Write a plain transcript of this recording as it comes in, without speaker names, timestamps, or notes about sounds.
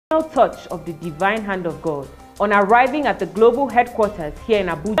touch of the divine hand of God. On arriving at the global headquarters here in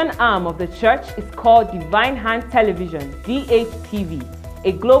Abuja, one arm of the church is called Divine Hand Television, DHTV,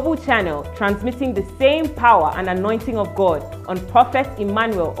 a global channel transmitting the same power and anointing of God on Prophet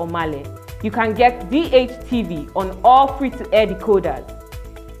Emmanuel Omale. You can get DHTV on all free-to-air decoders.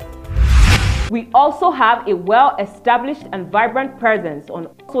 We also have a well-established and vibrant presence on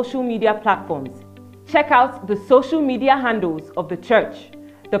social media platforms. Check out the social media handles of the church,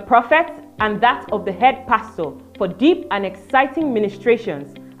 the prophet, and that of the head pastor for deep and exciting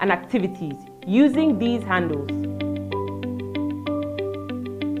ministrations and activities using these handles.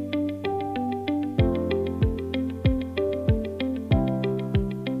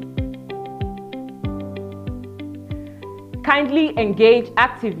 Kindly engage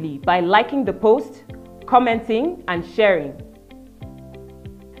actively by liking the post, commenting, and sharing.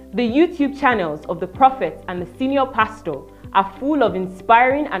 The YouTube channels of the prophet and the senior pastor are full of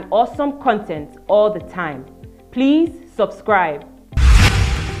inspiring and awesome content all the time. Please subscribe.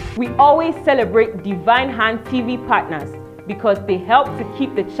 We always celebrate Divine Hand TV partners because they help to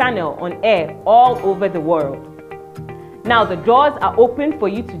keep the channel on air all over the world. Now the doors are open for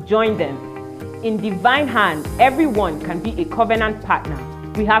you to join them. In Divine Hand, everyone can be a covenant partner.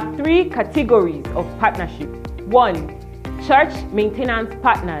 We have 3 categories of partnership. 1. Church maintenance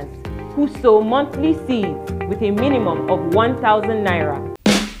partners who sow monthly seeds with a minimum of 1,000 naira.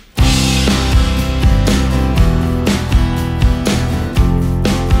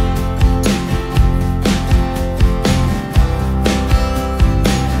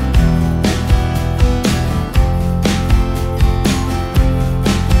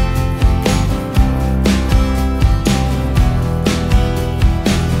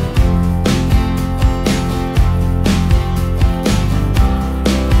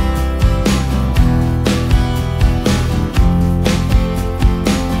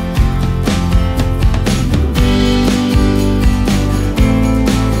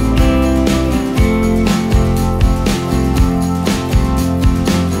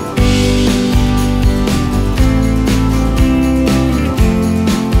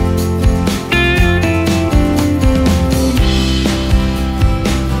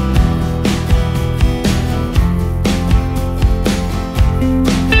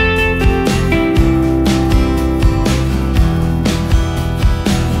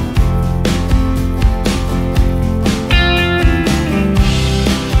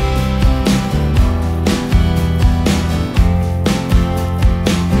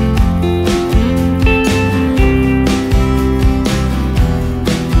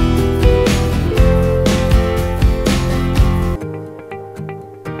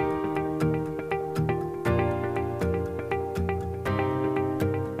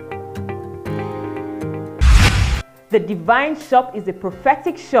 The Divine Shop is a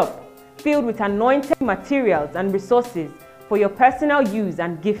prophetic shop filled with anointed materials and resources for your personal use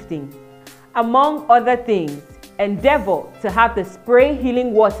and gifting. Among other things, endeavor to have the spray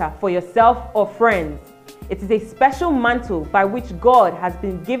healing water for yourself or friends. It is a special mantle by which God has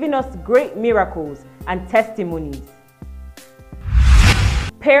been giving us great miracles and testimonies.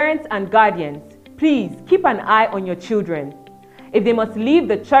 Parents and guardians, please keep an eye on your children. If they must leave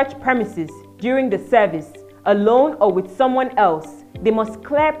the church premises during the service, alone or with someone else, they must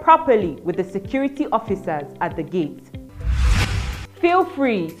clear properly with the security officers at the gate. Feel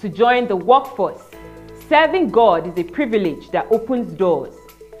free to join the workforce. Serving God is a privilege that opens doors.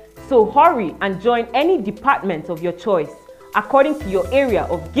 So hurry and join any department of your choice according to your area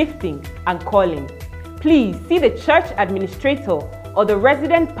of gifting and calling. Please see the church administrator or the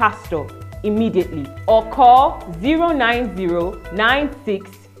resident pastor immediately or call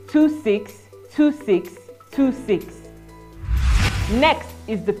 090-9626-2626. Next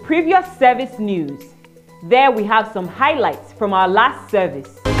is the previous service news. There we have some highlights from our last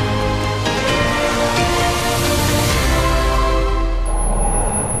service.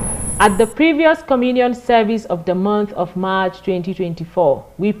 At the previous communion service of the month of March 2024,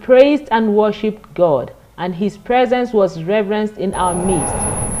 we praised and worshipped God, and His presence was reverenced in our midst.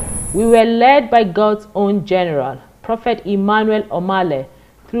 We were led by God's own general, Prophet Emmanuel Omale,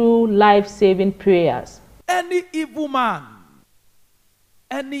 through life-saving prayers. Any evil man,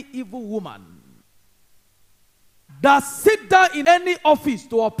 any evil woman that sit down in any office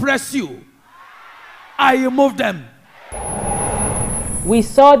to oppress you, I remove them. We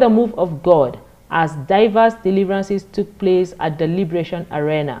saw the move of God as diverse deliverances took place at the Liberation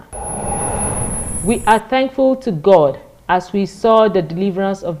Arena. We are thankful to God as we saw the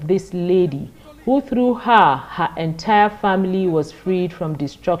deliverance of this lady, who through her entire family was freed from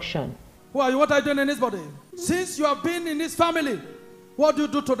destruction. Who are you? What are you doing in this body? Since you have been in this family, What do you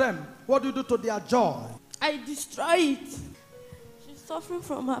do to them? What do you do to their joy? I destroy it. She's suffering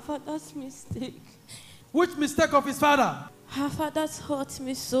from her father's mistake. Which mistake of his father? Her father's hurt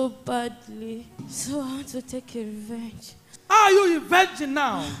me so badly. So I want to take a revenge. How are you avenging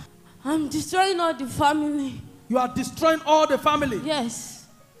now? I'm destroying all the family. You are destroying all the family? Yes.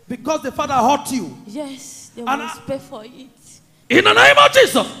 Because the father hurt you? Yes, they must pay for it. In the name of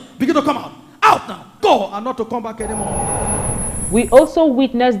Jesus, begin to come out. Out now. Go, and not to come back anymore. We also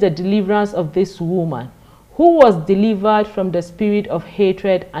witnessed the deliverance of this woman, who was delivered from the spirit of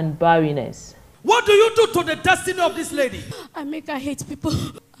hatred and barrenness. What do you do to the destiny of this lady? I make her hate people.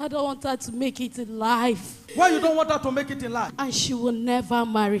 I don't want her to make it in life. Why you don't want her to make it in life? And she will never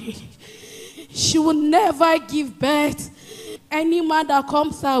marry. She will never give birth. Any man that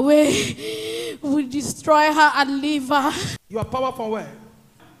comes her way will destroy her and leave her. Your power from where?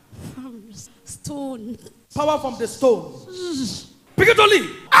 From stone. Power from the stone. Begin to leave.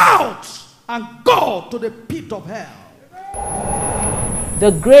 Out! And go to the pit of hell.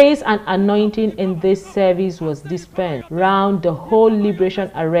 The grace and anointing in this service was dispensed round the whole liberation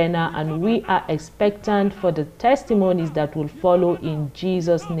arena, and we are expectant for the testimonies that will follow in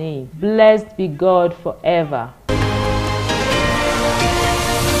Jesus' name. Blessed be God forever.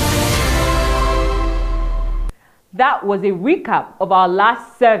 That was a recap of our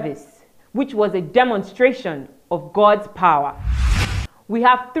last service, which was a demonstration of God's power. We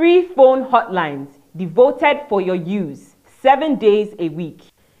have 3 phone hotlines devoted for your use 7 days a week.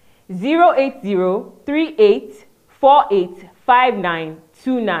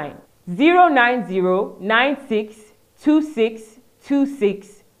 080-3848-5929,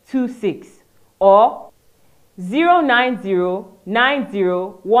 090-9626-2626, or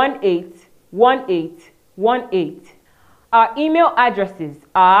 090-9018-1818. Our email addresses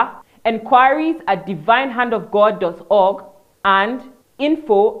are enquiries@divinehandofgod.org and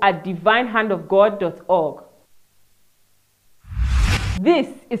info@divinehandofgod.org. This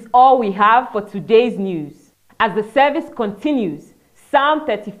is all we have for today's news. As the service continues, Psalm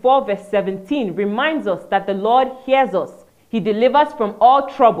 34 verse 17 reminds us that the Lord hears us. He delivers from all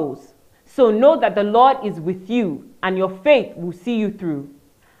troubles. So know that the Lord is with you, and your faith will see you through.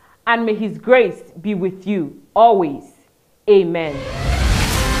 And may His grace be with you always. Amen.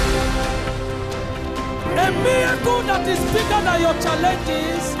 A miracle that is bigger than your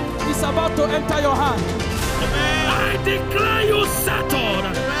challenges is about to enter your hand. I declare you settled.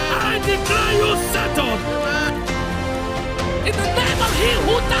 I declare you settled. In the name of He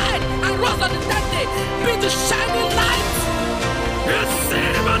who died and rose on the third day, be the shining light.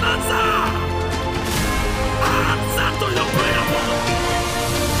 Receive an answer. Answer to your prayer.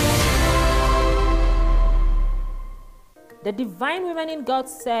 The Divine Women in God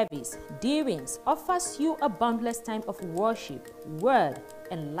service, Dearings, offers you a boundless time of worship, word,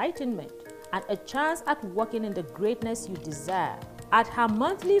 enlightenment, and a chance at walking in the greatness you desire. At her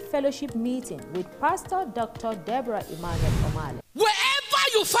monthly fellowship meeting with Pastor Dr. Deborah Emmanuel Omale. Wherever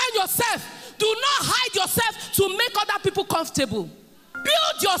you find yourself, do not hide yourself to make other people comfortable.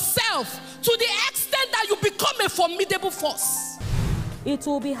 Build yourself to the extent that you become a formidable force. It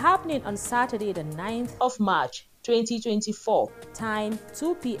will be happening on Saturday, the 9th of March, 2024, time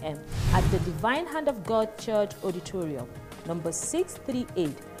 2 p.m. at the Divine Hand of God Church Auditorium, number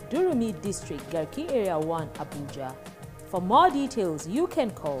 638, Durumi District, Garki Area 1, Abuja. For more details, you can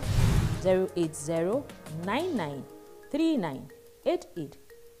call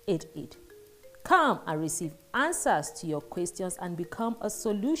 080-9939-8888. Come and receive answers to your questions and become a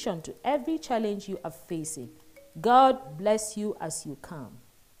solution to every challenge you are facing. God bless you as you come.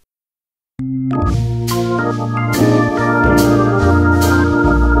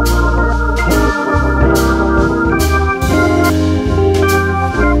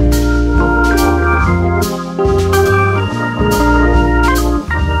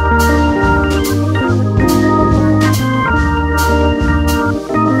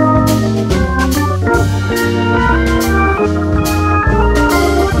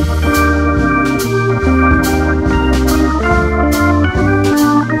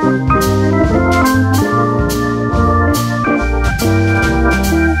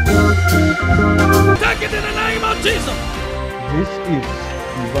 This is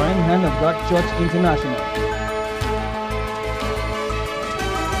Divine Hand of God Church International.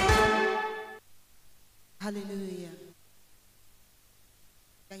 Hallelujah.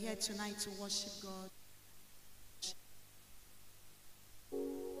 We are here tonight to worship God.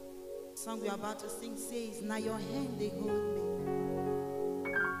 The song we are about to sing says, "Now your hand they hold me.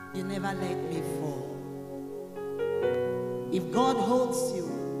 You never let me fall." If God holds you,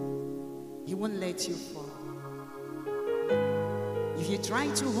 He won't let you fall. If you try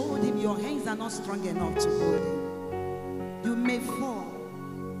to hold him, your hands are not strong enough to hold him. You may fall,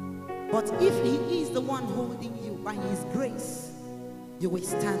 but if he is the one holding you by his grace, you will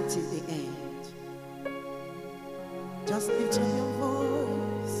stand till the end. Just lift up your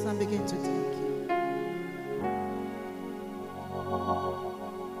voice and begin to thank him.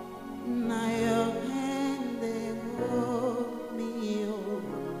 Now your hand they hold me, oh.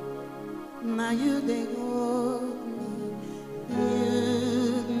 Now you they hold me.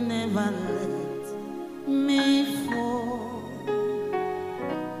 You never let me fall.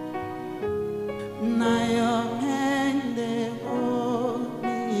 Now your hand they hold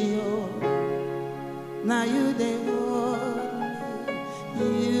me, oh. Now you they hold me.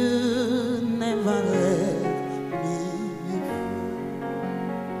 You never let me fall.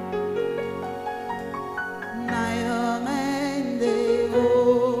 Now your hand they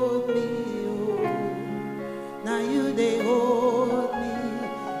hold me, oh. Now you they hold me.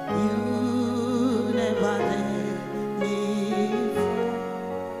 You never let me fall.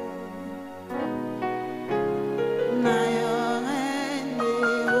 Now your hand they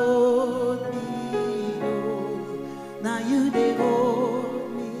hold me, oh. Now you they hold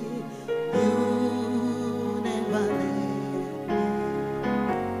me. You never let me.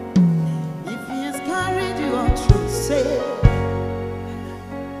 If he has carried you out through sin,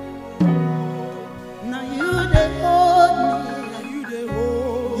 now you they hold me. Now you they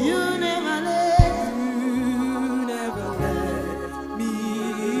hold. You never let. You never let me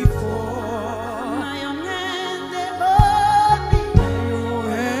fall. Now your hand they hold me. Your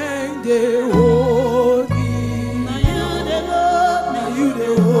hand they hold me. Now you they hold me. Now you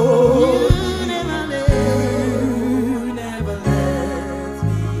they hold. You never let. You never let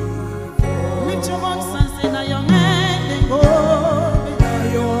me fall. Lift your voice and say, now your hand they hold me. Now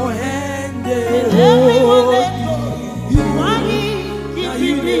your hand they Everyone hold let go. me. You are here, Now keeping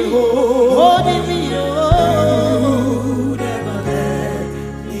you me, they hold. holding me, oh. You never let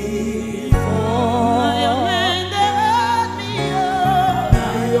me fall. Now your hand they hold me, oh.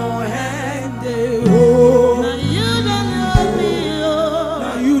 Now your hand they hold. Now you don't hold me, oh.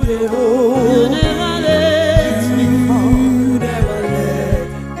 Now you they You hold. never let me fall. You never let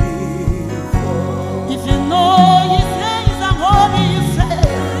me fall. If you know his hands are holding you, say,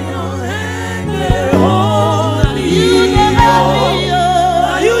 Your hand they hold me. you never let me, oh.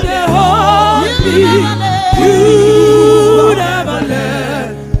 Now you they hold You me. never let You never let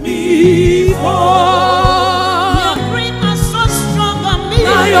me fall. Your grip is so strong on me.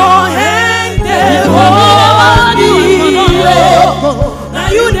 Now your hand they You hold never me. let go. Now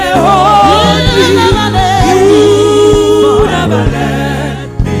you they hold You me. never let You me fall. never let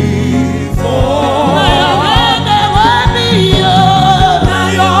me fall. Now your hand they hold me, oh. Now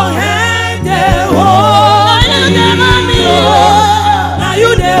your hand they Now hold you me. never me, oh. Now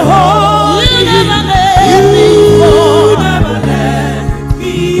you they hold You me. never let me You fall. never let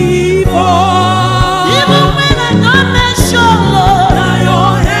me fall. Even when I don't make sure, Lord. Now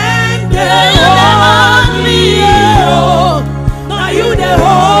your hand they Now you never hold hold me. me, oh. Now you they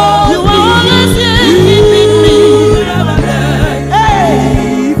hold You me. always here You keeping me. never let Hey.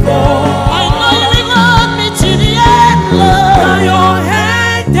 me fall. I know you will hold me to the end, Lord. Now your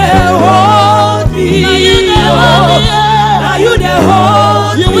hand they hold me. Now you never hold me, Now you they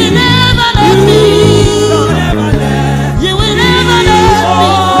hold You me. will never let me You fall. never let You will never let me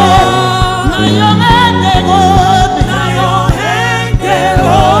fall. Now your hand they hold me. Now your hand they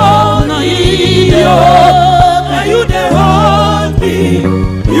hold Now me. you hold Now me. you they hold me.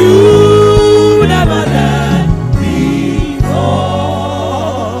 You never let me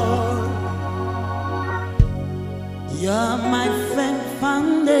fall. You're my firm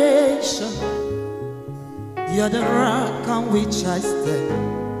foundation. You're the rock on which I stand.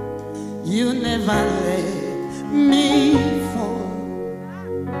 You never let me fall.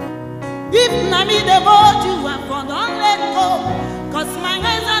 If not me the hold you up, for don't let go. Cause my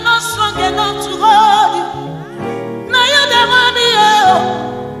hands are not strong enough to hold you. Now you never me, oh.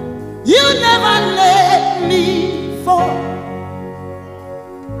 You never let me fall.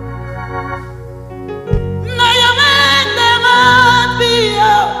 Now your hand never be,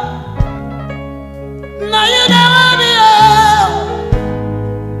 oh. Now you never be, oh.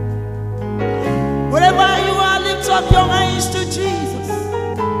 Wherever you are, lift up your hands to Jesus.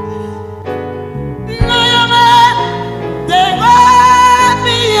 Now your man, they want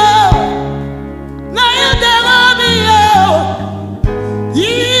me, oh. Now you never be, oh.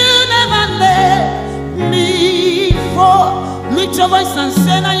 You never let me fall. Lift your voice and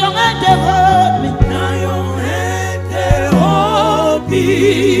say, now your man, they hurt me. Now your hand they hold me.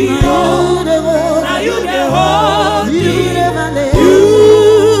 Now you they hold Now you they hold You me. never let You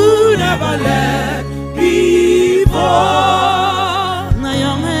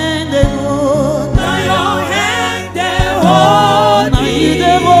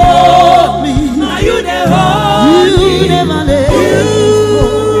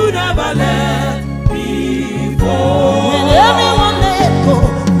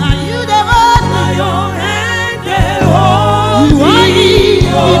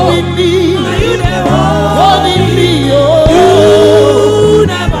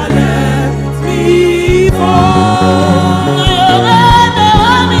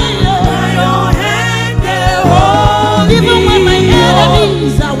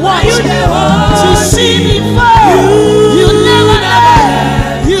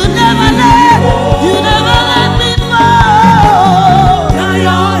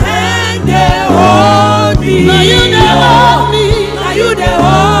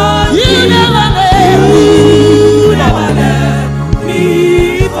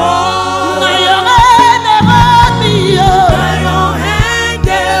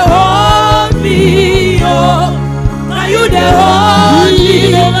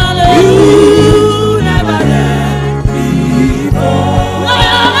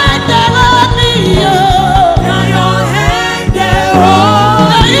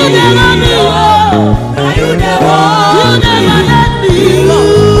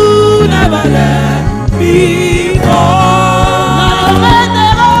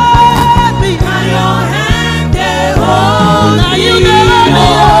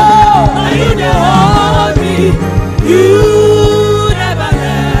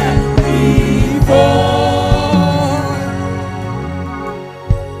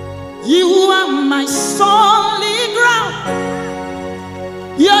You are my solid ground.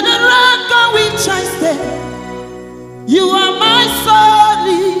 You're the rock on which I stand. You are my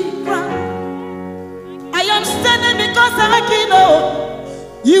solid ground. I am standing because I can know.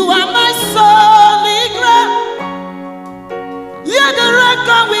 You are my solid ground. You're the rock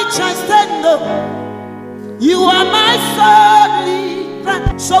on which I stand. You are my solid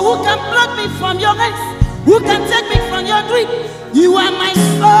ground. So who can pluck me from your hands? Who can take me from your grip? You are my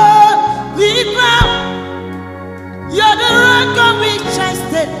solid ground. You're the rock on which I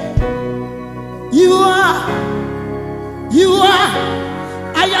stand. You are.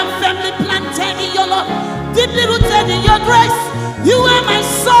 I am firmly planted in your love, deeply rooted in your grace. You are my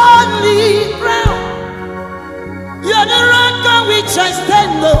solid ground. You're the rock on which I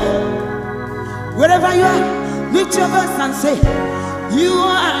stand. Wherever you are, lift your voice and say, You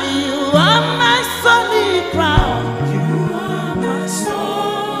are my solid ground. You are my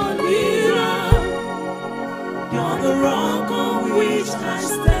solid ground. You're the rock on which I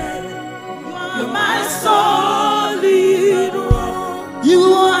stand. You're my solid ground. You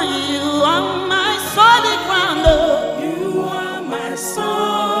are my solid ground. You are my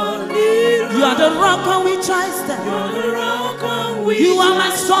solid ground. You are the rock on which I stand. You are the rock on which you are my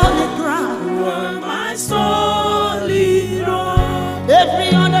solid ground. You are my solid ground. Every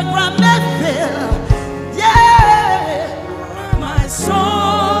other ground may fail. Yeah. You are my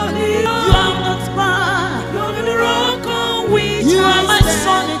solid ground. You are not mine. You are the rock on which you are my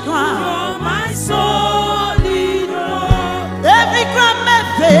solid ground. You are my solid ground. Every ground may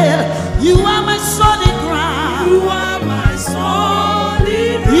fail. You are my solid ground. You are my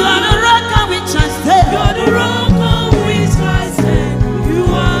solid ground. You are the rock on which I stand. You are the rock on which I stand. You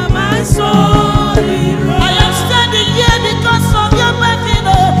are my solid ground. I am standing here because of your backing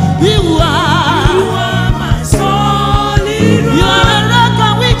up. You are my solid ground. You are the rock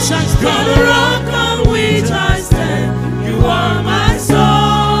on which I stand. You are the rock on which I stand. You are my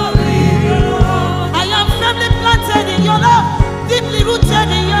solid ground. I am firmly planted in your love, deeply rooted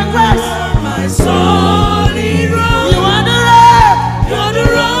in your grace. You are my solid ground. You are the rock. You are the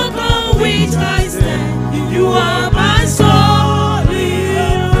rock on which I stand. You are my solid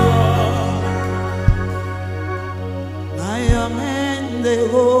ground. Now your hand they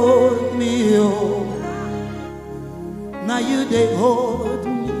hold me, oh. Now you they hold me.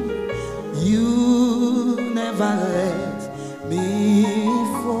 You never let me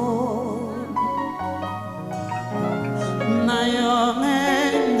fall. Now your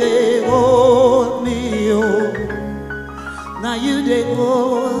hand they hold me, oh. Now you they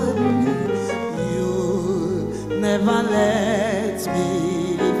hold me. You never let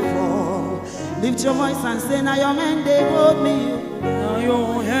me fall. Lift your voice and say, now your hand they hold me, oh. Now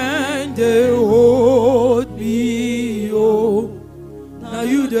your hand they hold me, oh. Now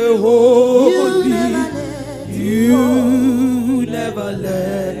you they hold me. You never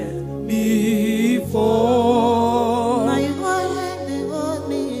let me fall. Now your hand they hold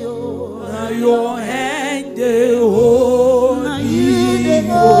me, oh. Now your hand they hold me,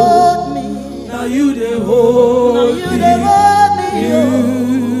 oh. Now you they hold me.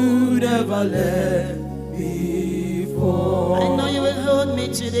 You never let me fall. I know you will hold me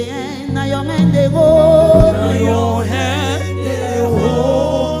to the end. Now your hand they hold me. Now your hand they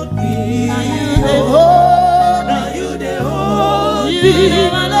hold me. Now you they hold. Now you they hold. You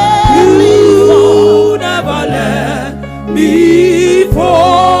never let me fall. You never let me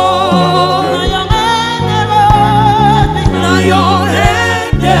fall. Now your hand they hold me. Now your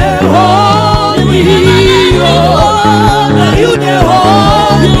hand they hold me. Now you they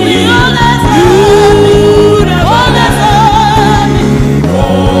hold me. You never let me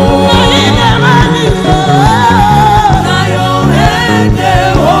fall. Now you never let me fall. Now your hand they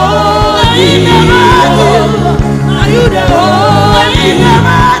hold me. Now you they hold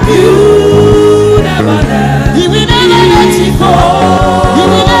me. You never let me fall. You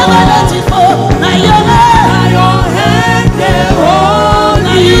will never let me fall. You will never let me fall. Now your hand they hold me.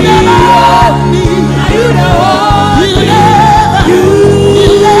 Now you never hold me. Now you they hold me.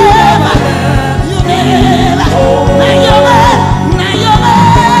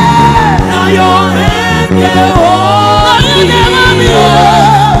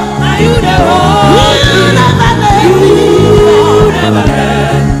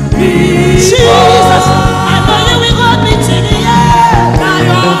 Jesus, I know you will hold me to the end. Now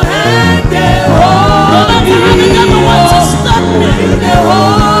your hand they hold me. No matter how the devil wants to stop me,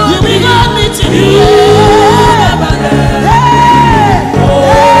 you will hold me to the end.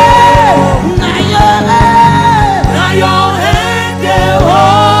 Now your hand they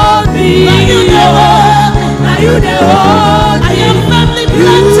hold me. Now you they hold me. I am firmly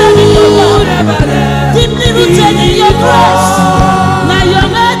planted in your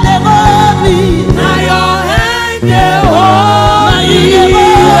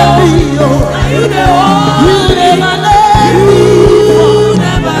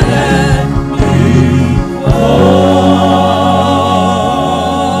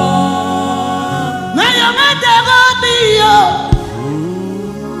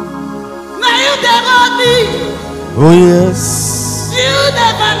You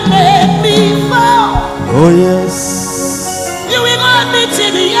never let me fall. Oh yes. You will hold me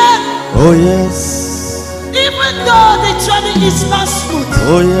till the end. Oh yes. Even though the journey is not smooth.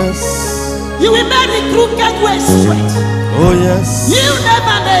 Oh yes. You will make the crooked way straight. Oh yes. You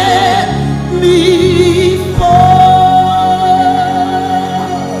never let me fall.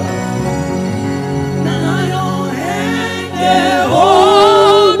 Now your hand they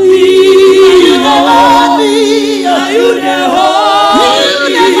hold me. You never hold me. Now you never hold me.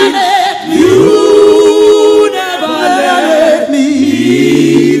 You never let me. You never let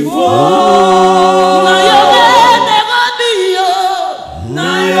me fall. Now your hand they hold me.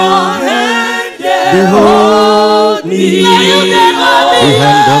 Now your hand they hold me. Now you never hold me. The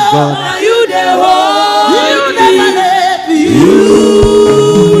hand of God. Now you never hold me. You never let me.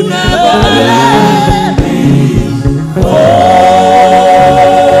 You never let me fall.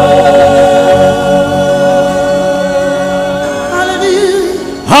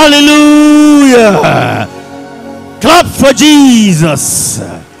 Hallelujah. Hallelujah. Clap for Jesus.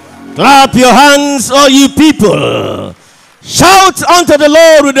 Clap your hands, all you people. Shout unto the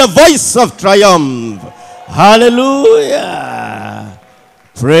Lord with a voice of triumph. Hallelujah.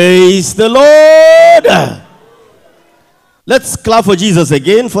 Praise the Lord. Let's clap for Jesus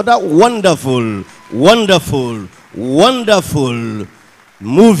again for that wonderful, wonderful, wonderful,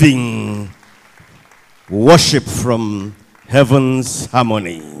 moving worship from heaven's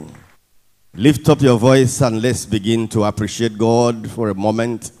harmony. Lift up your voice and let's begin to appreciate God for a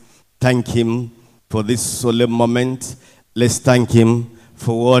moment. Thank Him for this solemn moment. Let's thank Him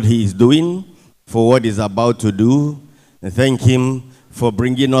for what He is doing, for what He's about to do. And thank Him for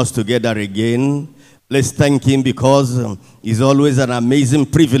bringing us together again. Let's thank Him because it's always an amazing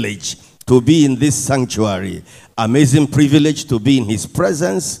privilege to be in this sanctuary. Amazing privilege to be in His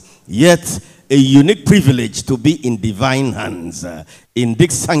presence, yet a unique privilege to be in divine hands, in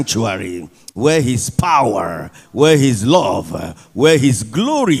this sanctuary, where His power, where His love, where His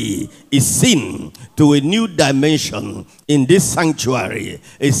glory is seen to a new dimension in this sanctuary,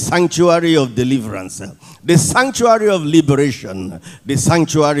 a sanctuary of deliverance, the sanctuary of liberation, the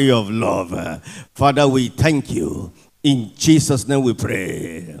sanctuary of love. Father, we thank You. In Jesus' name we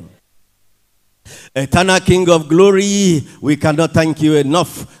pray. Eternal King of glory, we cannot thank You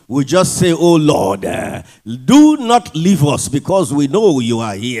enough. We just say, oh Lord, do not leave us because we know You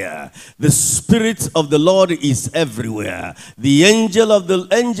are here. The Spirit of the Lord is everywhere. The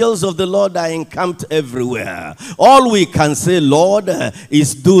angels of the Lord are encamped everywhere. All we can say, Lord,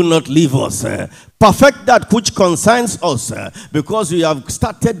 is do not leave us. Perfect that which concerns us, because You have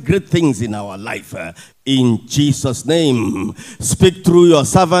started great things in our life. In Jesus' name, speak through Your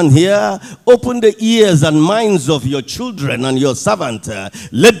servant here. Open the ears and minds of Your children and Your servant.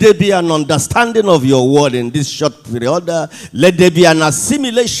 Let there be an understanding of Your word in this short period. Let there be an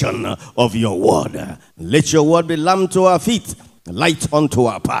assimilation of Your word. Let Your word be lamp to our feet, light unto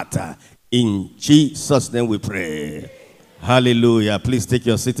our path. In Jesus' name we pray. Hallelujah. Please take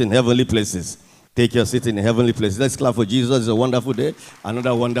your seat in heavenly places. Take your seat in heavenly places. Let's clap for Jesus. It's a wonderful day.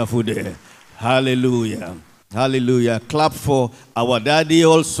 Another wonderful day. Hallelujah. Hallelujah. Clap for our daddy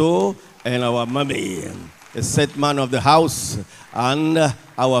also and our mommy, the set man of the house, and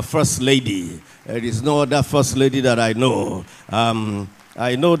our first lady. There is no other first lady that I know.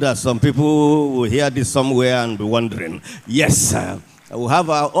 I know that some people will hear this somewhere and be wondering. Yes, we have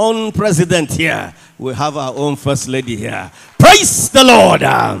our own president here. We have our own first lady here. Praise the Lord.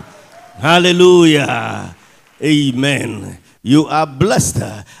 Hallelujah. Amen. You are blessed.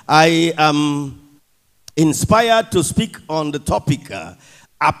 I am inspired to speak on the topic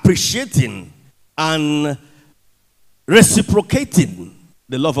appreciating and reciprocating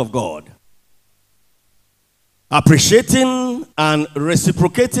the love of God. Appreciating and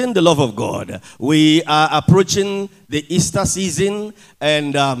reciprocating the love of God. We are approaching the Easter season,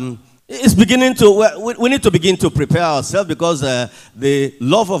 and it's beginning to, we need to begin to prepare ourselves, because the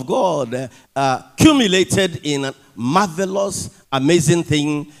love of God accumulated in a marvelous, amazing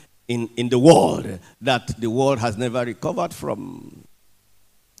thing in the world that the world has never recovered from.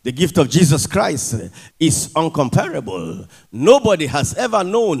 The gift of Jesus Christ is uncomparable. Nobody has ever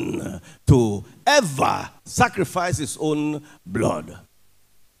known to ever sacrifice his own blood,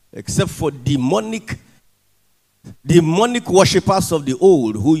 except for demonic worshippers of the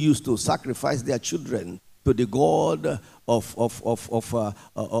old, who used to sacrifice their children to the god of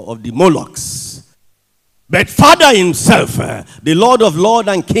the Molochs. But Father himself, the Lord of lords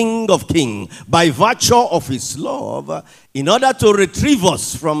and King of kings, by virtue of his love, in order to retrieve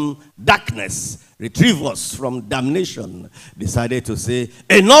us from darkness, retrieve us from damnation, decided to say,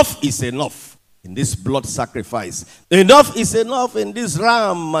 enough is enough. in this blood sacrifice. Enough is enough in this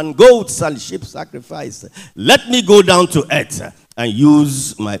ram and goats and sheep sacrifice. Let me go down to earth and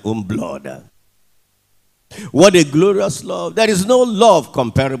use my own blood. What a glorious love. There is no love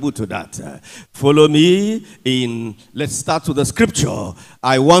comparable to that. Follow me in, let's start with the scripture.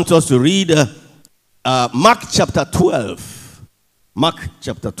 I want us to read Mark chapter 12. Mark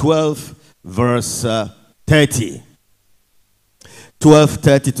chapter 12, verse 30.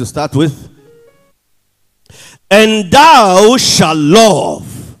 12:30 to start with. And thou shalt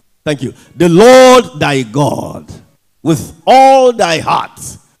love, thank you, the Lord thy God with all thy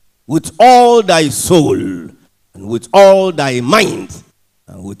heart, with all thy soul, and with all thy mind,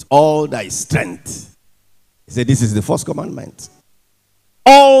 and with all thy strength. He said, this is the first commandment.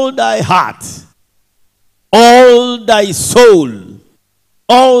 All thy heart, all thy soul,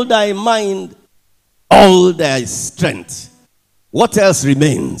 all thy mind, all thy strength. What else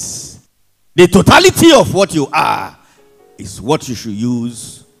remains? The totality of what you are is what you should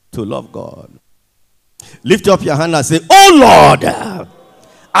use to love God. Lift up your hand and say, oh Lord,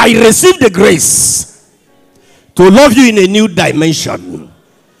 I receive the grace to love you in a new dimension.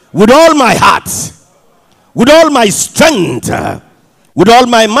 With all my heart, with all my strength, with all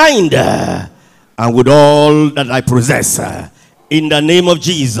my mind, and with all that I possess. In the name of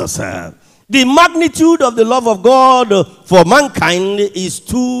Jesus. The magnitude of the love of God for mankind is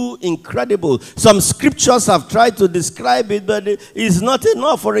too incredible. Some scriptures have tried to describe it, but it's not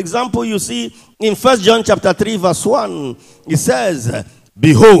enough. For example, you see in 1 John chapter 3 verse 1, it says,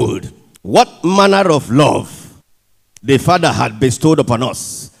 behold, what manner of love the Father had bestowed upon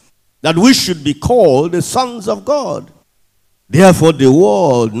us, that we should be called the sons of God. Therefore the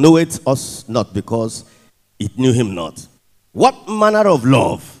world knoweth us not, because it knew him not. What manner of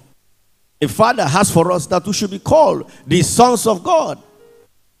love a Father has for us, that we should be called the sons of God.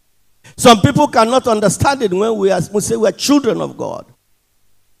 Some people cannot understand it when we say we are children of God.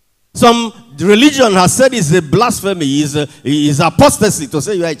 Some religion has said it's a blasphemy, is apostasy to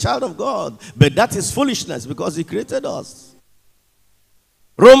say you are a child of God. But that is foolishness, because he created us.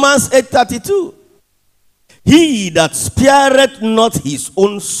 Romans 8:32. He that spareth not his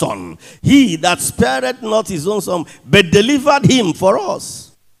own son, he that spareth not his own son, but delivered him for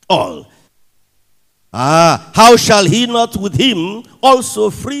us all. How shall he not with him also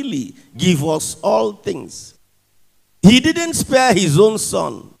freely give us all things? He didn't spare his own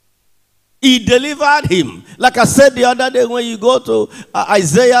son. He delivered him. Like I said the other day, when you go to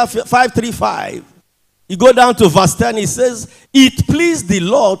Isaiah 5:35, you go down to verse 10, he says, it pleased the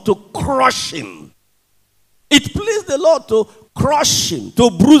Lord to crush him. It pleased the Lord to crush him, to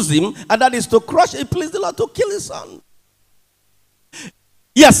bruise him, and that is to crush. It pleased the Lord to kill his son.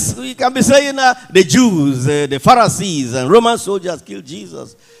 Yes, we can be saying the Jews, the Pharisees, and Roman soldiers killed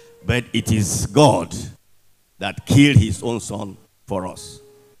Jesus. But it is God that killed his own son for us.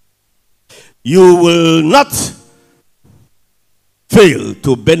 You will not fail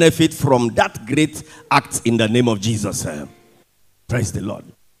to benefit from that great act in the name of Jesus. Praise the Lord.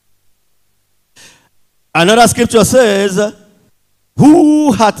 Another scripture says,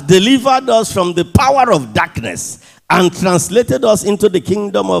 who hath delivered us from the power of darkness and translated us into the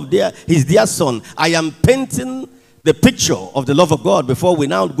kingdom of his dear son. I am painting the picture of the love of God before we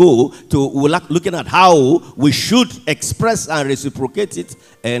now go to looking at how we should express and reciprocate it,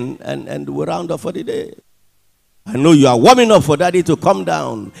 and we'll round up for the day. I know you are warming up for Daddy to come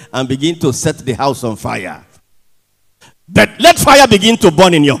down and begin to set the house on fire. But let fire begin to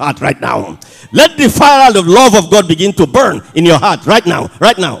burn in your heart right now. Let the fire of love of God begin to burn in your heart right now,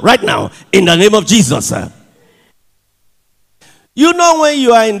 right now, right now, in the name of Jesus. You know, when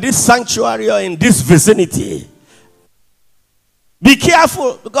you are in this sanctuary or in this vicinity, be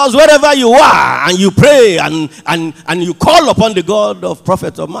careful, because wherever you are and you pray and you call upon the God of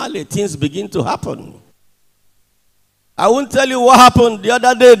Prophet Omale, things begin to happen. I won't tell you what happened the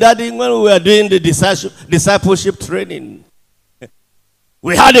other day, Daddy, when we were doing the discipleship training.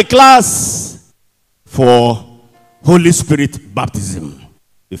 We had a class for Holy Spirit baptism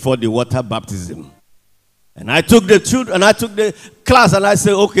before the water baptism. And I took the children, I took the class, and I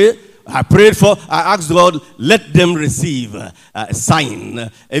said, okay, I asked God, let them receive a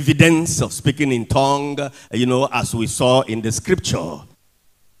sign, evidence of speaking in tongue, as we saw in the scripture.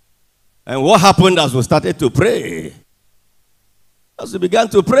 And what happened as we started to pray? As we began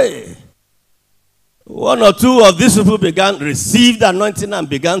to pray, one or two of these people began to receive the anointing and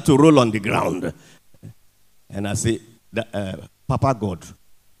began to roll on the ground. And I said, Papa God,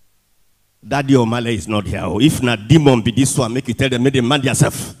 Daddy Omale is not here. If not, demon be this one, make you tell them, make them mind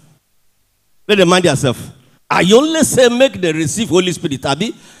yourself. Let them mind yourself. I only say make them receive Holy Spirit,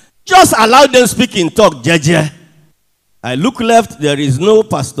 Abi. Just allow them speak in talk, jeje. I look left, there is no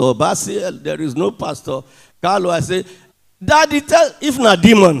Pastor Basil, there is no Pastor Carlo. I say, Daddy, tell if not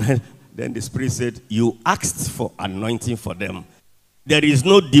demon. Then the Spirit said, you asked for anointing for them. There is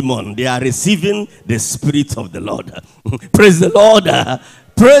no demon. They are receiving the Spirit of the Lord. Praise the Lord.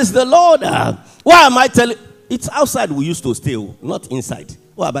 Praise the Lord. Why am I telling? It's outside we used to stay, not inside.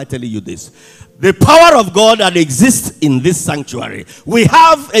 Why am I telling you this? The power of God that exists in this sanctuary. We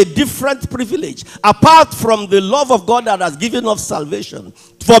have a different privilege. Apart from the love of God that has given us salvation.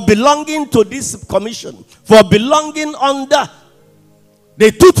 For belonging to this commission. For belonging under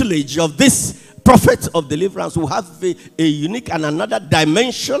the tutelage of this prophet of deliverance, who have a unique and another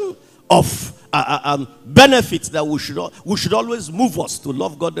dimension of benefits that we should always move us to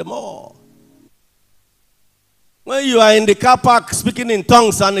love God the more. When you are in the car park speaking in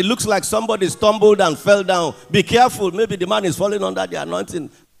tongues and it looks like somebody stumbled and fell down, be careful. Maybe the man is falling under the anointing.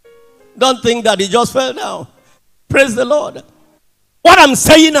 Don't think that he just fell down. Praise the Lord. What I'm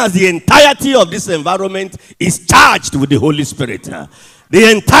saying is the entirety of this environment is charged with the Holy Spirit. The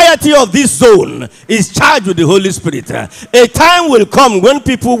entirety of this zone is charged with the Holy Spirit. A time will come when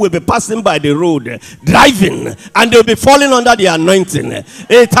people will be passing by the road, driving, and they'll be falling under the anointing.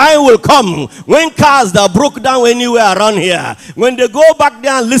 A time will come when cars that broke down anywhere around here, when they go back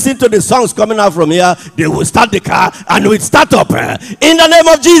there and listen to the songs coming out from here, they will start the car and will start up in the name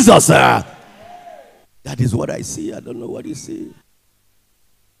of Jesus. That is what I see. I don't know what you see.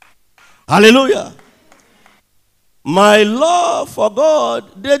 Hallelujah. My love for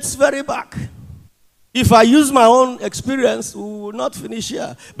God dates very back. If I use my own experience, we will not finish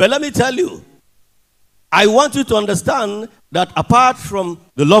here. But let me tell you, I want you to understand that apart from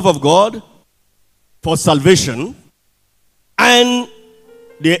the love of God for salvation and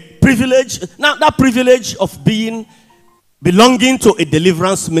the privilege, now that privilege of belonging to a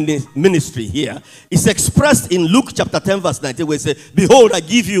deliverance ministry here is expressed in Luke chapter 10 verse 19, where it says, behold, I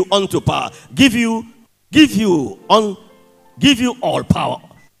give you unto power, give you all power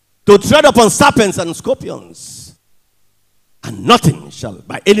to tread upon serpents and scorpions, and nothing shall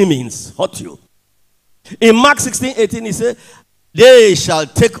by any means hurt you. In Mark 16:18, he said, they shall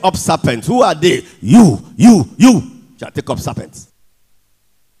take up serpents. Who are they? You shall take up serpents.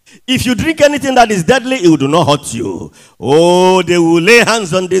 If you drink anything that is deadly, it will do not hurt you. Oh, they will lay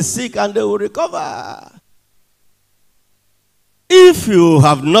hands on the sick and they will recover. If you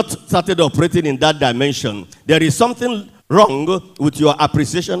have not started operating in that dimension, there is something wrong with your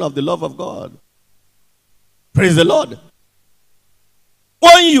appreciation of the love of God. Praise the Lord.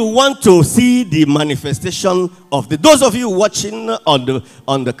 When you want to see the manifestation of those of you watching on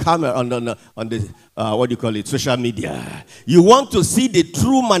the camera, on the what do you call it, social media, you want to see the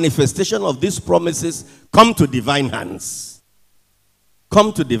true manifestation of these promises, come to divine hands.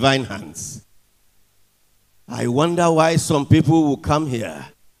 Come to divine hands. I wonder why some people will come here,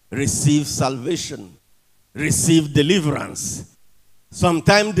 receive salvation, receive deliverance.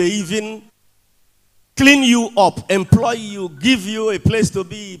 Sometimes they even clean you up, employ you, give you a place to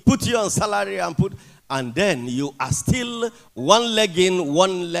be, put you on salary and then you are still one leg in,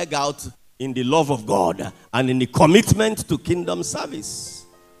 one leg out in the love of God and in the commitment to kingdom service.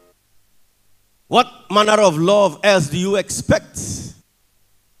 What manner of love else do you expect?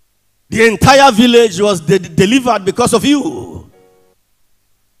 The entire village was delivered because of you.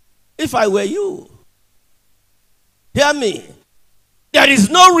 If I were you, hear me. There is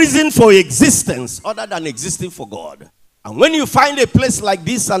no reason for existence other than existing for God. And when you find a place like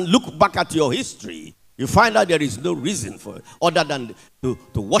this and look back at your history, you find out there is no reason for it other than to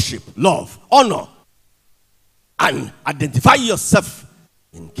worship, love, honor, and identify yourself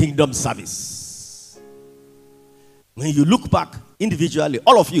in kingdom service. When you look back individually,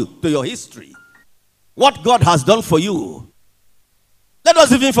 all of you, to your history, what God has done for you, let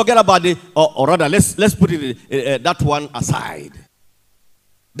us even forget about it, or rather, let's put it that one aside.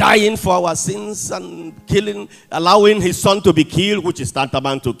 Dying for our sins and killing, allowing his son to be killed, which is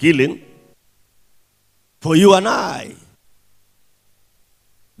tantamount to killing, for you and I.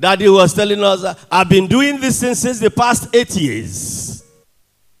 Daddy was telling us, I've been doing this since the past 8 years.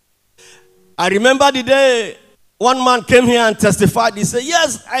 I remember the day one man came here and testified. He said,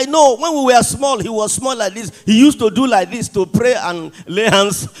 yes, I know. When we were small, he was small like this. He used to do like this to pray and lay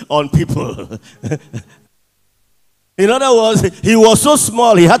hands on people. In other words, he was so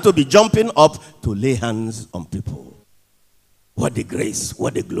small, he had to be jumping up to lay hands on people. What a grace,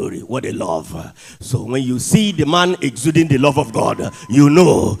 what a glory, what a love. So when you see the man exuding the love of God, you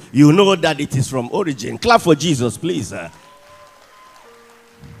know that it is from origin. Clap for Jesus, please.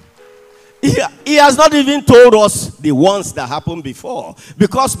 He has not even told us the ones that happened before.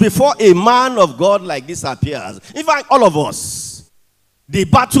 Because before a man of God like this appears, in fact, all of us, the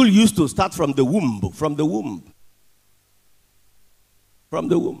battle used to start from the womb. From the womb. From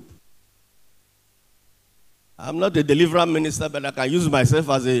the womb. I'm not a deliverer minister, but I can use myself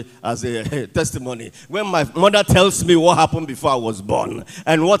as a testimony. When my mother tells me what happened before I was born,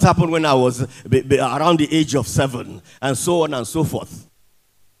 and what happened when I was around the age of 7, and so on and so forth.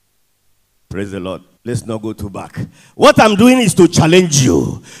 Praise the Lord. Let's not go too back. What I'm doing is to challenge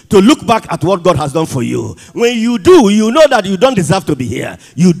you to look back at what God has done for you. When you do, you know that you don't deserve to be here.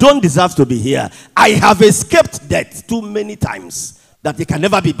 You don't deserve to be here. I have escaped death too many times that it can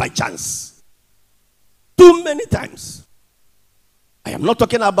never be by chance. Too many times. I am not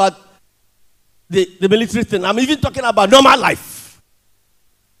talking about the military thing. I'm even talking about normal life.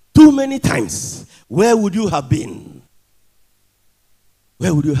 Too many times. Where would you have been?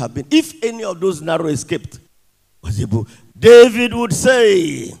 Where would you have been? If any of those narrow escaped was able, David would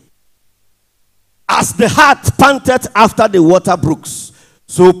say, as the hart panteth after the water brooks,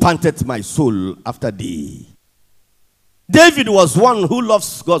 so panteth my soul after thee. David was one who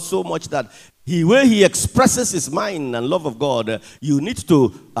loves God so much that where he expresses his mind and love of God, you need to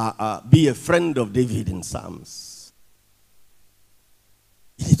be a friend of David in Psalms.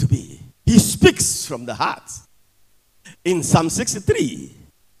 You need to be. He speaks from the heart. In Psalm 63,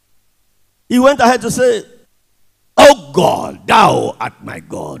 he went ahead to say, O God, thou art my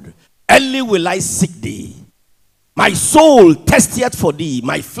God. Early will I seek thee. My soul thirsteth for thee.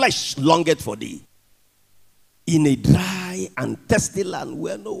 My flesh longeth for thee. In a dry and thirsty land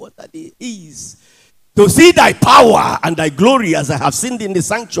where no water is, to see thy power and thy glory as I have seen in the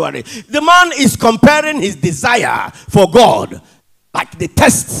sanctuary. The man is comparing his desire for God, like the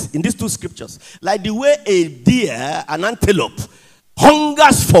test in these two scriptures, like the way a deer, an antelope,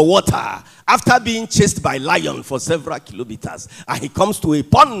 hungers for water after being chased by lion for several kilometers, and he comes to a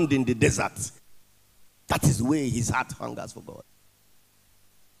pond in the desert. That is the way his heart hungers for God.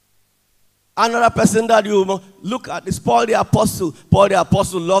 Another person that you look at is Paul the Apostle. Paul the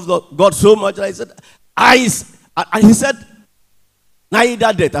Apostle loved God so much that he said, and he said,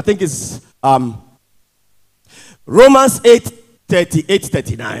 neither death. I think it's Romans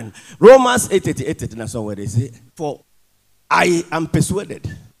 8:38-39. Romans 8:38-39, somewhere they say, for I am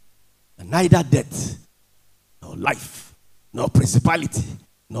persuaded that neither death, nor life, nor principality,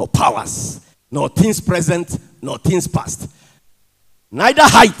 nor powers, nor things present, nor things past, neither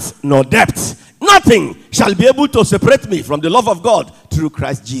height nor depth, nothing shall be able to separate me from the love of God through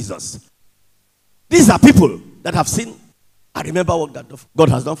Christ Jesus. These are people that have seen and remember what God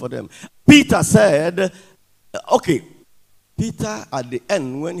has done for them. Peter said, okay, Peter at the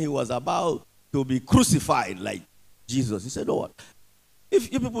end when he was about to be crucified like Jesus, he said, oh, what?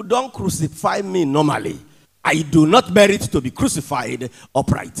 If you people don't crucify me normally, I do not merit to be crucified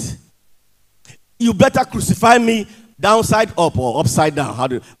upright. You better crucify me downside up or upside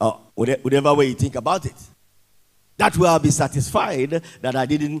down, whatever way you think about it. That way I'll be satisfied that I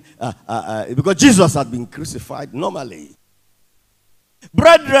didn't, because Jesus had been crucified normally.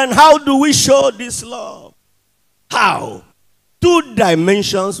 Brethren, how do we show this love? How? 2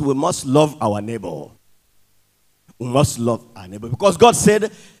 dimensions. We must love our neighbor. We must love our neighbor. Because God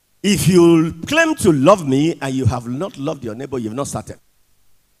said, if you claim to love me and you have not loved your neighbor, you have not started.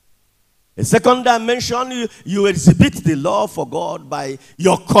 A second dimension, you exhibit the love for God by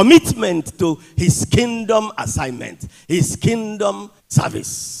your commitment to his kingdom assignment, his kingdom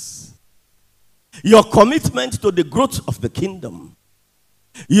service. Your commitment to the growth of the kingdom.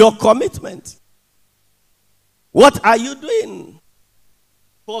 Your commitment. What are you doing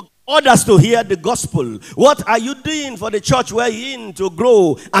for others to hear the gospel? What are you doing for the church we're in to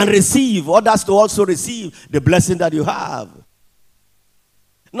grow and receive, others to also receive the blessing that you have?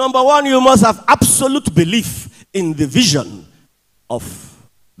 Number one, you must have absolute belief in the vision of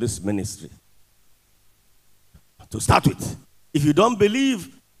this ministry. To start with, if you don't believe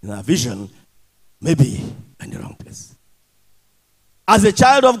in a vision, maybe you're in the wrong place. As a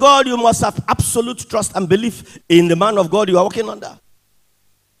child of God, you must have absolute trust and belief in the man of God you are working under.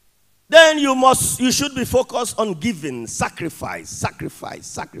 Then you should be focused on giving, sacrifice.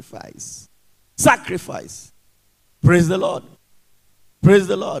 Praise the Lord. Praise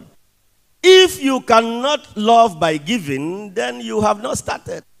the Lord. If you cannot love by giving, then you have not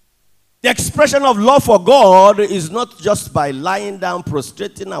started. The expression of love for God is not just by lying down,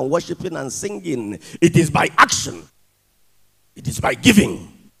 prostrating, and worshiping and singing. It is by action. It is by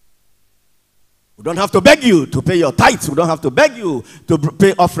giving. We don't have to beg you to pay your tithes. We don't have to beg you to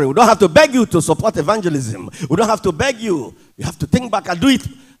pay offering. We don't have to beg you to support evangelism. We don't have to beg you. You have to think back and do it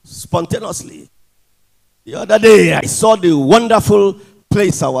spontaneously. The other day, I saw the wonderful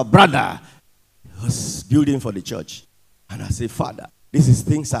place our brother was building for the church. And I said, Father, this is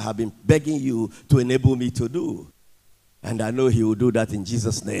things I have been begging you to enable me to do. And I know he will do that in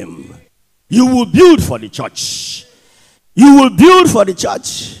Jesus' name. You will build for the church. You will build for the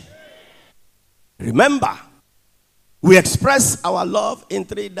church. Remember, we express our love in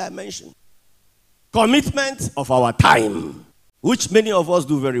 3 dimensions. Commitment of our time, which many of us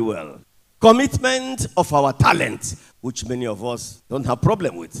do very well. Commitment of our talent, which many of us don't have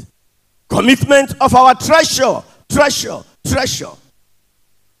problem with. Commitment of our treasure. The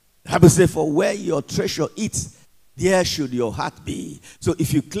Bible says, for where your treasure is, there should your heart be. So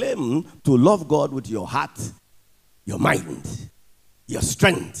if you claim to love God with your heart, your mind, your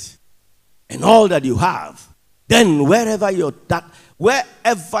strength, and all that you have, then wherever you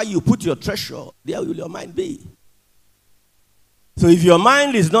put your treasure, there will your mind be. So if your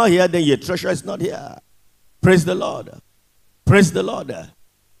mind is not here, then your treasure is not here. Praise the Lord. Praise the Lord.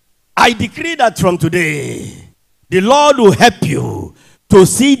 I decree that from today, the Lord will help you to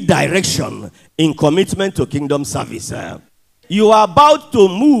see direction in commitment to kingdom service. You are about to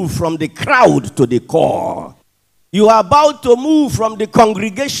move from the crowd to the core. You are about to move from the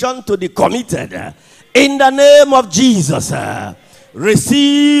congregation to the committed. In the name of Jesus,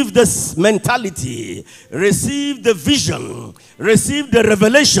 receive this mentality, receive the vision, receive the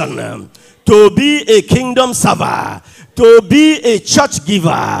revelation to be a kingdom server, to be a church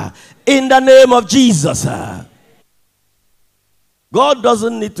giver. In the name of Jesus. God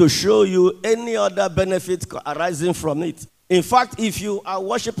doesn't need to show you any other benefit arising from it. In fact, if you are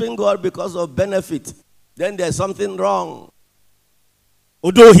worshiping God because of benefit, then there's something wrong.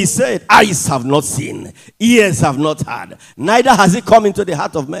 Although he said, eyes have not seen, ears have not heard, neither has it come into the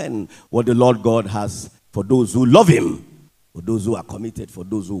heart of man what the Lord God has for those who love him, for those who are committed, for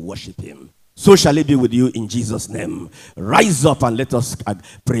those who worship him. So shall it be with you in Jesus' name. Rise up and let us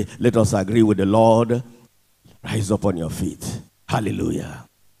pray. Let us agree with the Lord. Rise up on your feet. Hallelujah.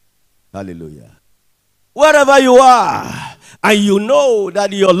 Hallelujah. Wherever you are, and you know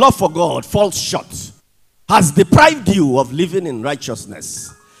that your love for God falls short, has deprived you of living in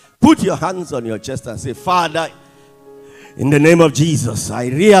righteousness, put your hands on your chest and say, Father, in the name of Jesus, I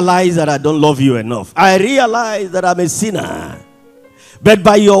realize that I don't love you enough. I realize that I'm a sinner. But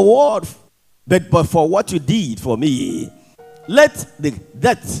by your word, but for what you did for me, let the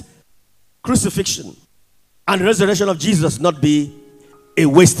death, crucifixion, and resurrection of Jesus not be a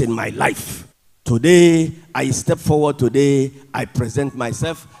waste in my life. Today, I step forward. Today, I present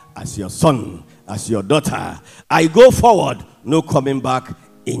myself as your son, as your daughter. I go forward, no coming back,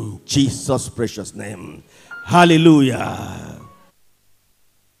 in Jesus' precious name. Hallelujah.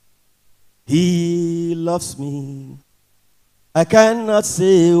 He loves me. I cannot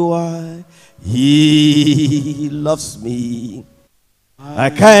say why. He loves me.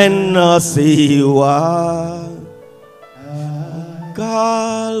 I cannot say why.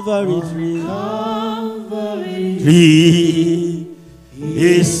 Calvary tree,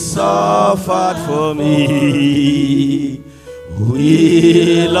 he suffered for me.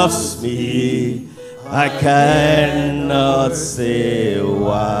 He loves me. I cannot say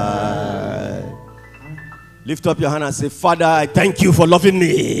why. Lift up your hand and say, Father, I thank you for loving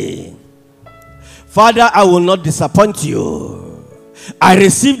me. Father, I will not disappoint you. I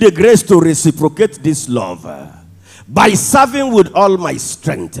receive the grace to reciprocate this love by serving with all my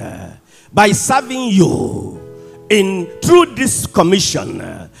strength, by serving you through this commission,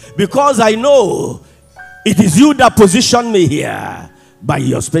 because I know it is you that positioned me here by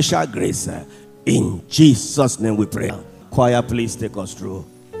your special grace. In Jesus' name we pray. Choir, please take us through.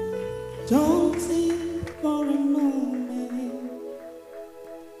 Don't think for a moment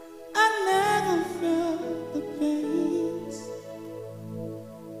I never felt the pains.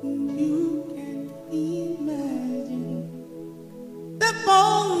 You can imagine the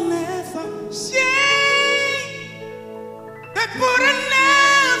boldness of shame that put a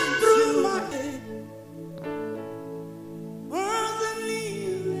nail through my head. Wasn't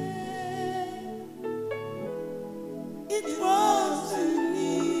easy. It wasn't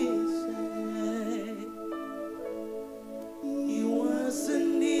easy. It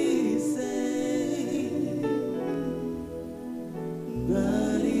wasn't easy.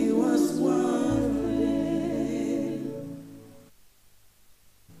 But it was worth it.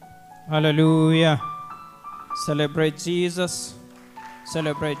 Hallelujah. Celebrate Jesus.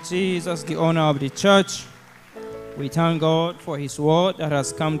 Celebrate Jesus, the owner of the church. We thank God for his word that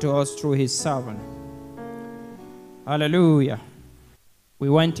has come to us through his servant. Hallelujah. We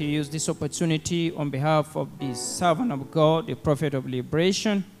want to use this opportunity on behalf of the servant of God, the prophet of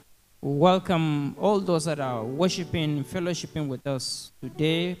liberation. We welcome all those that are worshiping, fellowshipping with us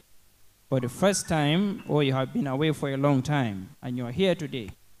today for the first time, or you have been away for a long time and you are here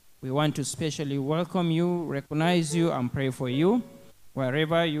today. We want to specially welcome you, recognize you, and pray for you.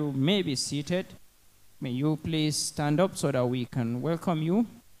 Wherever you may be seated, may you please stand up so that we can welcome you.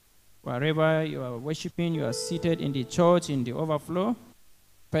 Wherever you are worshiping, you are seated in the church, in the overflow.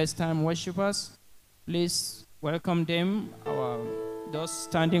 First-time worshipers, please welcome them. Those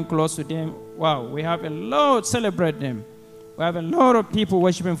standing close to them. Wow, we have a lot, celebrate them. We have a lot of people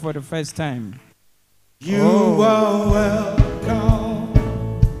worshiping for the first time. You are welcome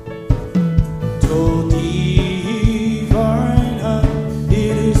to divine hand.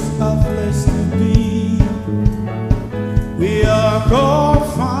 It is a place to be. We are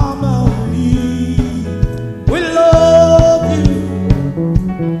God's family. We love you.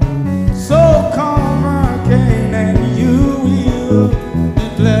 So come again and you will be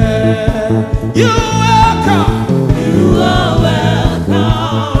blessed. You are welcome. You are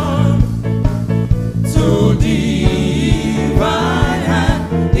welcome to divine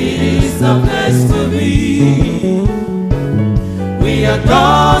hand. It is a place to be. We are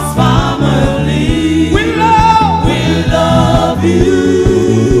God's family. We love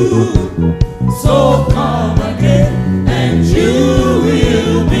you. So come again and you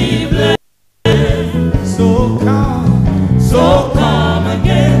will be blessed. So come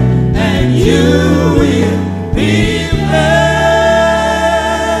again and you will be blessed.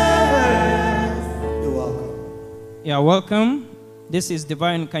 You're welcome. You are welcome. This is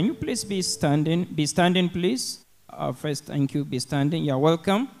divine. Can you please be standing? Be standing, please. First, thank you. Be standing. You are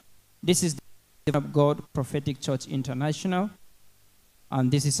welcome. This is the of God Prophetic Church International,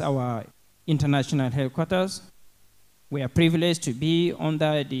 and this is our international headquarters. We are privileged to be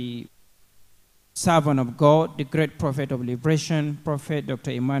under the servant of God, the great prophet of liberation, Prophet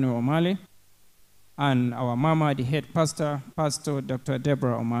Dr. Emmanuel Omale, and our mama, the head pastor, Pastor Dr.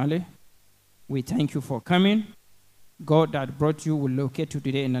 Deborah Omale. We thank you for coming. God that brought you will locate you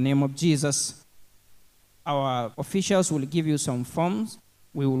today in the name of Jesus. Our officials will give you some forms.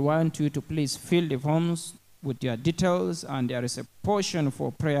 We will want you to please fill the forms with your details, and there is a portion for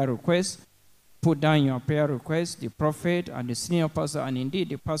prayer requests. Put down your prayer requests. The prophet and the senior pastor, and indeed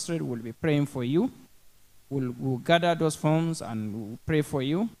the pastorate, will be praying for you. We'll gather those forms and we'll pray for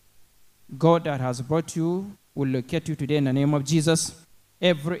you. God that has brought you will locate you today in the name of Jesus.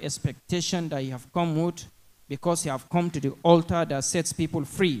 Every expectation that you have come with, because you have come to the altar that sets people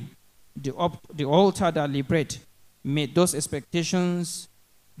free, the altar that liberates, may those expectations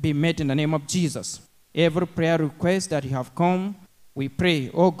be met in the name of Jesus. Every prayer request that you have come, we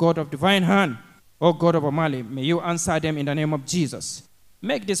pray, oh God of divine hand, oh God of Omale, may you answer them in the name of Jesus.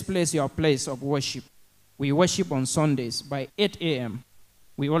 Make this place your place of worship. We worship on Sundays by 8 a.m.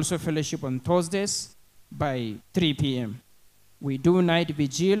 We also fellowship on Thursdays by 3 p.m. We do night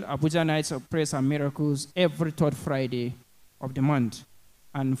vigil, Abuja Nights of Praise and Miracles, every third Friday of the month.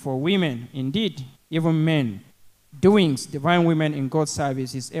 And for women, indeed, even men, doings, divine women in God's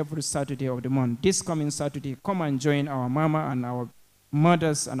service is every Saturday of the month. This coming Saturday, come and join our mama and our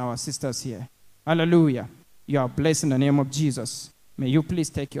mothers and our sisters here. Hallelujah. You are blessed in the name of Jesus. May you please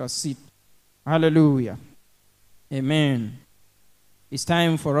take your seat. Hallelujah. Amen. It's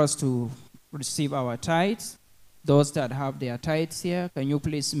time for us to receive our tithes. Those that have their tithes here, can you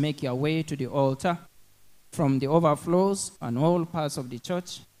please make your way to the altar from the overflows and all parts of the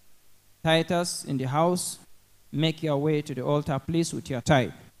church? Tithers in the house, make your way to the altar, please, with your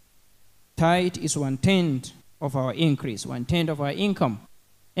tithe. Tithe is 1/10 of our increase, 1/10 of our income.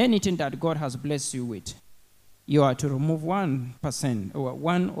 Anything that God has blessed you with, you are to remove 1% or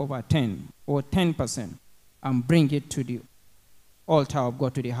 1/10 or 10% and bring it to the altar of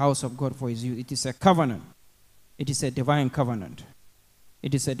God, to the house of God for his use. It is a covenant. It is a divine covenant.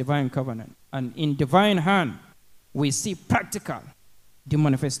 It is a divine covenant. And in divine hand, we see practical the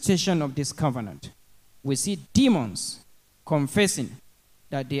manifestation of this covenant. We see demons confessing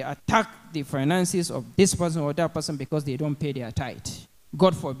that they attack the finances of this person or that person because they don't pay their tithe.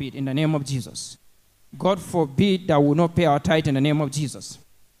 God forbid, in the name of Jesus. God forbid that we will not pay our tithe in the name of Jesus.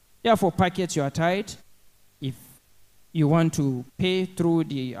 Therefore, package your tithe. If you want to pay through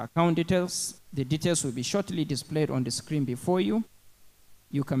the account details, the details will be shortly displayed on the screen before you.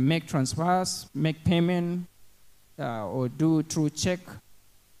 You can make transfers, make payment, or do through check.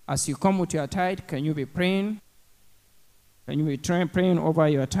 As you come with your tithe, can you be praying? Can you be praying over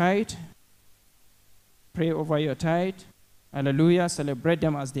your tithe? Pray over your tithe. Hallelujah. Celebrate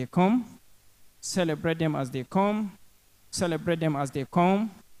them as they come. Celebrate them as they come. Celebrate them as they come.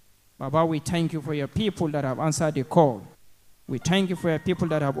 Baba, we thank you for your people that have answered the call. We thank you for your people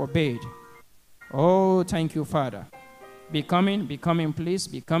that have obeyed. Oh, thank you, Father. Be coming, please.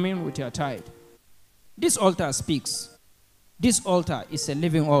 Be coming with your tithe. This altar speaks. This altar is a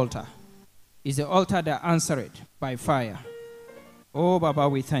living altar. It's the altar that answered by fire. Oh, Baba,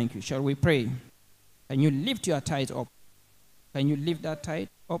 we thank you. Shall we pray? Can you lift your tithe up? Can you lift that tithe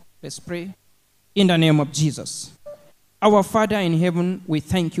up? Let's pray. In the name of Jesus. Our Father in heaven, we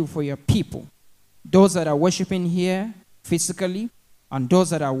thank you for your people. Those that are worshiping here physically and those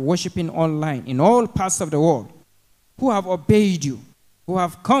that are worshiping online in all parts of the world, who have obeyed you, who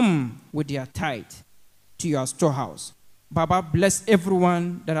have come with their tithe to your storehouse. Baba, bless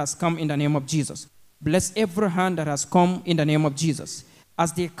everyone that has come in the name of Jesus. Bless every hand that has come in the name of Jesus.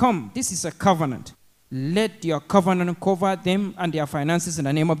 As they come, this is a covenant. Let your covenant cover them and their finances in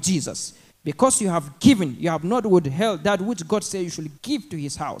the name of Jesus. Because you have given, you have not withheld that which God said you should give to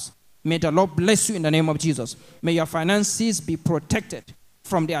his house. May the Lord bless you in the name of Jesus. May your finances be protected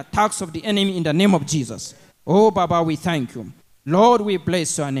from the attacks of the enemy in the name of Jesus. Oh, Baba, we thank you. Lord, we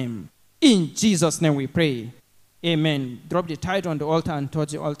bless your name. In Jesus' name we pray. Amen. Drop the tithe on the altar and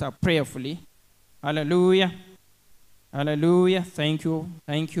touch the altar prayerfully. Hallelujah. Hallelujah. Thank you.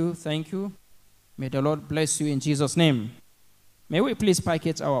 Thank you. Thank you. May the Lord bless you in Jesus' name. May we please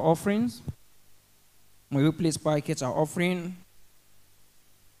package our offerings. May we please package our offering.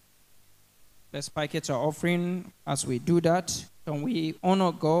 Let's package our offering. As we do that, can we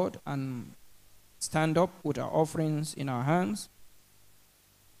honor God and stand up with our offerings in our hands?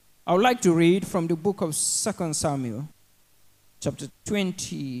 I would like to read from the book of 2 Samuel, chapter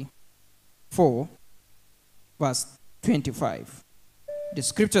 24, verse 25. The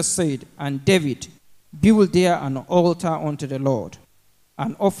scripture said, "And David built there an altar unto the Lord,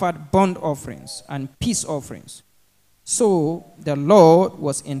 and offered burnt offerings and peace offerings. So the Lord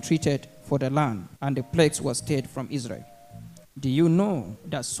was entreated for the land, and the plagues were stayed from Israel." Do you know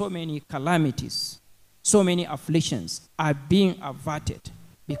that so many calamities, so many afflictions are being averted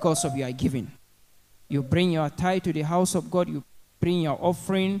because of your giving? You bring your tithe to the house of God, you bring your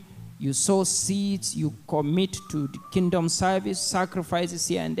offering, you sow seeds, you commit to the kingdom service, sacrifices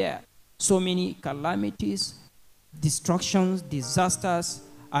here and there. So many calamities, destructions, disasters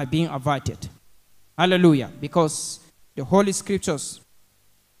are being averted. Hallelujah. Because the Holy Scriptures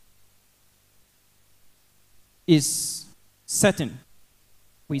is certain.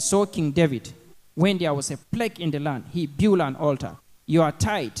 We saw King David, when there was a plague in the land, he built an altar. Your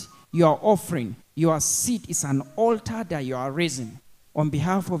tithe, your offering, your seed is an altar that you are raising on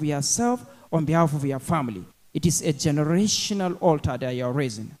behalf of yourself, on behalf of your family. It is a generational altar that you are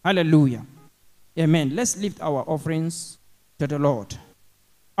raising. Hallelujah. Amen. Let's lift our offerings to the Lord.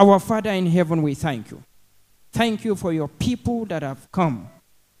 Our Father in heaven, we thank you. Thank you for your people that have come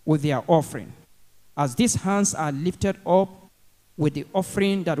with their offering. As these hands are lifted up with the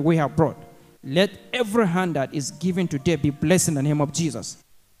offering that we have brought, let every hand that is given today be blessed in the name of Jesus.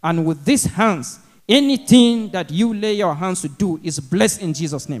 And with these hands, anything that you lay your hands to do is blessed in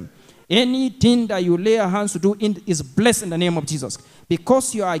Jesus' name. Anything that you lay your hands to do is blessed in the name of Jesus.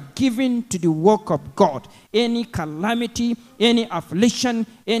 Because you are given to the work of God. Any calamity, any affliction,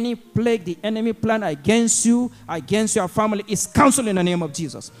 any plague the enemy plan against you, against your family, is cancelled in the name of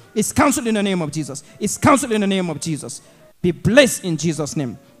Jesus. It's cancelled in the name of Jesus. It's cancelled in the name of Jesus. Be blessed in Jesus'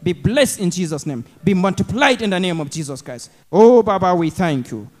 name. Be blessed in Jesus' name. Be multiplied in the name of Jesus Christ. Oh, Baba, we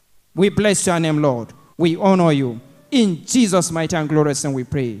thank you. We bless your name, Lord. We honor you. In Jesus' mighty and glorious name we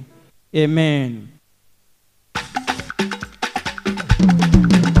pray. Amen.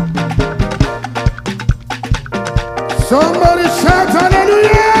 Somebody shout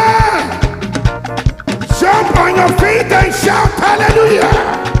hallelujah! Jump on your feet and shout hallelujah!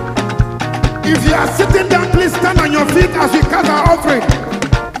 If you are sitting down, please stand on your feet as we cast our offering.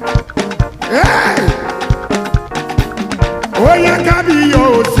 Hey! Oh yeah, Gabi,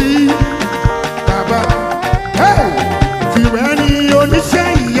 yo, see, Baba. Hey! Tiwani, yo, Nisha,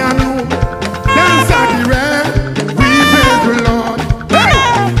 Yanu. Dance at the red. We praise the Lord. Hey!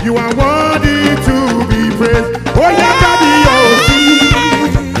 You are worthy to be praised. Oh yeah, Gabi, yo, see,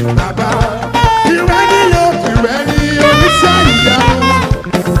 Baba. Tiwani, yo, Nisha, Yanu.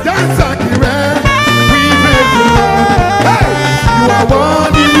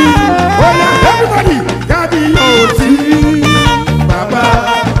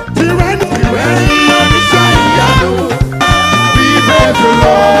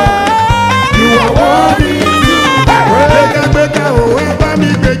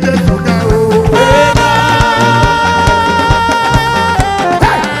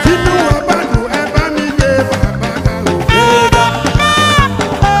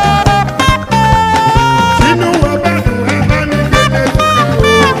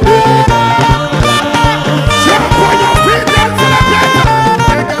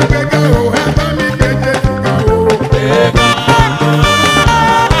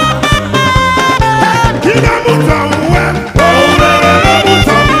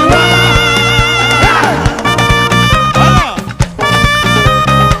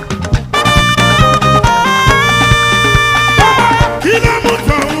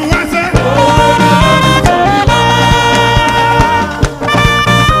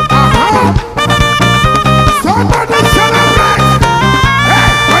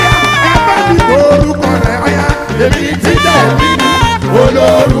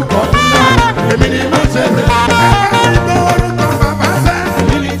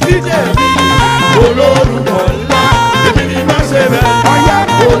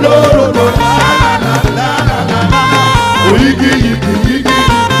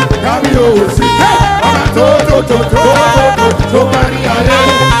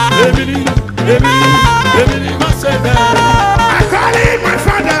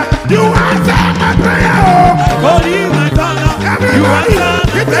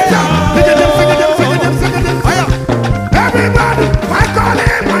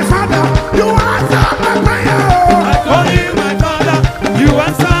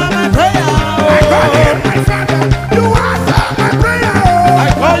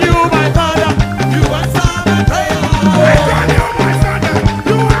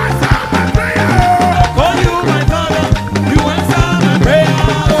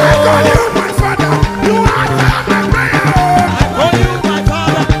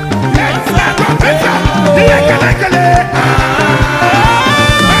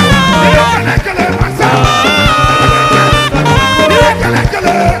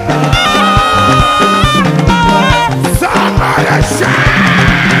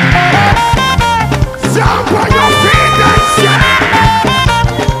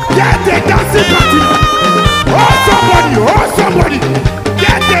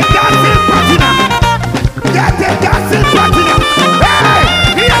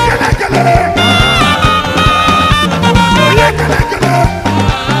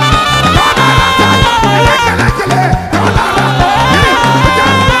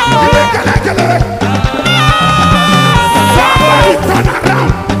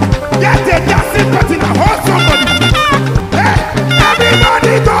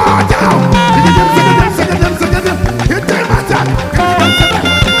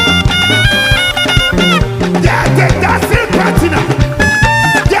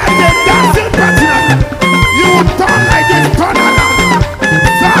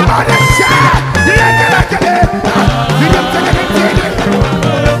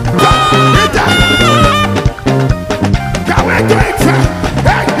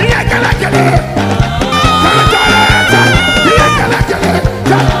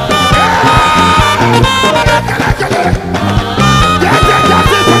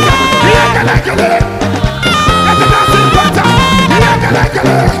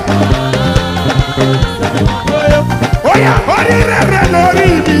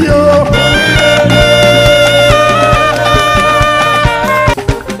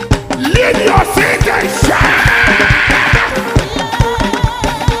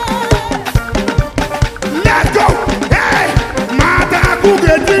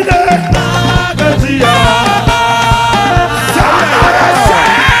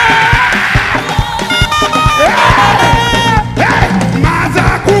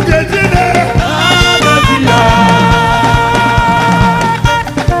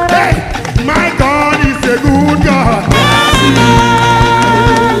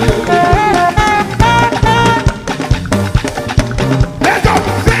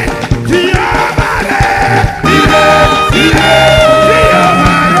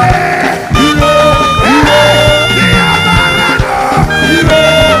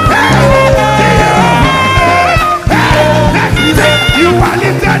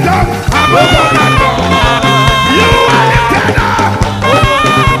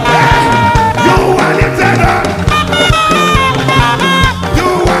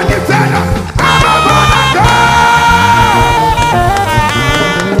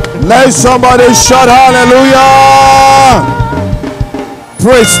 Let somebody shout hallelujah.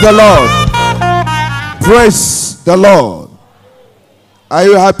 Praise the Lord. Praise the Lord. Are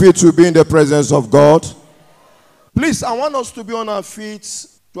you happy to be in the presence of God? Please, I want us to be on our feet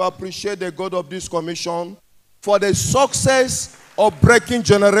to appreciate the God of this commission for the success of breaking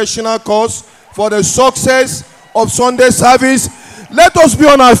generational curse, for the success of Sunday service. Let us be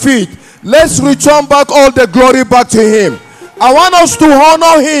on our feet. Let's return back all the glory back to him. I want us to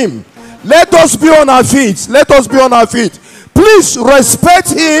honor him. Let us be on our feet. Let us be on our feet. Please respect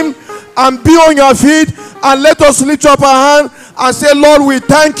him and be on your feet, and let us lift up our hand and say, Lord, we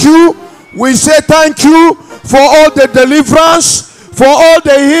thank you. We say thank you for all the deliverance, for all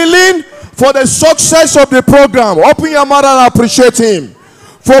the healing, for the success of the program. Open your mouth and appreciate him.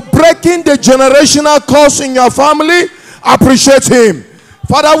 For breaking the generational curse in your family, appreciate him.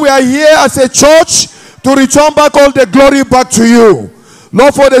 Father, we are here as a church to return back all the glory back to you.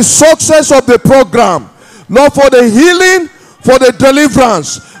 Lord, for the success of the program. Lord, for the healing, for the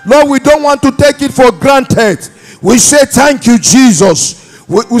deliverance. Lord, we don't want to take it for granted. We say thank you, Jesus.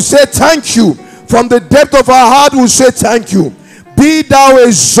 We say thank you. From the depth of our heart, we say thank you. Be thou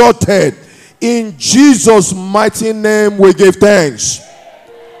exalted. In Jesus' mighty name, we give thanks.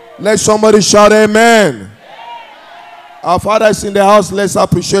 Let somebody shout amen. Our Father is in the house. Let's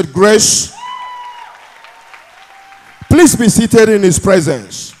appreciate grace. Please be seated in his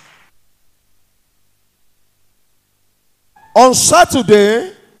presence. On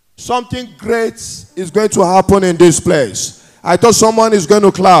Saturday, something great is going to happen in this place. I thought someone is going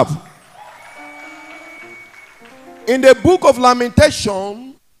to clap. In the book of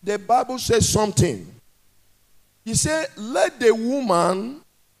Lamentation, the Bible says something. He said, let the woman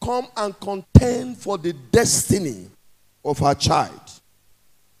come and contend for the destiny of her child.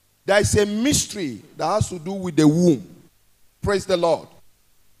 There is a mystery that has to do with the womb. Praise the Lord.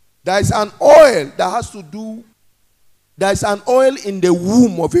 There is an oil that has to do, there is an oil in the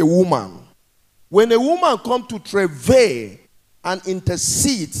womb of a woman. When a woman comes to travail and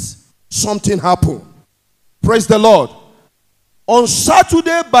intercedes, something happens. Praise the Lord. On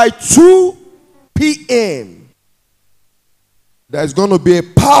Saturday by 2 p.m., there's going to be a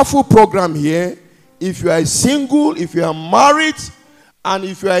powerful program here. If you are single, if you are married, and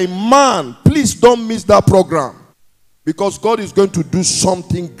if you are a man, please don't miss that program. Because God is going to do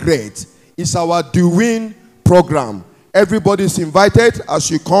something great. It's our Durumi program. Everybody is invited. As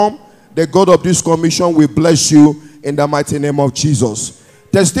you come, the God of this commission will bless you in the mighty name of Jesus.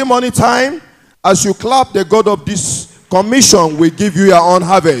 Testimony time. As you clap, the God of this commission will give you your own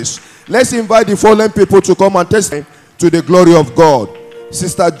harvest. Let's invite the following people to come and testify to the glory of God.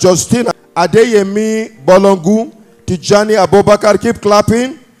 Sister Justina Adeyemi Bolongu, Tijani Abubakar, keep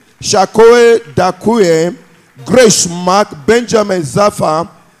clapping. Shakoe Dakuye, Grace Mark, Benjamin Zafa,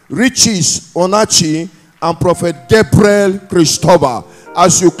 Riches Onachi, and Prophet Gabriel Christopher.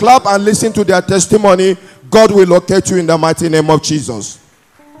 As you clap and listen to their testimony, God will locate you in the mighty name of Jesus.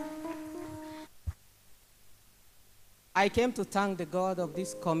 I came to thank the God of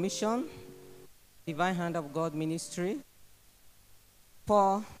this commission, Divine Hand of God Ministry,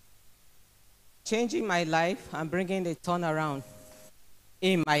 for changing my life and bringing a turnaround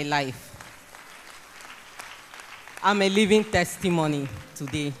in my life. I'm a living testimony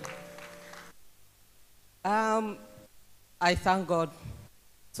today. I thank God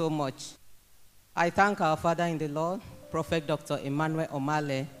so much. I thank our Father in the Lord, Prophet Dr. Emmanuel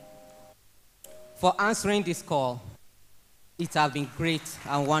Omale, for answering this call. It has been great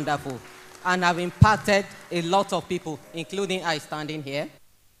and wonderful, and I've impacted a lot of people, including I standing here.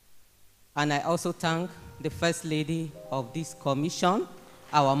 And I also thank the First Lady of this commission,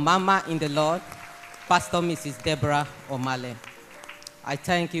 our Mama in the Lord, Pastor Mrs. Deborah Omale. I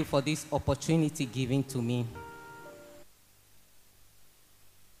thank you for this opportunity given to me.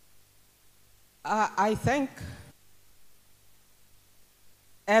 I thank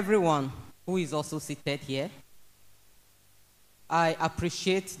everyone who is also seated here. I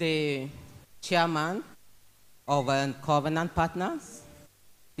appreciate the chairman of Covenant Partners,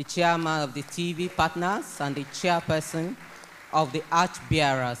 the chairman of the TV Partners, and the chairperson of the Arch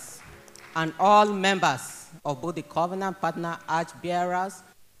Bearers, and all members of both the Covenant Partner, Arch Bearers,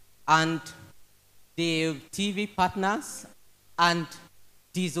 and the TV Partners, and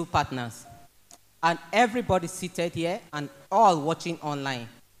Diesel Partners, and everybody seated here and all watching online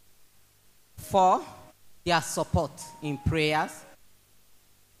for their support in prayers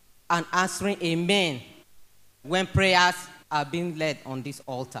and answering amen when prayers are being led on this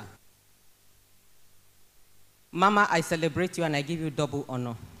altar. Mama, I celebrate you and I give you double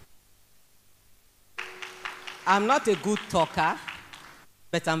honor. I'm not a good talker,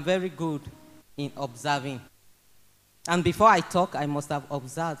 but I'm very good in observing. And before I talk, I must have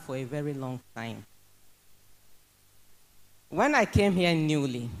observed for a very long time. When I came here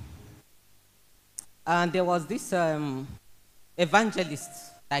newly, and there was this evangelist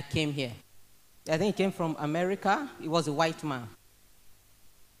that came here. I think he came from America. He was a white man.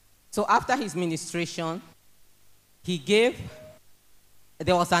 So after his ministration, there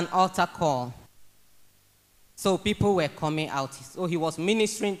was an altar call. So people were coming out. So he was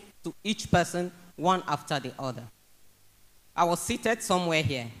ministering to each person, one after the other. I was seated somewhere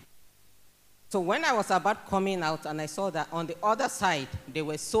here. So when I was about coming out and I saw that on the other side, there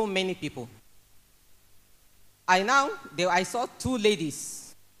were so many people. I saw two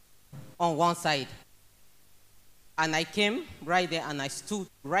ladies on one side. And I came right there and I stood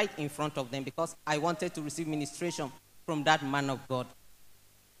right in front of them because I wanted to receive ministration from that man of God.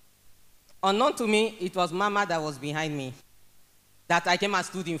 Unknown to me, it was Mama that was behind me. That I came and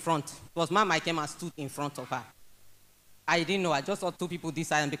stood in front. It was Mama I came and stood in front of her. I didn't know. I just saw two people this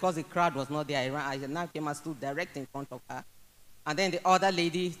side, and because the crowd was not there, I now came and stood direct in front of her. And then the other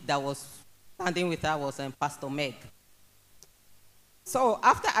lady that was standing with her was Pastor Meg. So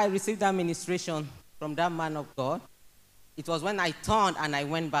after I received that ministration from that man of God, it was when I turned and I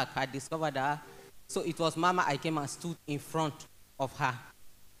went back, I discovered her. So it was Mama I came and stood in front of her.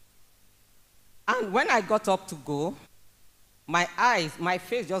 And when I got up to go, my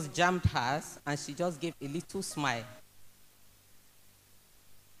face just jammed hers, and she just gave a little smile.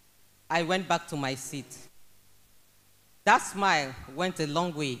 I went back to my seat. That smile went a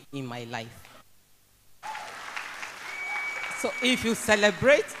long way in my life. So if you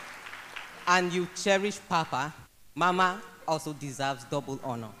celebrate and you cherish Papa, Mama also deserves double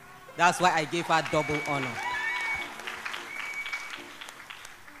honor. That's why I gave her double honor.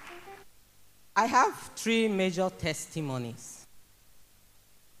 I have 3 major testimonies.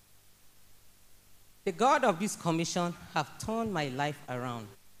 The God of this commission have turned my life around.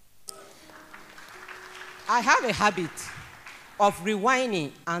 I have a habit of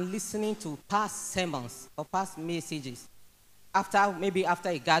rewinding and listening to past sermons or past messages. Maybe after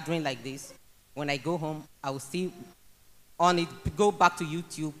a gathering like this, when I go home, I will still go back to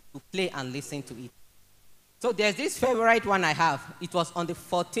YouTube to play and listen to it. So there's this favorite one I have. It was on the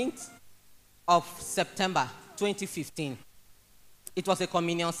 14th of September 2015. It was a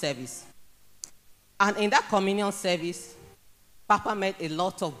communion service. And in that communion service, Papa made a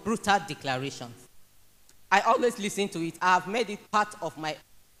lot of brutal declarations. I always listen to it. I have made it part of my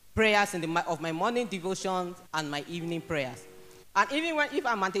prayers of my morning devotions and my evening prayers. And even if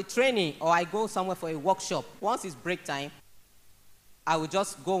I'm at a training or I go somewhere for a workshop, once it's break time, I will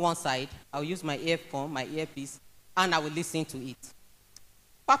just go one side. I will use my earphone, my earpiece, and I will listen to it.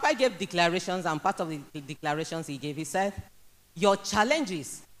 Papa gave declarations, and part of the declarations he gave, he said, your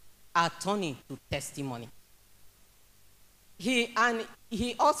challenges are turning to testimony. He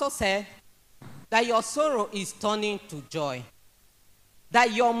also said that your sorrow is turning to joy,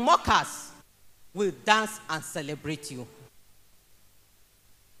 that your mockers will dance and celebrate you.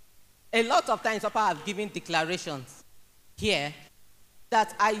 A lot of times, Papa have given declarations here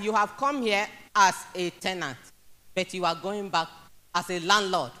that you have come here as a tenant, but you are going back as a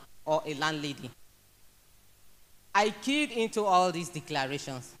landlord or a landlady. I keyed into all these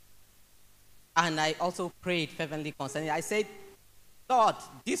declarations, and I also prayed fervently concerning it. I said, Lord,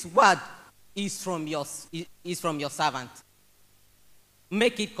 this word is from your servant.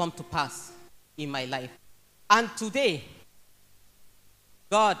 Make it come to pass in my life. And today,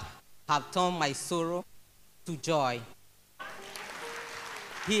 God have turned my sorrow to joy.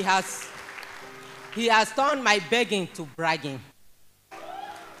 He has turned my begging to bragging.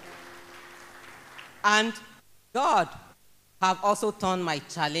 And God have also turned my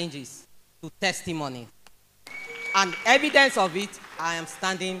challenges to testimony. And evidence of it, I am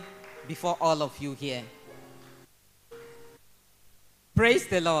standing before all of you here. Praise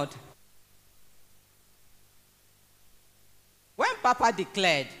the Lord. When Papa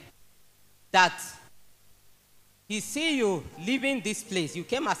declared that he see you leaving this place, you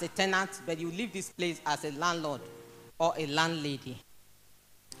came as a tenant, but you leave this place as a landlord or a landlady.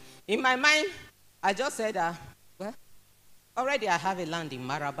 In my mind, I just said, well, already I have a land in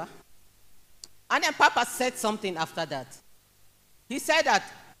Maraba. And then Papa said something after that. He said that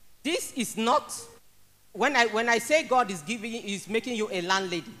this is not, when I say God is making you a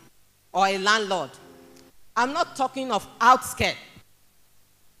landlady or a landlord, I'm not talking of outskirts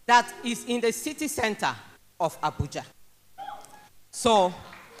that is in the city center of Abuja. So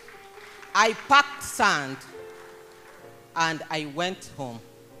I packed sand and I went home.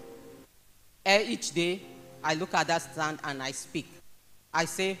 Each day I look at that sand and I speak. I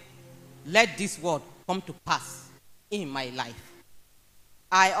say, let this word come to pass in my life.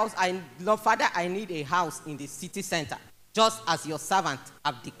 Lord Father, I need a house in the city center, just as your servant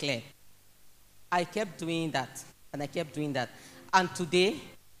have declared. I kept doing that, and I kept doing that. And today,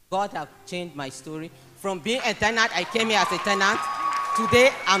 God have changed my story. From being a tenant, I came here as a tenant.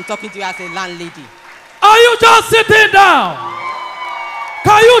 Today, I'm talking to you as a landlady. Are you just sitting down?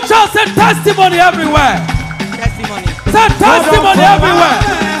 Can you just say testimony everywhere? Testimony. Say testimony everywhere.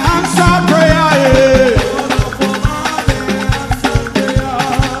 Answer prayer,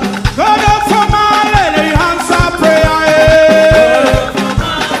 God of Somali, answer prayer,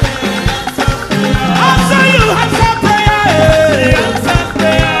 answer you, answer prayer,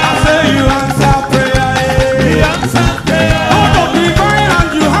 I say you answer prayer, God of divine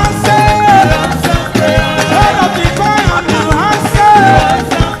and you answer, God of divine and you answer,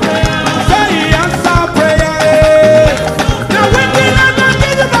 say he answer prayer. Now when did I not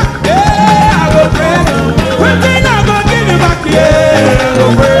give you back? Yeah, I will pray. When did I not give you back? Yeah, I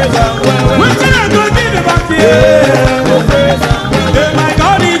will pray. When did I not give you back? Yeah, I will pray. Yeah, my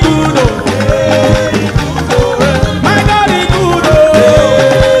God is good, oh. My God is good, oh.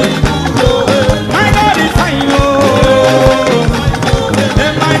 My God is fine, oh.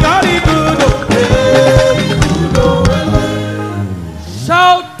 Yeah, my God is good, oh.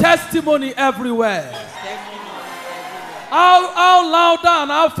 Shout testimony everywhere. How louder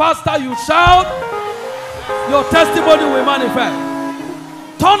and how faster you shout, your testimony will manifest.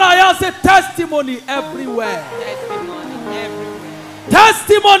 Turn around, say testimony everywhere. Testimony everywhere.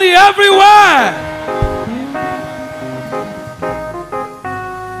 Testimony everywhere.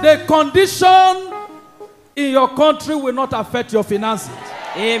 The condition in your country will not affect your finances.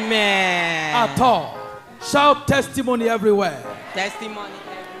 Amen. At all. Shout testimony everywhere. Testimony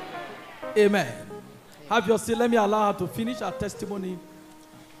everywhere. Amen. Have your seat. Let me allow her to finish her testimony.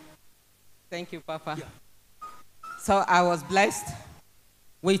 Thank you, Papa. Yeah. So I was blessed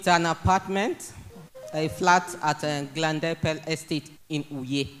with an apartment, a flat at Glandepel Estate in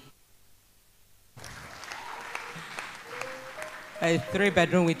Uye. A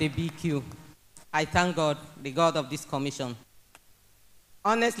 3-bedroom with a BQ. I thank God, the God of this commission.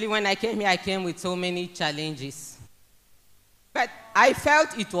 Honestly, when I came here, I came with so many challenges. But I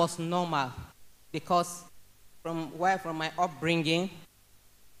felt it was normal because from my upbringing,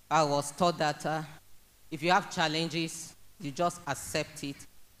 I was taught that if you have challenges, you just accept it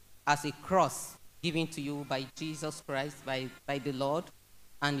as a cross given to you by Jesus Christ, by the Lord,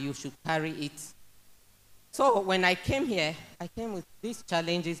 and you should carry it. So when I came here, I came with these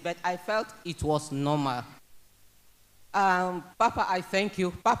challenges, but I felt it was normal. Papa, I thank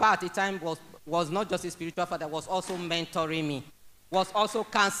you. Papa at the time was not just a spiritual father, was also mentoring me, was also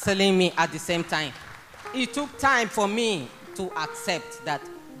counseling me at the same time. It took time for me to accept that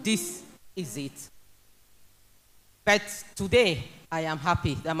this is it. But today, I am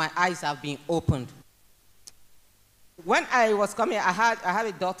happy that my eyes have been opened. When I was coming, I had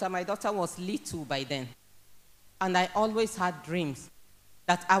a daughter. My daughter was little by then. And I always had dreams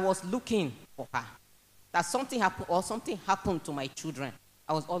that I was looking for her. That something happened or something happened to my children.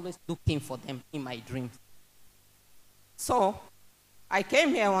 I was always looking for them in my dreams. So I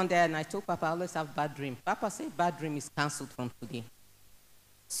came here one day and I told Papa I always have bad dreams. Papa said bad dream is cancelled from today.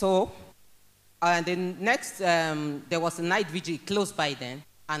 So the next, there was a night vigil close by then,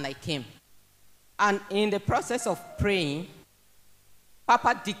 and I came. And in the process of praying,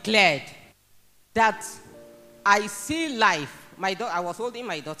 Papa declared that I see life. I was holding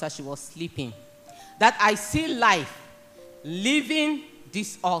my daughter, she was sleeping. That I see life leaving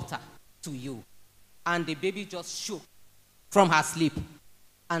this altar to you. And the baby just shook from her sleep.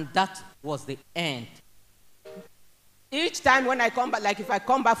 And that was the end. Each time when I come back, like if I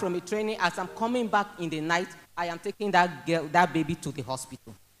come back from a training, as I'm coming back in the night, I am taking that baby to the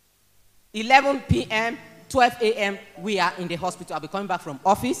hospital. 11 p.m., 12 a.m., we are in the hospital. I'll be coming back from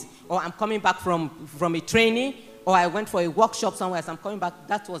office, or I'm coming back from a training, or I went for a workshop somewhere. As I'm coming back,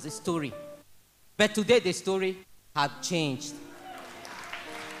 that was the story. But today, the story has changed.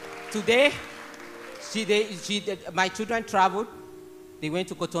 Today, my children traveled. They went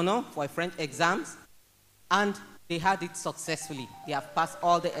to Cotonou for French exams, and they had it successfully. They have passed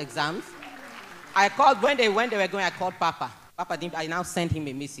all the exams. I called, when they were going, I called Papa. Papa didn't, I now sent him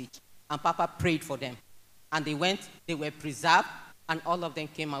a message. And Papa prayed for them. And they went, they were preserved, and all of them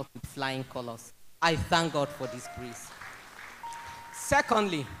came out with flying colors. I thank God for this grace.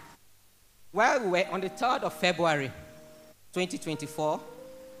 Secondly, while we were on the 3rd of February, 2024,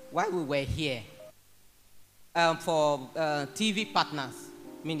 while we were here for TV Partners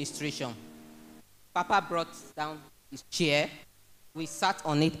Ministration, Papa brought down his chair. We sat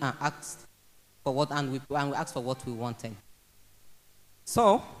on it and asked for what, and we asked for what we wanted.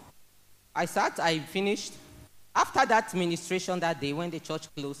 So I finished. After that ministration that day, when the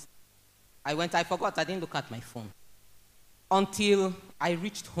church closed, I forgot, I didn't look at my phone until I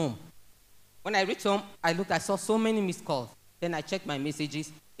reached home. When I reached home, I saw so many missed calls. Then I checked my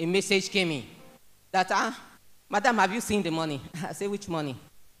messages. A message came in that, Madam, have you seen the money? I said, which money?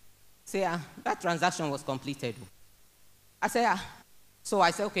 Say, that transaction was completed. I said, So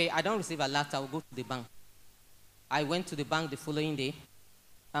I said, okay, I don't receive a letter, I'll go to the bank. I went to the bank the following day,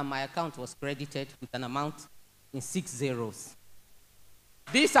 and my account was credited with an amount in 6 zeros.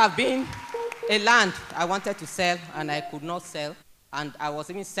 This have been a land I wanted to sell, and I could not sell, and I was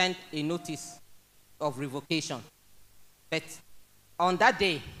even sent a notice of revocation. But on that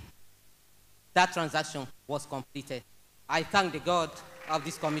day, that transaction was completed. I thank the God of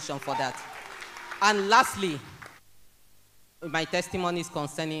this commission for that. And lastly, my testimony is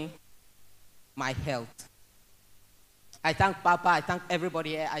concerning my health. I thank Papa, I thank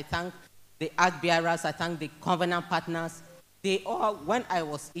everybody here, I thank the ark bearers, I thank the covenant partners. They all, when I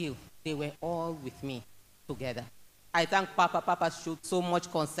was ill, they were all with me together. I thank Papa. Papa showed so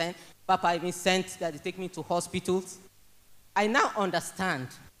much concern. Papa even sent that they take me to hospitals. I now understand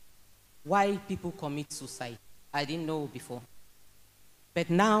why people commit suicide. I didn't know before. But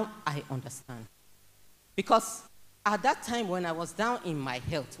now I understand. Because at that time when I was down in my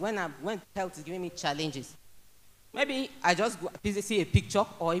health, when health is giving me challenges, Maybe I just see a picture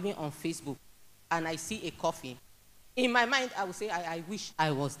or even on Facebook and I see a coffin. In my mind, I would say, I wish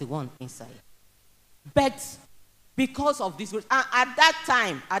I was the one inside. But because of this, at that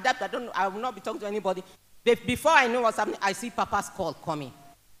time, I will not be talking to anybody. Before I know what's happening, I see Papa's call coming.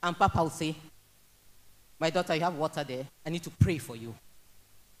 And Papa will say, my daughter, you have water there. I need to pray for you.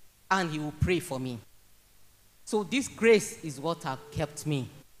 And he will pray for me. So this grace is what has kept me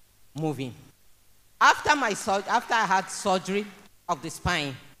moving. After I had surgery of the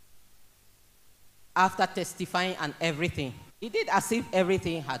spine, after testifying and everything, it did as if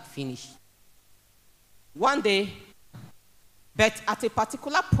everything had finished. One day, but at a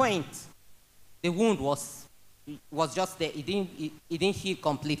particular point, the wound was just there. It didn't heal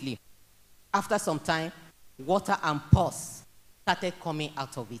completely. After some time, water and pus started coming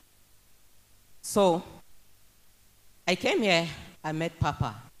out of it. So I came here, I met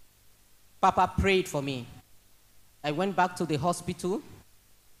Papa. Papa prayed for me. I went back to the hospital,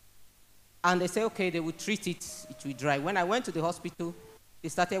 and they said, okay, they will treat it, it will dry. When I went to the hospital, they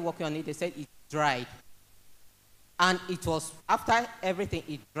started working on it. They said it dried. And it was, after everything,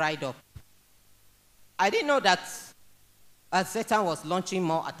 it dried up. I didn't know that Satan was launching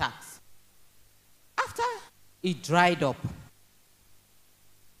more attacks. After it dried up,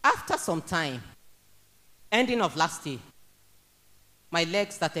 after some time, ending of last year, my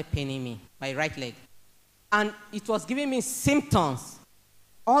leg started paining me, my right leg. And it was giving me symptoms.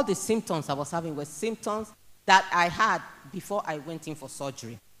 All the symptoms I was having were symptoms that I had before I went in for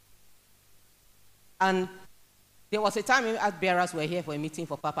surgery. And there was a time as bearers were here for a meeting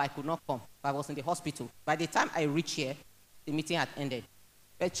for Papa. I could not come. I was in the hospital. By the time I reached here, the meeting had ended.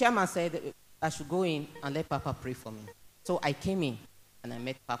 The chairman said I should go in and let Papa pray for me. So I came in and I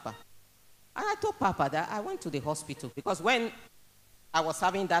met Papa. And I told Papa that I went to the hospital because when I was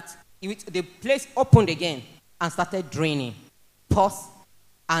having that, the place opened again and started draining pus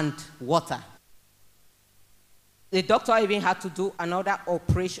and water. The doctor even had to do another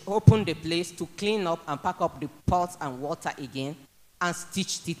operation, open the place to clean up and pack up the pus and water again and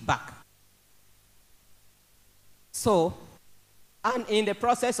stitched it back. So, and in the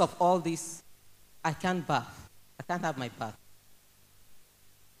process of all this, I can't bath. I can't have my bath.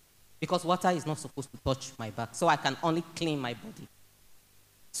 Because water is not supposed to touch my back. So I can only clean my body.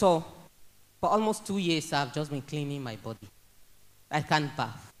 So, for almost 2 years, I've just been cleaning my body. I can't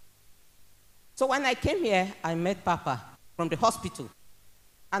bath. So when I came here, I met Papa from the hospital.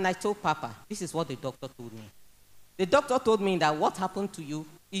 And I told Papa, this is what the doctor told me. The doctor told me that what happened to you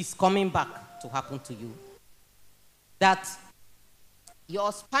is coming back to happen to you. That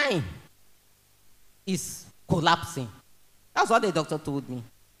your spine is collapsing. That's what the doctor told me.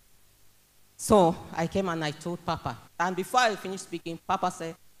 So I came and I told Papa. And before I finished speaking, Papa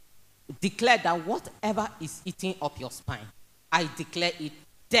said, declare that whatever is eating up your spine, I declare it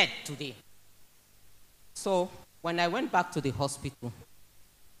dead today. So when I went back to the hospital,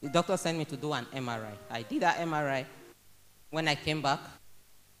 the doctor sent me to do an MRI. I did an MRI. When I came back,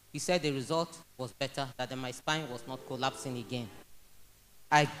 he said the result was better, that my spine was not collapsing again.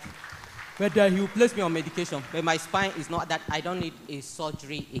 But he placed me on medication, but my spine is not that, I don't need a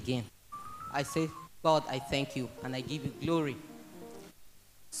surgery again. I say, God, I thank you, and I give you glory.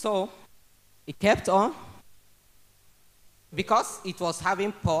 So it kept on, because it was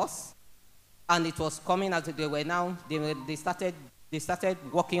having pus, and it was coming as they were now, they started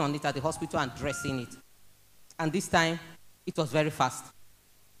working on it at the hospital and dressing it. And this time, it was very fast.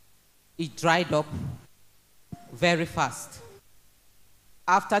 It dried up very fast.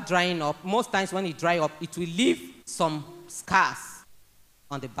 After drying up, most times when it dries up, it will leave some scars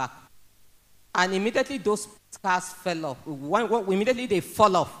on the back. And immediately those scars fell off. Immediately they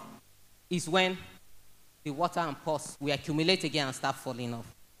fall off is when the water and pus will accumulate again and start falling off.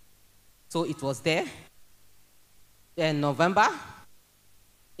 So it was there. In November,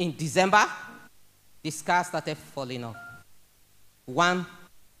 in December, the scars started falling off. One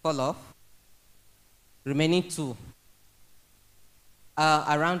fell off, remaining two.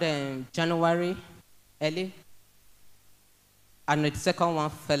 Around January, early, and the second one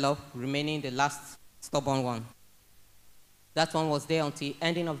fell off, remaining the last stubborn one. That one was there until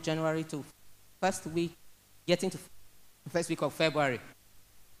ending of January to getting to first week of February.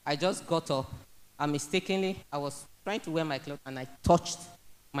 I just got up, and mistakenly, I was trying to wear my clothes, and I touched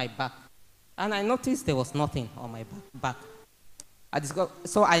my back. And I noticed there was nothing on my back.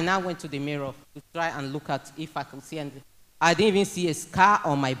 So I now went to the mirror to try and look at if I could see anything. I didn't even see a scar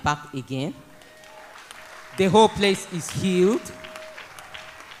on my back again. The whole place is healed.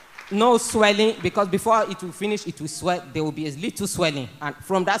 No swelling, because before it will finish, it will swell. There will be a little swelling. And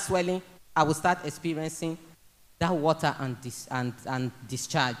from that swelling, I will start experiencing that water and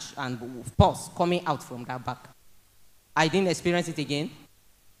discharge and pus coming out from that back. I didn't experience it again.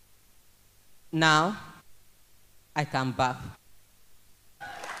 Now, I can bath.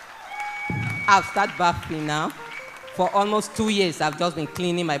 I've started bathing now. For almost 2 years, I've just been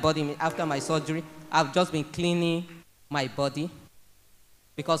cleaning my body. After my surgery, I've just been cleaning my body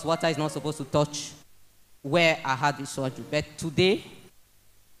because water is not supposed to touch where I had the surgery. But today,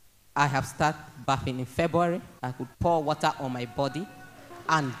 I have started bathing. In February, I could pour water on my body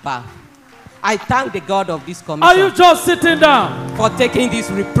and bath. I thank the God of this commission. Are you just sitting down? For taking this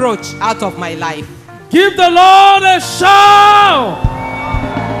reproach out of my life. Give the Lord a shout.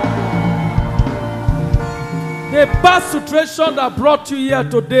 The bad situation that brought you here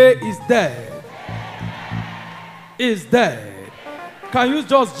today is dead. Is dead. Can you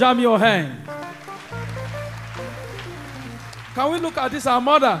just jam your hand? Can we look at this, our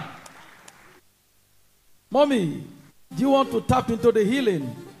mother? Mommy, do you want to tap into the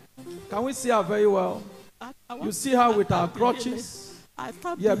healing? Can we see her very well? You see her with her crutches?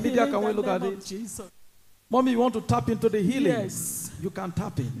 Yeah, media, can we look at it? Jesus. Mommy, you want to tap into the healing? Yes. You can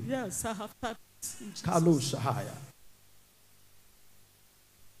tap in. Yes, I have tapped. Kalu Shahaya.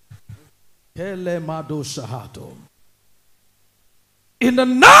 Kele Mado Shahato. In the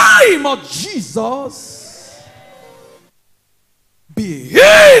name of Jesus, be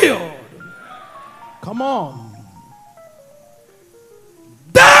healed. Come on.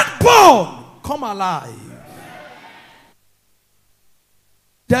 Dead bone, come alive.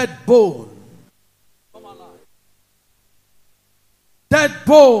 Dead bone, come alive. Dead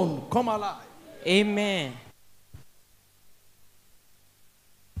bone, come alive. Amen.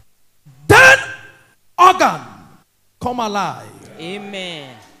 Dead organ, come alive.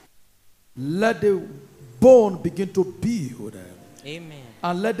 Amen. Let the bone begin to build. Amen.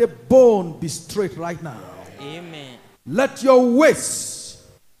 And let the bone be straight right now. Amen. Let your waist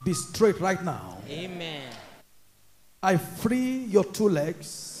be straight right now. Amen. I free your 2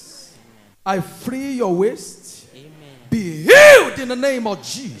 legs. Amen. I free your waist. Amen. Be healed in the name of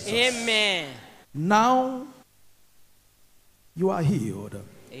Jesus. Amen. Now you are healed.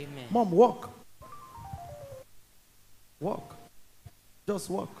 Amen. Mom, walk. Walk. Just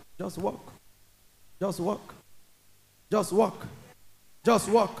walk. Just walk. Just walk. Just walk. Just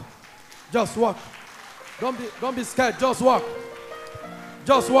walk. Just walk. Don't be scared. Just walk.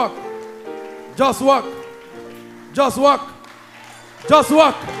 Just walk. Just walk. Just walk. Just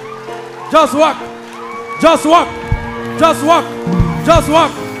walk. Just walk. Just walk. Just walk. Just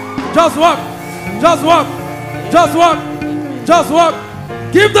walk. Just walk. Just walk. Just walk. Just walk.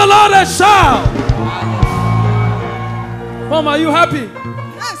 Give the Lord a shout. Mom, are you happy?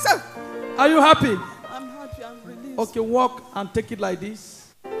 Yes, sir. Are you happy? I'm happy. I'm released. Okay, walk and take it like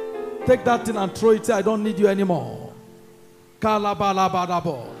this. Take that thing and throw it. Say, I don't need you anymore.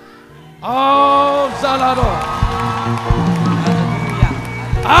 Kalabalabadabo. Oh, Zalado.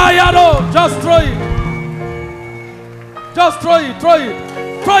 Ayado. Just throw it. Just throw it. Throw it.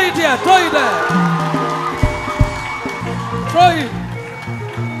 Throw it here. Throw it there. Throw it.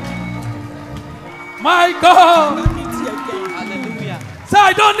 My God. Hallelujah. Say,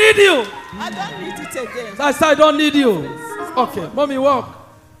 I don't need you. I don't need it again. I say, I don't need you. Okay, mommy, walk.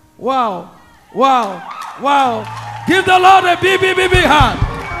 Wow. Wow. Wow. Give the Lord a big hand.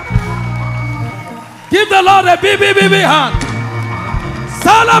 Give the Lord a big hand.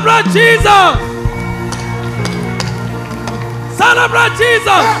 Celebrate Jesus. Celebrate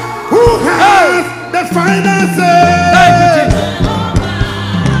Jesus. Who has the finances? Thank you, Jesus.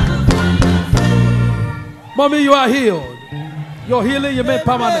 Mommy, you are healed. Your healing, you made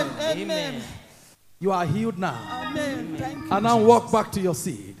permanent. Amen. You are healed now. Amen. Thank you. And now walk back to your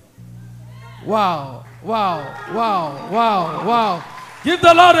seat. Wow. Wow. Wow. Wow. Wow. Give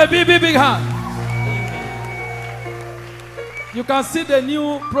the Lord a big hand. You can see the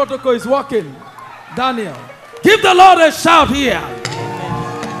new protocol is working. Daniel. Give the Lord a shout here.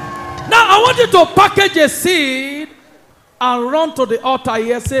 Now I want you to package a seed and run to the altar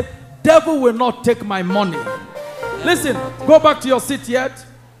here. Say, devil will not take my money. Listen, go back to your seat yet.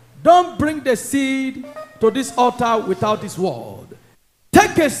 Don't bring the seed to this altar without this word.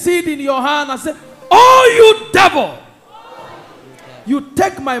 Take a seed in your hand and say, oh, you devil, you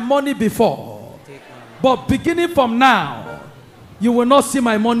take my money before, but beginning from now, you will not see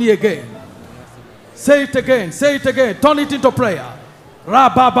my money again. Say it again. Say it again. Turn it into prayer.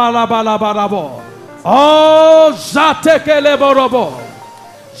 Rababalabalabo. Oh, Jatekeleborobo.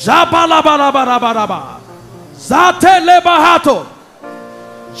 Jabalabalabaraba. Zatelebahato.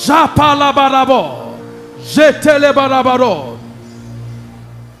 Japalabarabo. Jetelebarabaro.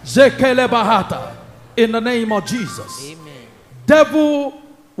 Zekelebahata. In the name of Jesus. Amen. Devil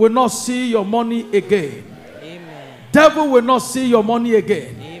will not see your money again. Amen. Devil will not see your money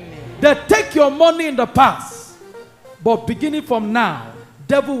again. Amen. They take your money in the past, but beginning from now,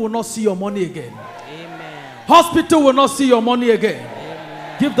 devil will not see your money again. Amen. Hospital will not see your money again.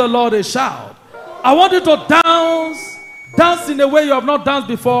 Amen. Give the Lord a shout. I want you to dance in a way you have not danced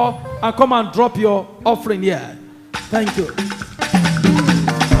before, and come and drop your offering here. Thank you.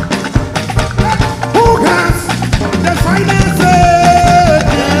 Who has the finances?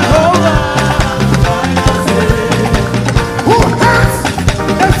 Who has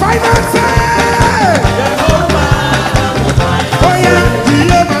the finances? Oh yeah,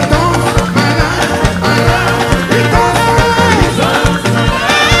 Jehovah does my life around. He does my life.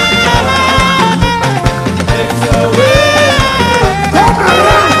 Takes away. Come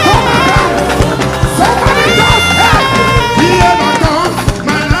around. Somebody does. Hey, Jehovah does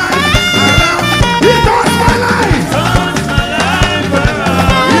my life around. He does my life.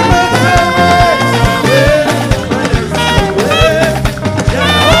 He makes a way.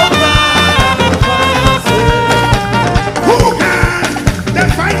 Who has the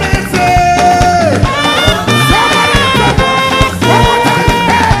finances? Somebody clap. One more time.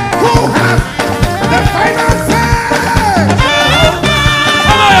 Hey, who has the finances?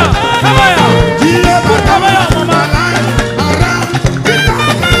 Jehovah does my life around. He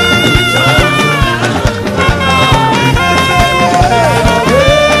does my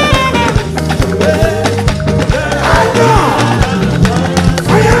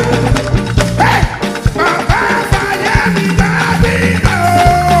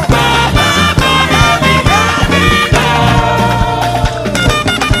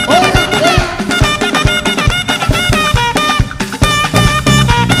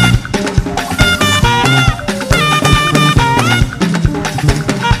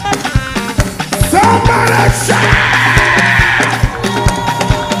Somebody shout!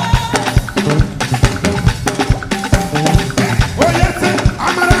 Oh yes,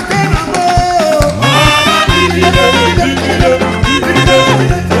 I'm a rock-and-roll.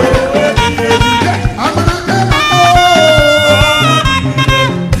 I'm a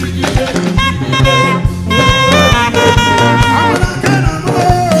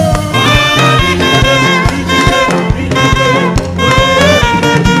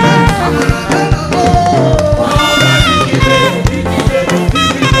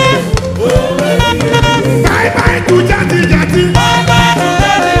bye-bye to Jati Jati.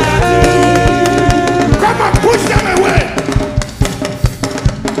 Come on, push them away.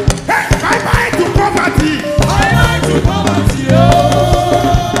 Hey, bye-bye to poverty. Bye-bye to poverty.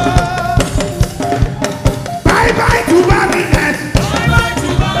 Bye-bye to barrenness. Bye-bye to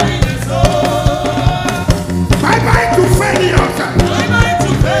barrenness. Bye-bye to failure. Bye-bye to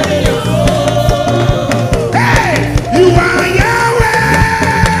failure. Hey, you are Yahweh.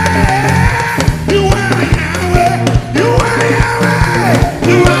 You are Yahweh. You are Yahweh.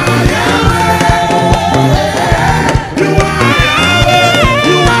 You are Yahweh. You are Yahweh. You are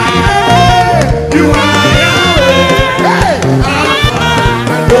Yahweh. You are Yahweh. Hey, Alpha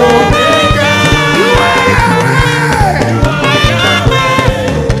and Omega. You are Yahweh.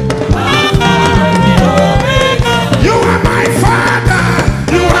 You are my Father.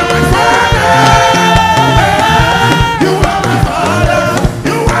 You are my Father. You are my Father.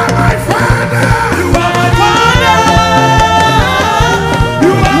 You are my Father. You are my Father.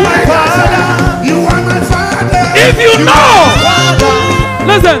 You are my Father. You are my Father. If you are know, my Father.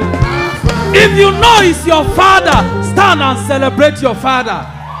 listen, if you know it's your father, stand and celebrate your father.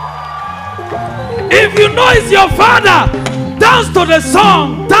 If you know it's your father, dance to the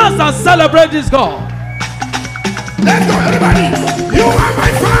song, dance and celebrate this God. Let's go, everybody. You are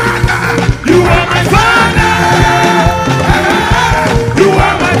my Father. You are my Father. You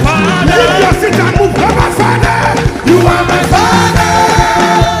are my Father. Leave your seat and move. You are my Father. You are my Father.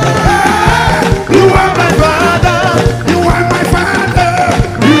 You are my Father. You are my Father.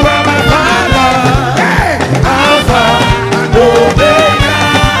 You are my Father. Hey, Alpha and Omega.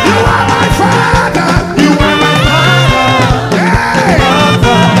 You are my Father. You are my Father. Hey,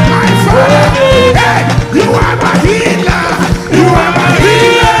 my Father. Hey, you are my healer. You are my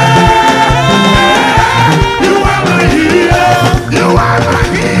healer.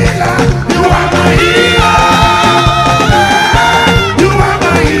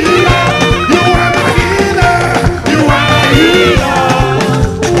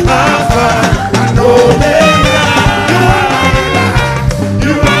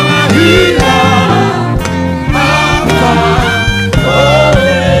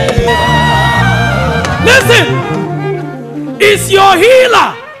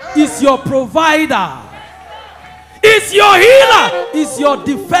 is your provider. Is your healer. Is your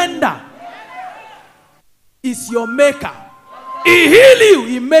defender. Is your maker. He heal you.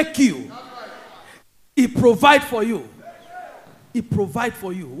 He make you. He provide for you. He provide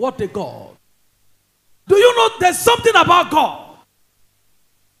for you. What a God. Do you know there's something about God?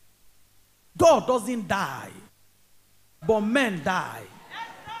 God doesn't die, but men die.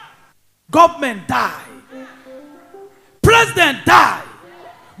 Government die. President die.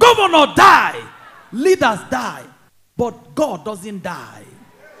 Governor die. Leaders die. But God doesn't die.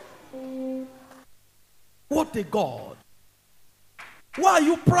 What a God. Why are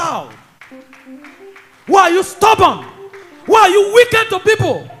you proud? Why are you stubborn? Why are you wicked to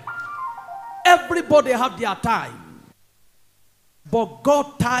people? Everybody have their time. But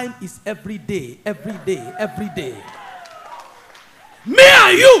God's time is every day, every day, every day. Me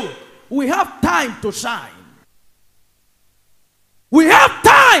and you, we have time to shine. We have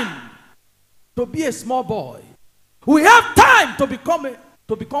time to be a small boy. We have time to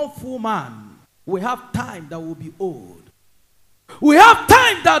become full man. We have time that will be old. We have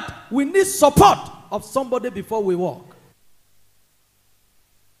time that we need support of somebody before we walk.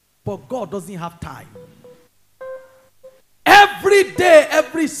 But God doesn't have time. Every day,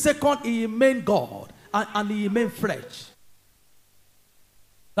 every second, He remains God and He remains fresh.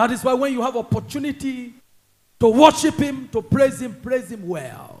 That is why when you have opportunity to worship Him, to praise Him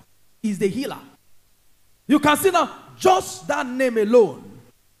well. He's the healer. You can see now, just that name alone.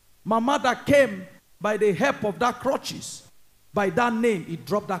 My mother came by the help of that crutches. By that name, He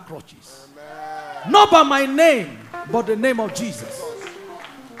dropped that crutches. Amen. Not by my name, but the name of Jesus.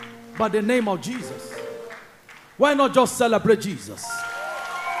 By the name of Jesus. Why not just celebrate Jesus?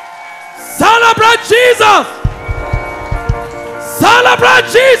 Celebrate Jesus! Celebrate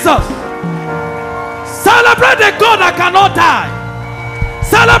Jesus! Celebrate the God that cannot die.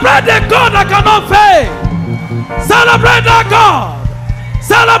 Celebrate the God that cannot fail. Celebrate that God.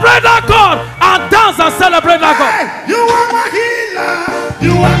 Celebrate that God and dance and celebrate that God. Hey, you are my healer.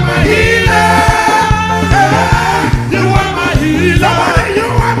 You are my healer. Hey, you are my healer. Somebody, you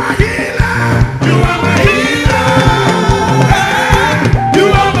are my healer. You are my healer. Hey, you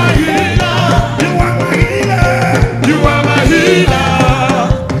are my healer. You are my healer. You are my healer.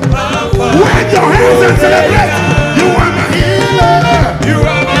 Wave your hands and celebrate. You are my healer. You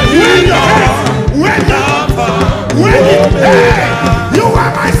are my healer. Wave your hands. Wave your hands. Wave it. Hey. You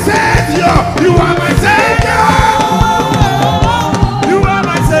are my Savior. You are my Savior. You are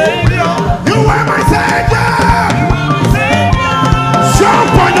my Savior. You are my Savior. You are my Savior.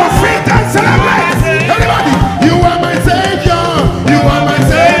 Jump on your feet and celebrate. Everybody. You are my Savior. You are my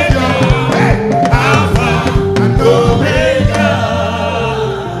Savior. Hey. Alpha and Omega.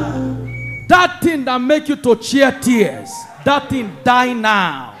 That thing that make you to shed tears, that thing die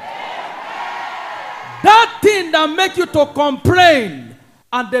now. That thing that make you to complain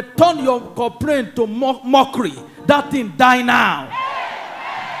and they turn your complaint to mockery, that thing die now.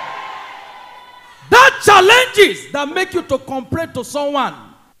 That challenges that make you to complain to someone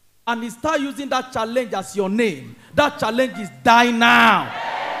and he start using that challenge as your name, that challenge is die now.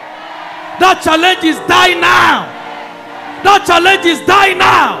 That challenge is die now. That challenge is die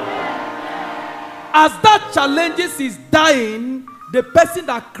now. As that challenge is dying, the person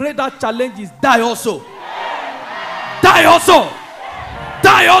that created that challenge is die also. Die also.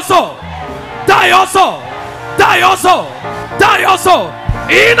 Die also. Die also. Die also. Die also.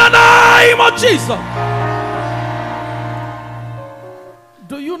 In the name of Jesus.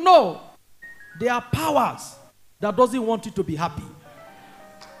 Do you know there are powers that doesn't want you to be happy?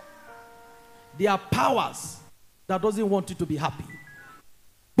 There are powers that doesn't want you to be happy.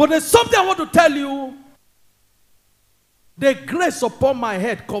 But there's something I want to tell you. The grace upon my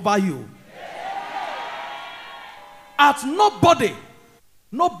head cover you. As nobody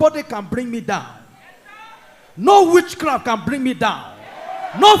can bring me down. No witchcraft can bring me down.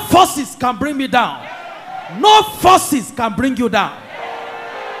 No forces can bring me down. No forces can bring you down.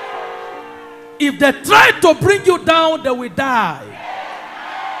 If they try to bring you down, they will die.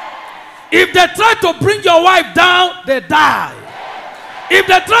 If they try to bring your wife down, they die. If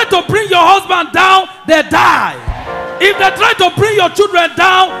they try to bring your husband down, they die. If they try to bring your children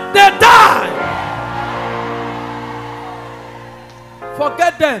down, they die.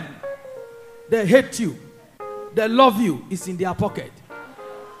 Forget them. They hate you. They love you. It's in their pocket.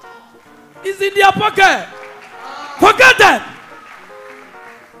 It's in their pocket. Forget them.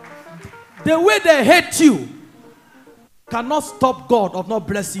 The way they hate you cannot stop God of not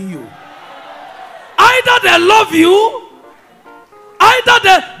blessing you. Either they love you, either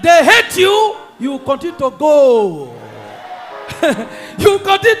they hate you, you continue to go. You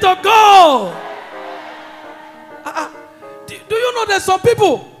continue to go. Do you know there's some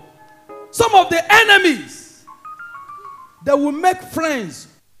people, some of the enemies, that will make friends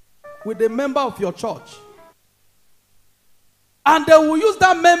with a member of your church. And they will use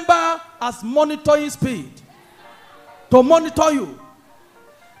that member as monitoring speed to monitor you.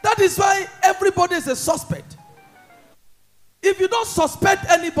 That is why everybody is a suspect. If you don't suspect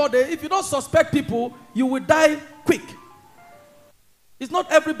anybody, if you don't suspect people, you will die quick. It's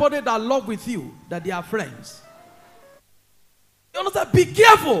not everybody that love with you that they are friends. You understand? Be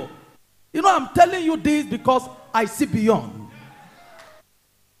careful. You know, I'm telling you this because I see beyond.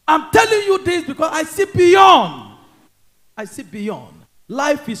 I'm telling you this because I see beyond. I see beyond.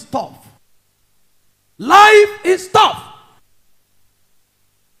 Life is tough. Life is tough.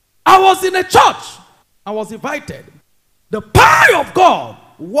 I was in a church. I was invited. The power of God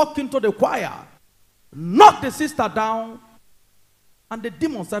walked into the choir, knocked the sister down, and the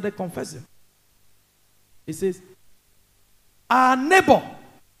demon started confessing. He says, our neighbor,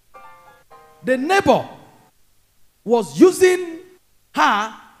 the neighbor was using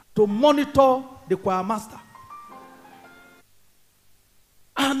her to monitor the choir master.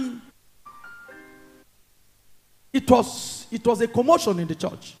 And it was a commotion in the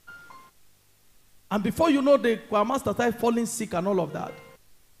church. And before you know, the choir master started falling sick and all of that.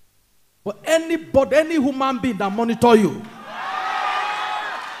 But anybody, any human being that monitor you,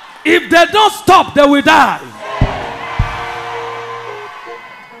 if they don't stop, they will die.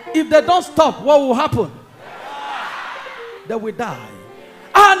 If they don't stop, what will happen? They will die.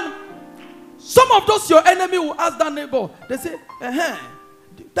 And some of those your enemy will ask that neighbor, they say,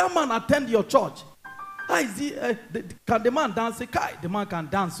 that man attend your church. How is he? Can the man dance? Kai, the man can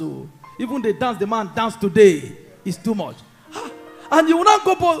dance. So even the dance the man dance today is too much. And you will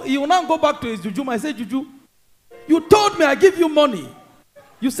not go back to his juju. I say, Juju, you told me I give you money.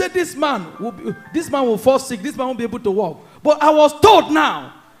 You said this man will fall sick. This man won't be able to walk. But I was told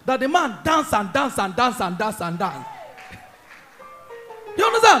now that the man dance and dance and dance and dance and dance. You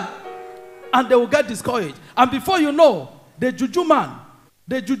understand? And they will get discouraged. And before you know, the juju man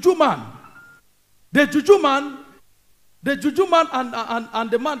and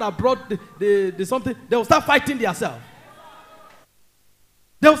the man that brought the something, they will start fighting themselves.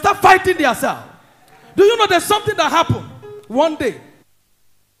 They will start fighting themselves. Do you know there's something that happened one day?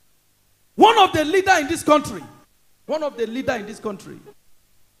 One of the leaders in this country,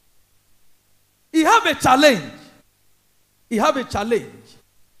 he have a challenge.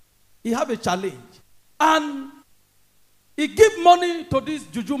 And he give money to this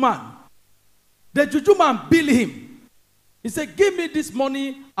juju man. The juju man bill him. He said, give me this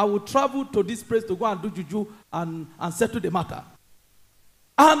money, I will travel to this place to go and do juju and settle the matter.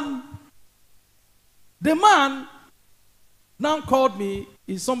 And the man now called me.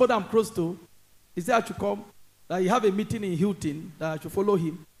 He's somebody I'm close to. He said I should come. That he have a meeting in Hilton. That I should follow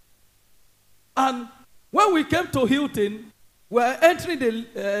him. And when we came to Hilton, we were entering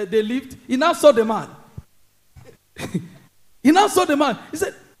the lift. He now saw the man. He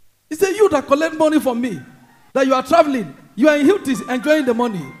said, you that collect money from me, that you are traveling, you are in Hilton enjoying the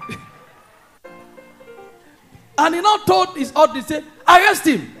money. And he now told his audience, say, arrest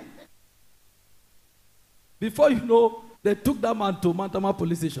him. Before you know, they took that man to Mantama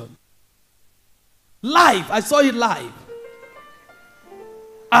police station. Live. I saw it live.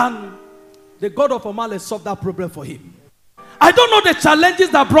 And the God of Omale solved that problem for him. I don't know the challenges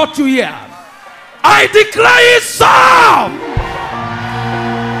that brought you here. I declare it solved.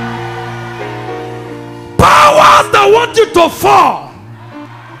 Powers that want you to fall,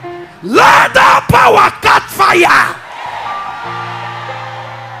 let that power catch fire.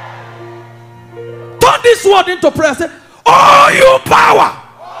 Turn this word into prayer. Say, oh you power,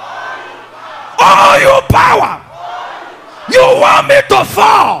 you want me to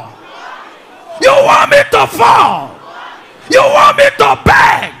fall, you want me to fall, you want me to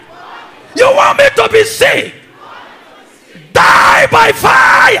beg, you want me to be sick. Die by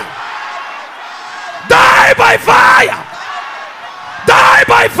fire, die by fire, die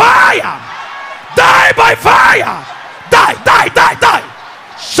by fire, die by fire, die.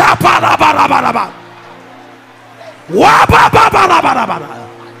 Shaparabarabara. Wabababarabarabara.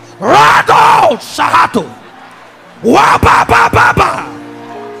 Rado Shahato. Wababababa.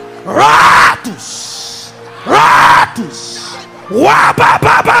 Ratus.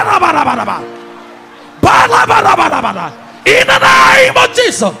 Wabababarabarabara. Balabarabara. In the name of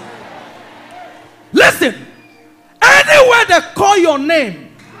Jesus. Listen. Anywhere they call your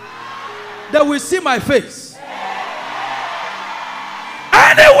name, they will see my face.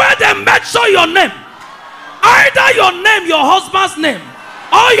 Anywhere they mention your name, Either your name, your husband's name,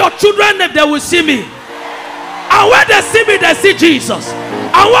 or your children's name, they will see me. And when they see me, they see Jesus.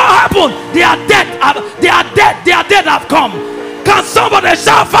 And what happened? They are dead. They are dead. They are dead. Have come. Can somebody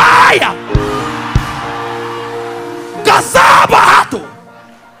shout fire? Kasabahatu.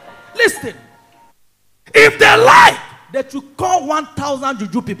 Listen. If they like, that you call 1,000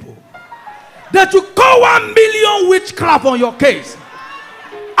 juju people, that you call 1 million witchcraft on your case,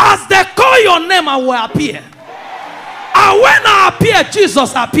 as they call your name, I will appear. And when I appear,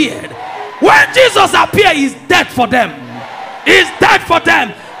 Jesus appeared. When Jesus appeared, he's dead for them. He's dead for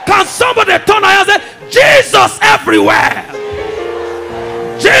them. Can somebody turn around and say, Jesus everywhere?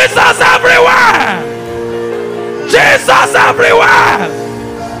 Jesus everywhere. Jesus everywhere.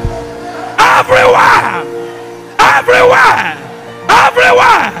 Everywhere. Everywhere.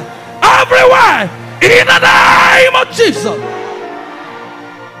 Everywhere. Everywhere. In the name of Jesus.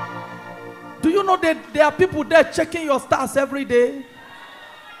 Do you know that there are people there checking your stars every day?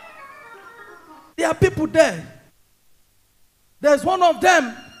 There are people there. There's one of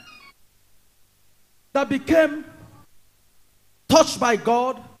them that became touched by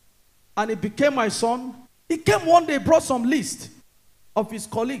God, and he became my son. He came one day, brought some list of his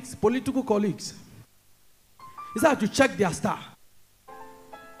colleagues, political colleagues. He said, I have to check their star.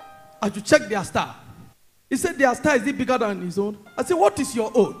 I have to check their star. He said, their star, is it bigger than his own? I said, what is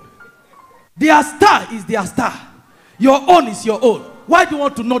your own? Their star is their star. Your own is your own. Why do you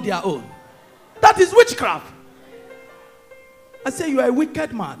want to know their own? That is witchcraft. I say, you are a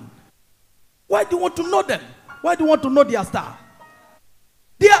wicked man. Why do you want to know them? Why do you want to know their star?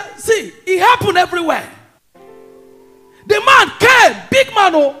 See, it happened everywhere. The man came, big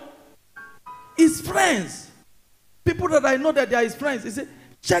man, oh, his friends, people that I know that they are his friends, he said,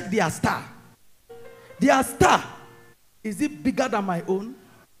 check their star. Their star, is it bigger than my own?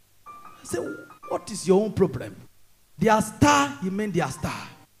 I said, what is your own problem? Their star, you mean their star.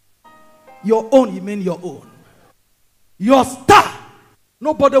 Your own, you mean your own. Your star,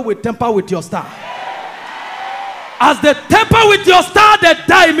 nobody will tamper with your star. As they tamper with your star, they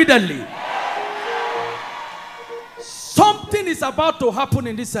die immediately. Something is about to happen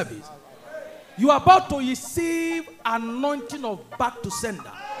in this service. You are about to receive anointing of back to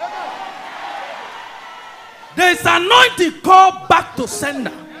sender. There is anointing called back to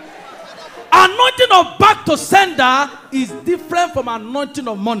sender. Anointing of back to sender is different from anointing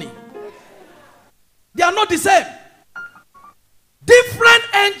of money. They are not the same. Different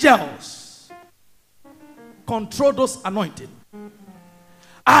angels control those anointing.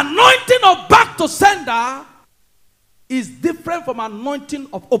 Anointing of back to sender is different from anointing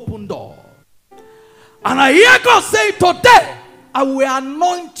of open door. And I hear God say, today I will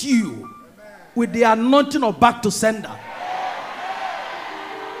anoint you with the anointing of back to sender.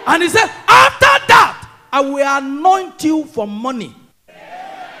 And he said, after that I will anoint you for money.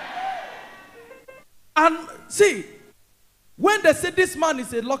 And see, when they say this man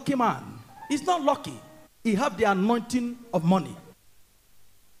is a lucky man, he's not lucky. He have the anointing of money.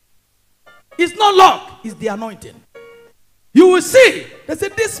 It's not luck, it's the anointing. You will see, they say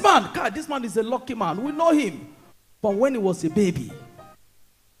this man, God, this man is a lucky man. We know him from when he was a baby.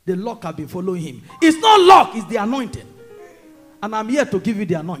 The luck have been following him. It's not luck, it's the anointing. And I'm here to give you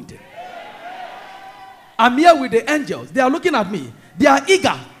the anointing. I'm here with the angels. They are looking at me. They are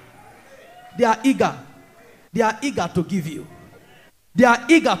eager. They are eager. They are eager to give you. They are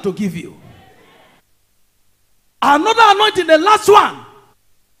eager to give you. Another anointing, the last one,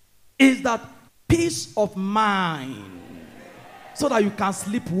 is that peace of mind. So that you can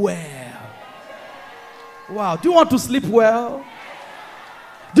sleep well. Wow. Do you want to sleep well?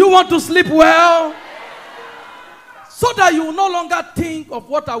 Do you want to sleep well? So that you will no longer think of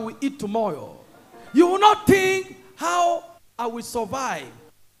what I will eat tomorrow. You will not think how I will survive.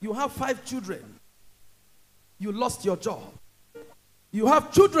 You have 5 children. You lost your job. You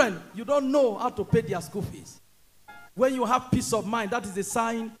have children. You don't know how to pay their school fees. When you have peace of mind, that is a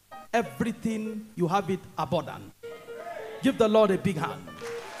sign everything you have it abundant. Give the Lord a big hand.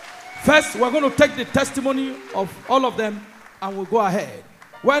 First, we're going to take the testimony of all of them and we'll go ahead.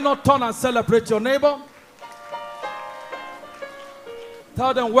 Why not turn and celebrate your neighbor?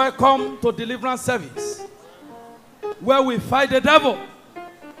 Tell them, welcome to deliverance service, where we fight the devil.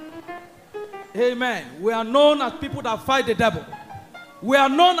 Amen. We are known as people that fight the devil. We are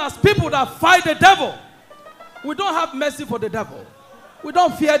known as people that fight the devil. We don't have mercy for the devil. We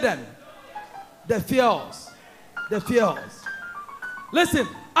don't fear them. They fear us. They fear us. Listen,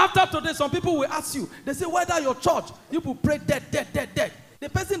 after today, some people will ask you, they say, whether your church, you will pray dead. The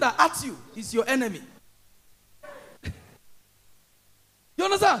person that asks you is your enemy. You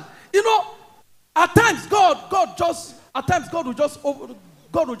understand? You know, At times, God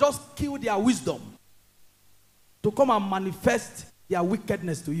will just kill their wisdom to come and manifest their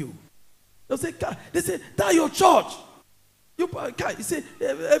wickedness to you. They say, that's your church. You say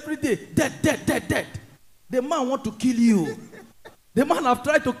every day, dead. The man want to kill you. The man have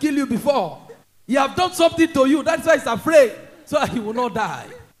tried to kill you before. He have done something to you. That's why he's afraid. So that he will not die.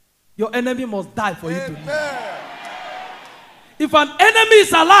 Your enemy must die for you to live. If an enemy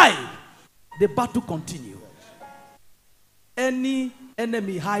is alive, the battle continues. Any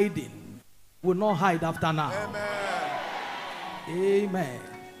enemy hiding will not hide after now. Amen.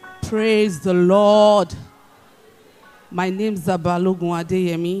 Praise the Lord. My name is Gwagwalada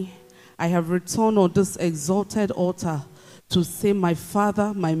Adeyemi. I have returned on this exalted altar to say, my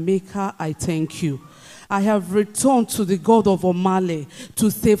Father, my Maker, I thank you. I have returned to the God of Omale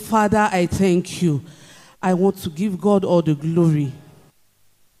to say, Father, I thank you. I want to give God all the glory.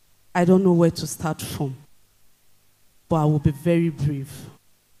 I don't know where to start from, but I will be very brief.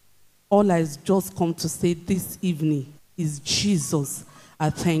 All I just come to say this evening is, Jesus, I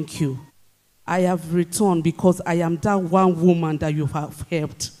thank you. I have returned because I am that one woman that you have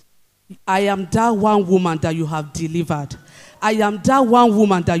helped. I am that one woman that you have delivered. I am that one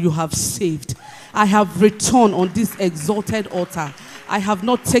woman that you have saved. I have returned on this exalted altar. I have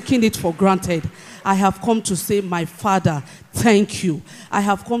not taken it for granted. I have come to say, my Father, thank you. I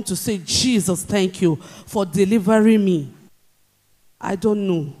have come to say, Jesus, thank you for delivering me. I don't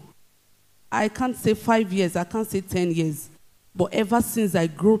know. I can't say 5 years. I can't say 10 years. But ever since I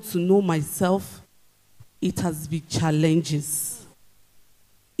grew to know myself, it has been challenges.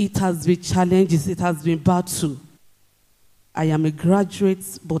 It has been challenges. It has been battle. I am a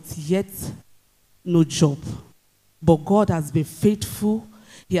graduate, but yet no job. But God has been faithful.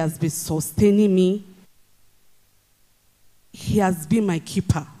 He has been sustaining me. He has been my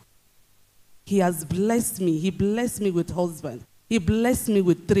keeper. He has blessed me. He blessed me with husband. He blessed me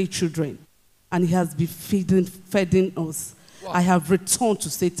with 3 children. And he has been feeding us. Wow. I have returned to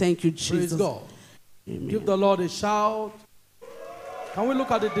say thank you, Jesus. Praise God. Amen. Give the Lord a shout. Can we look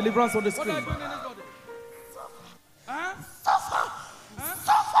at the deliverance on the screen? Suffer.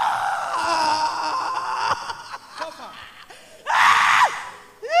 Suffer.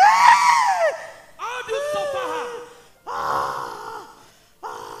 How do you suffer her?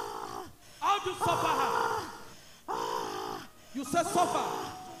 How do you suffer her? You say suffer.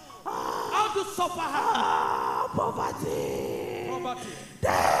 How do you suffer her? Poverty.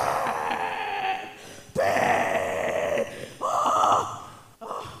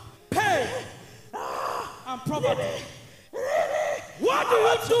 Pain and poverty. What do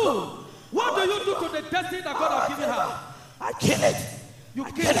you do? What do you do to the destiny that God has given her? I kill it. You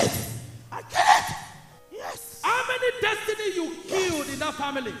kill it. I kill it. Yes. How many destiny you killed in that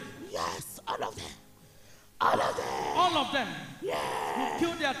family? Yes, all of them. All of them. All of them. Yeah. You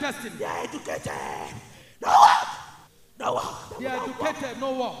killed their destiny. They are educated. No work. No work. They are educated.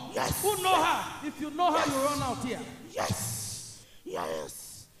 No work. Yes. Who know her? If you know her, you run out here. Yes.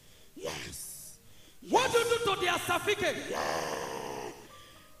 Yes. Yes. What do you do to their certificate? Yeah.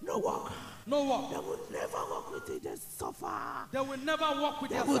 No work. No work. They will never work with it. They suffer. They will never work with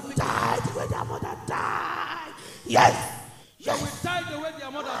their certificate. They will die the way their mother died. Yes. Yes. They will die the way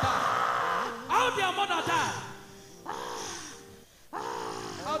their mother died. How their mother died?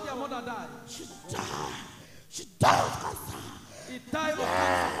 How their mother died? She died. She died of cancer. He died of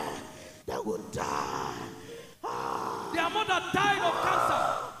cancer. They will die. Their mother died of cancer.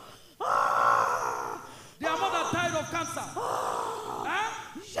 Their mother died of cancer.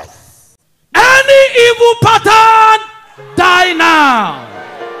 Yes. Any evil pattern, die now.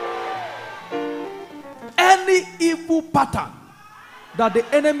 Any evil pattern that the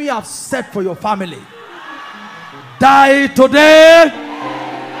enemy has set for your family, die today.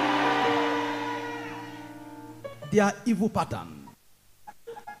 Their evil pattern.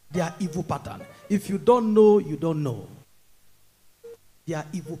 Their evil pattern. If you don't know, you don't know. Their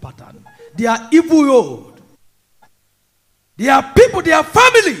evil pattern. Their evil road. There are people, there are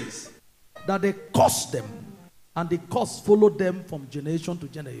families that they curse them. And the curse follow them from generation to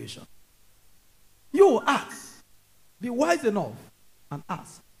generation. You ask. Be wise enough and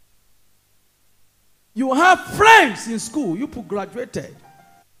ask. You have friends in school. You graduated.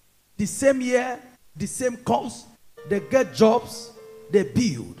 The same year, the same course. They get jobs. They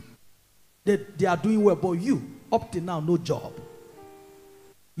build. They are doing well. But you, up till now, no job.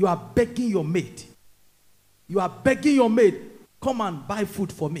 You are begging your mate. You are begging your mate, come and buy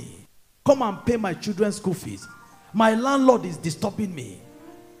food for me. Come and pay my children's school fees. My landlord is disturbing me.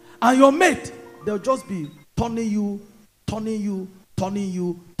 And your mate, they'll just be turning you.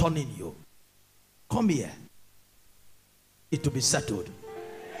 come here. It will be settled.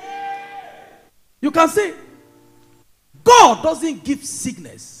 You can see, God doesn't give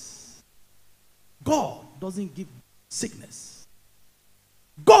sickness. God doesn't give sickness.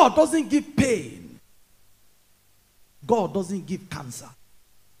 God doesn't give pain. God doesn't give cancer.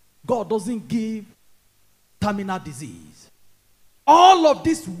 God doesn't give terminal disease. All of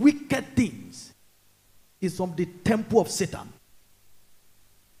these wicked things is from the temple of Satan.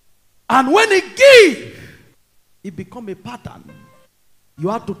 And when he gives, it becomes a pattern. You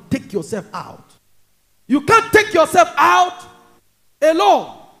have to take yourself out. You can't take yourself out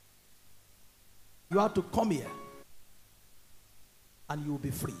alone. You have to come here. And you will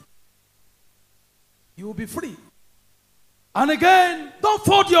be free. You will be free. And again, don't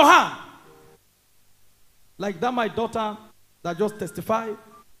fold your hand. Like that my daughter that just testified.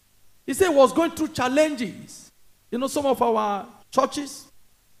 He said he was going through challenges. You know, some of our churches,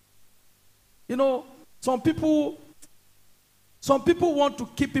 you know, some people want to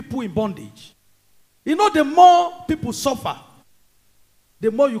keep people in bondage. You know, the more people suffer,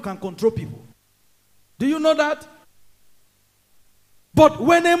 the more you can control people. Do you know that? But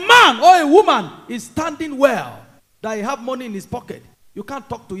when a man or a woman is standing well, that he have money in his pocket, you can't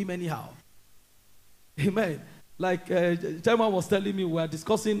talk to him anyhow. Amen. Like Chairman was telling me, we were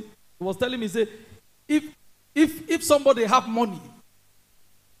discussing, he was telling me, he said, if somebody have money,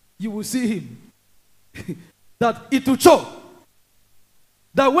 you will see him. That it will show.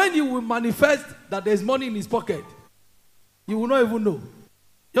 That when you will manifest that there's money in his pocket, you will not even know.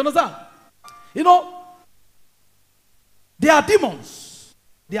 You understand? You know, they are demons.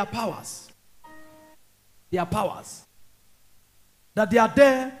 They are powers. They are powers. That they are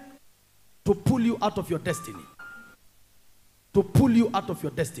there to pull you out of your destiny. To pull you out of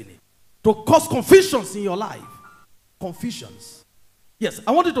your destiny. To cause confusions in your life. Confusions. Yes,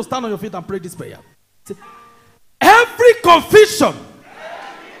 I want you to stand on your feet and pray this prayer. Say, every confusion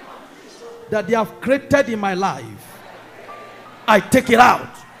that they have created in my life, I take it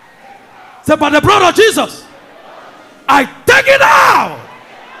out. Say, by the blood of Jesus, I take it out.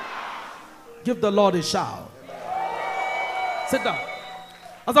 Give the Lord a shout. Sit down.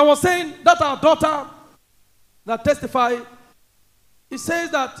 As I was saying, that our daughter that testified, he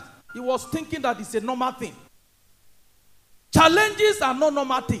says that he was thinking that it's a normal thing. Challenges are not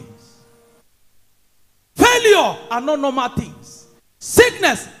normal things. Failure are not normal things.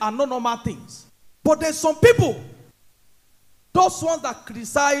 Sickness are not normal things. But there's some people, those ones that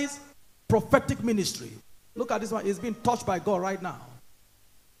criticize prophetic ministry. Look at this one. He's being touched by God right now.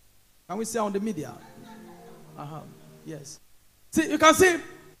 Can we see on the media? Yes. See, you can see.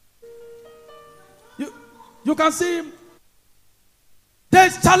 You can see.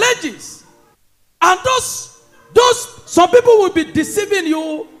 There's challenges. And some people will be deceiving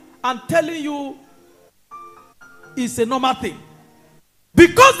you and telling you it's a normal thing.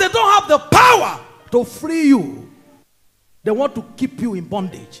 Because they don't have the power to free you. They want to keep you in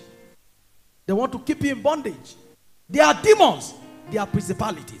bondage. They want to keep you in bondage. They are demons. They are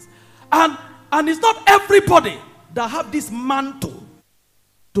principalities. And it's not everybody that have this mantle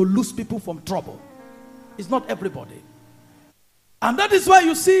to lose people from trouble. It's not everybody. And that is why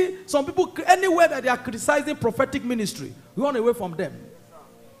you see some people, anywhere that they are criticizing prophetic ministry, run away from them.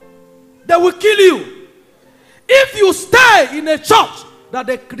 They will kill you. If you stay in a church that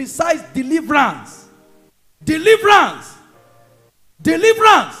they criticize deliverance,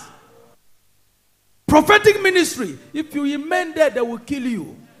 prophetic ministry, if you remain there, they will kill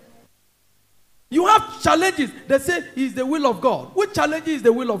you. You have challenges. They say it's the will of God. Which challenge is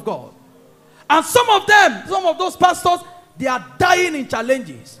the will of God? And some of them, some of those pastors, they are dying in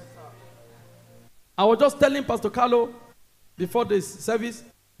challenges. I was just telling Pastor Carlo before this service,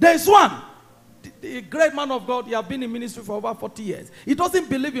 there is one, the great man of God. He has been in ministry for over 40 years. He doesn't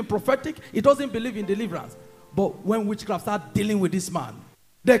believe in prophetic. He doesn't believe in deliverance. But when witchcraft started dealing with this man,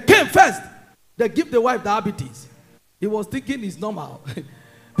 they came first. They give the wife diabetes. He was thinking it's normal.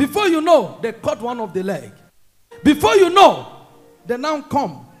 Before you know, they cut one of the leg. Before you know, they now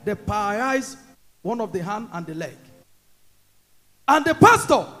come. They paralyze one of the hand and the leg. And the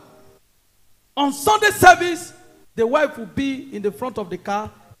pastor, on Sunday service, the wife will be in the front of the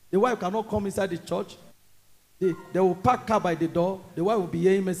car. The wife cannot come inside the church. They will park car by the door. The wife will be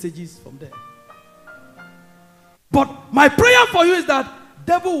hearing messages from there. But my prayer for you is that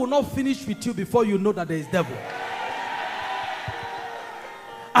devil will not finish with you before you know that there is devil.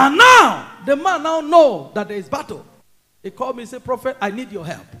 And now, the man now know that there is battle. He called me and said, Prophet, I need your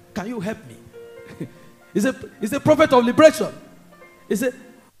help. Can you help me? He's a prophet of liberation. He said,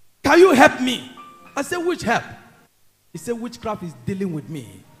 can you help me? I said, which help? He said, witchcraft is dealing with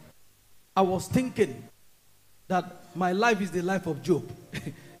me. I was thinking that my life is the life of Job.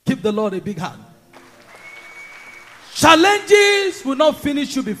 Give the Lord a big hand. Challenges will not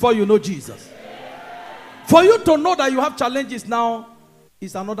finish you before you know Jesus. For you to know that you have challenges now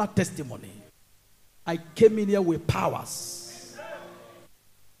is another testimony. I came in here with powers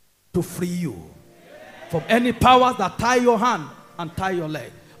to free you from any powers that tie your hand and tie your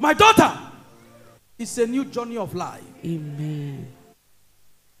leg. My daughter, it's a new journey of life. Amen.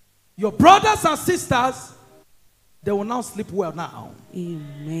 Your brothers and sisters, they will now sleep well now.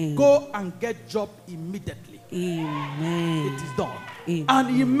 Amen. Go and get job immediately. Amen. It is done. Amen.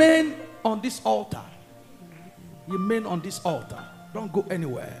 And remain on this altar. Remain on this altar. Don't go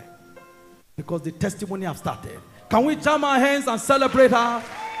anywhere. Because the testimony have started. Can we jam our hands and celebrate her?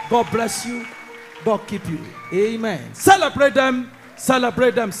 God bless you. God keep you. Amen. Celebrate them.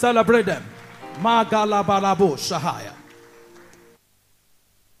 Celebrate them. Celebrate them. Magalabalabo Shahaya.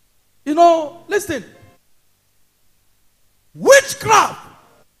 You know, listen. Witchcraft,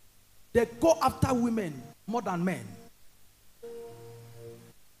 they go after women more than men.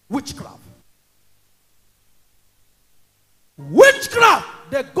 Witchcraft. Witchcraft,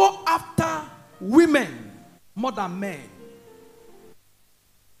 they go after women more than men.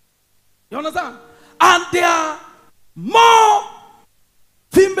 You understand? And there are more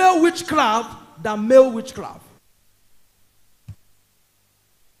female witchcraft than male witchcraft.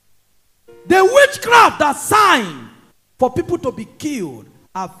 The witchcraft that sign for people to be killed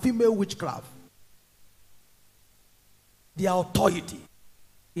are female witchcraft. Their authority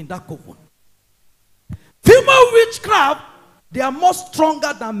in that coven. Female witchcraft, they are more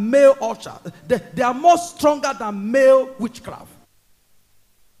stronger than male altar. They are more stronger than male witchcraft.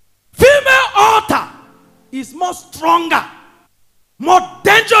 Female altar is more stronger, more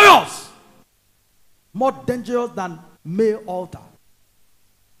dangerous than male altar.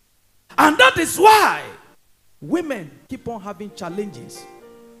 And that is why women keep on having challenges.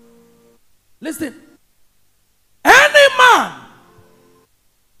 Listen, any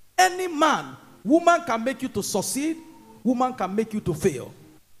man, woman can make you to succeed, woman can make you to fail.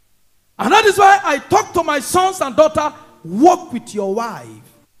 And that is why I talk to my sons and daughters, work with your wife.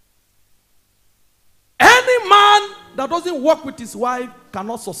 Any man that doesn't work with his wife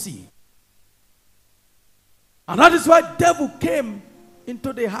cannot succeed. And that is why the devil came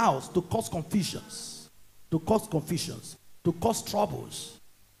into the house to cause confusions, to cause troubles.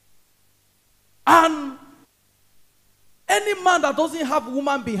 And any man that doesn't have a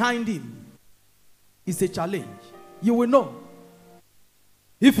woman behind him is a challenge. You will know.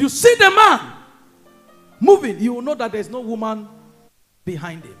 If you see the man moving, you will know that there's no woman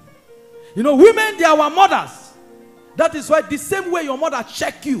behind him. You know, women, they are our mothers. That is why the same way your mother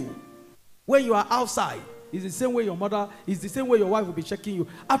check you when you are outside is the same way your mother, is the same way your wife will be checking you.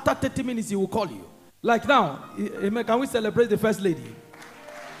 After 30 minutes, he will call you. Like now, amen, can we celebrate the first lady?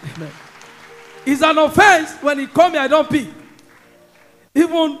 Amen. It's an offense when he call me, I don't pick.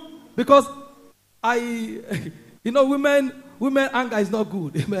 Even because you know, women anger is not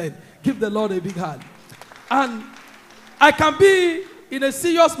good. Amen. Give the Lord a big hand. And I can be in a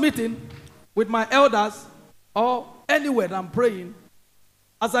serious meeting with my elders or anywhere that I'm praying.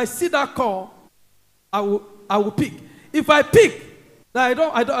 As I see that call, I will pick. If I pick, that I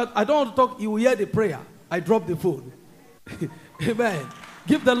don't want to talk, you will hear the prayer. I drop the phone. Amen.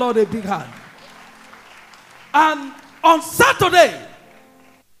 Give the Lord a big hand. And on Saturday,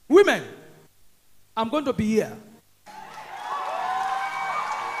 women, I'm going to be here.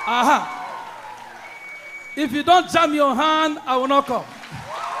 If you don't jam your hand, I will not come.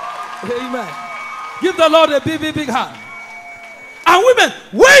 Amen. Give the Lord a big hand. And women,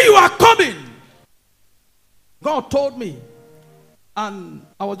 where you are coming, God told me, and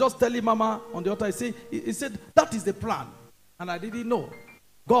I was just telling Mama on the altar, he said, that is the plan. And I didn't know.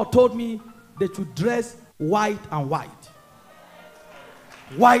 God told me that you dress white and white.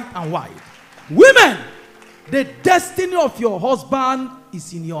 White and white. Women, the destiny of your husband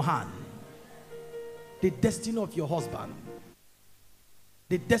is in your hand. The destiny of your husband.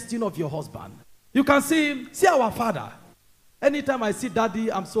 The destiny of your husband. You can see our father. Anytime I see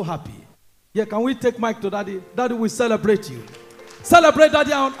Daddy, I'm so happy. Yeah, can we take mic to Daddy? Daddy will celebrate you. Celebrate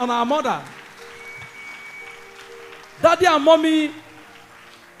Daddy on our mother. Daddy and Mommy,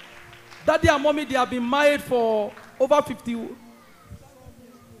 they have been married for over 50.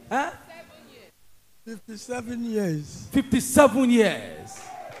 57 years. 57 years.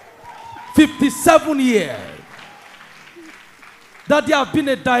 57 years. Daddy have been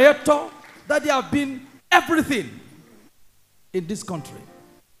a director. Daddy have been everything in this country.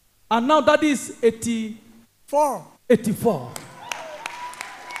 And now Daddy is 84.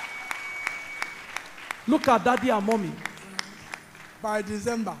 Look at daddy and mommy. By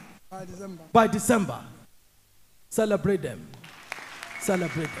December. By December. By December. Celebrate them.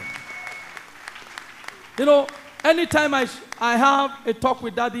 Celebrate them. You know, anytime I have a talk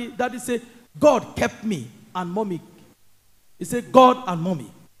with daddy, daddy say, God kept me and mommy. He said, God and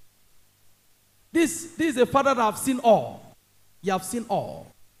mommy. This is a father that have seen all. You have seen all.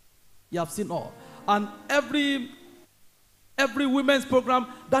 You have seen all. And every women's program,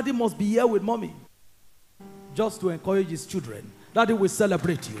 daddy must be here with mommy. Just to encourage his children. Daddy will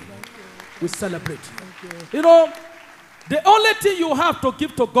celebrate you. We celebrate you. You know, the only thing you have to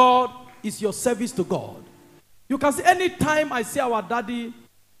give to God is your service to God. You can see anytime I see our daddy,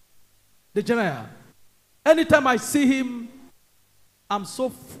 the general, anytime I see him, I'm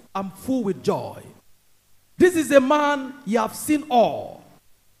full with joy. This is a man, you have seen all.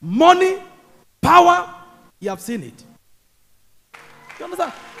 Money, power, you have seen it. You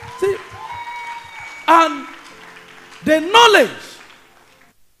understand? See? And the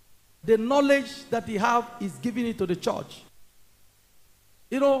knowledge that he have is giving it to the church.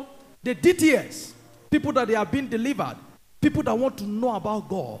 You know, the DTS, people that they have been delivered, people that want to know about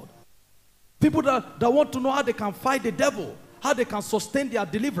God, people that want to know how they can fight the devil, how they can sustain their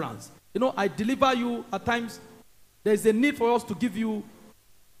deliverance. You know, I deliver you at times. There is a need for us to give you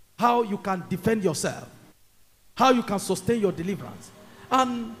how you can defend yourself, how you can sustain your deliverance.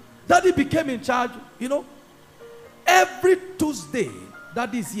 And daddy became in charge, you know. Every Tuesday,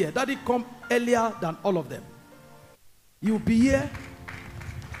 daddy is here. Daddy come earlier than all of them. You'll be here,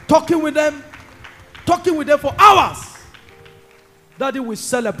 talking with them for hours. Daddy will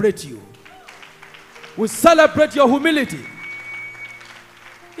celebrate you. We celebrate your humility.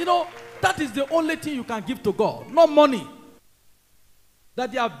 You know, that is the only thing you can give to God. Not money.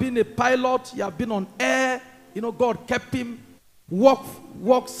 That you have been a pilot, you have been on air, you know, God kept him, work,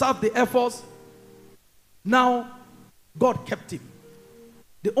 serve the Air Force. Now, God kept him.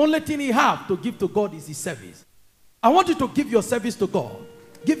 The only thing he have to give to God is his service. I want you to give your service to God.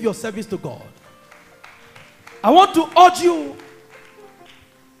 Give your service to God. I want to urge you,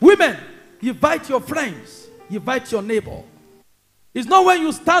 women, invite your friends, invite your neighbor. It's not when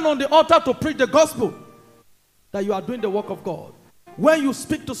you stand on the altar to preach the gospel that you are doing the work of God. When you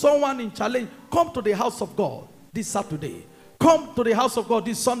speak to someone in challenge, come to the house of God this Saturday. Come to the house of God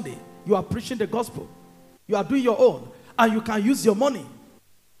this Sunday. You are preaching the gospel. You are doing your own. And you can use your money.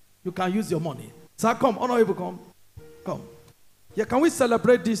 You can use your money. So come, honorable, come. Come. Yeah, can we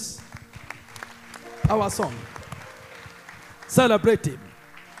celebrate this? Our son. Celebrate him.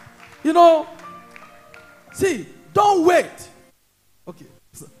 You know, see, don't wait. Okay,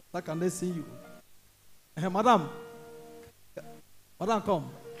 so can they see you? Madam, come.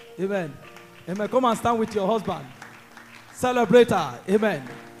 Amen. Amen. Come and stand with your husband. Celebrate her. Amen.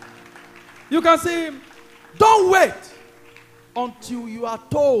 You can see him. Don't wait until you are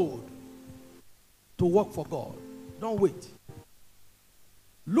told to work for God. Don't wait.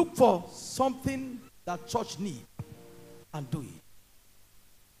 Look for something that church needs and do it.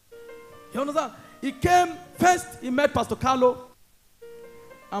 You understand? He came first, he met Pastor Carlo.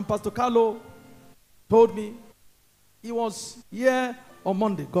 And Pastor Carlo told me he was here on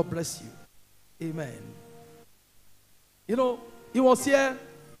Monday. God bless you. Amen. You know, he was here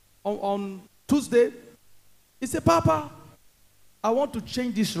on Tuesday. He said, Papa, I want to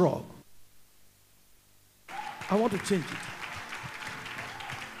change this rug. I want to change it.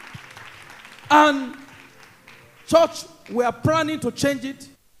 And church, we are planning to change it.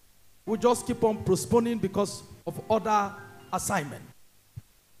 We just keep on postponing because of other assignments.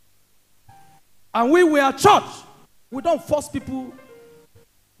 And we are church. We don't force people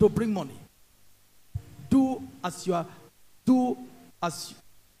to bring money. Do as you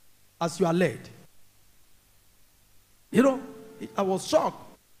are led. You know, I was shocked.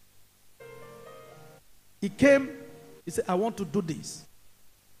 He came, he said, I want to do this.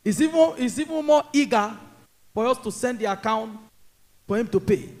 He's even more eager for us to send the account for him to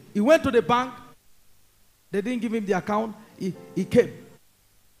pay. He went to the bank. They didn't give him the account. He came.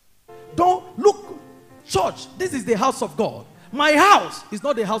 Don't look, church, this is the house of God. My house is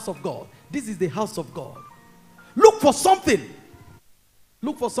not the house of God. This is the house of God. Look for something.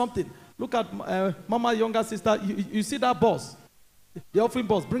 Look for something. Look at Mama's younger sister. You see that boss? The offering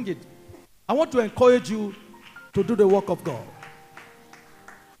boss, bring it. I want to encourage you to do the work of God.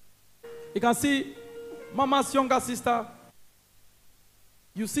 You can see Mama's younger sister.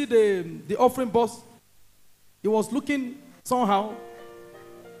 You see the offering boss. He was looking somehow.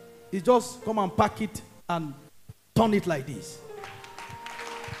 He just come and pack it and turn it like this.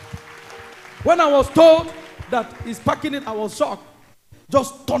 When I was told that he's packing it, I was shocked.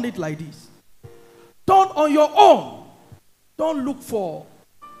 Just turn it like this. Don't on your own. Don't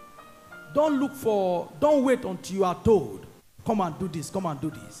wait until you are told, come and do this, come and do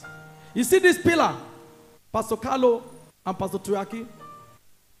this. You see this pillar, Pastor Carlo and Pastor Tuyaki,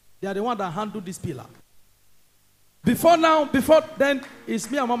 they are the one that handle this pillar. Before then, it's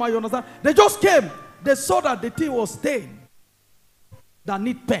me and Mama, you understand? They just came. They saw that the thing was stained, that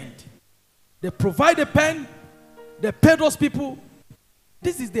need paint. They provide a pen. They pay those people.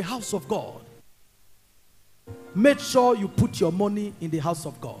 This is the house of God. Make sure you put your money in the house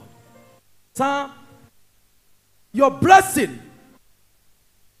of God. Sir, your blessing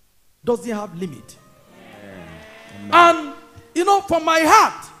doesn't have limit. And, from my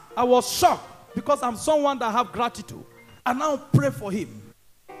heart, I was shocked because I'm someone that have gratitude. And now pray for him.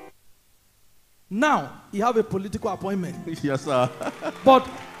 Now, he have a political appointment. Yes, sir. But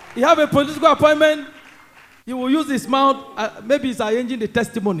he have a political appointment. He will use his mouth. Maybe he's arranging the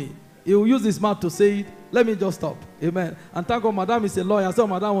testimony. He will use his mouth to say it. Let me just stop. Amen. And thank God, Madam is a lawyer, so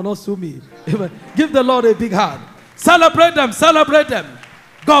Madam will not sue me. Amen. Give the Lord a big hand. Celebrate them. Celebrate them.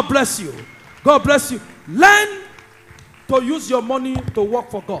 God bless you. God bless you. Learn to use your money to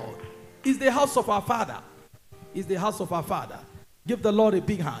work for God. It's the house of our Father. It's the house of our Father. Give the Lord a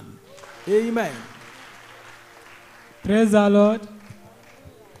big hand. Amen. Praise the Lord.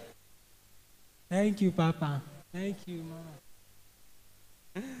 Thank you, Papa. Thank you,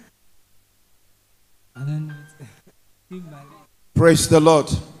 Mama. I don't know. Praise the Lord.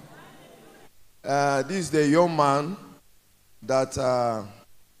 This is the young man that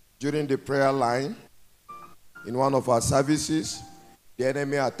during the prayer line in one of our services, the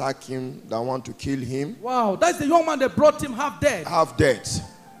enemy attacked him that want to kill him. Wow, that's the young man that brought him half dead. Half dead.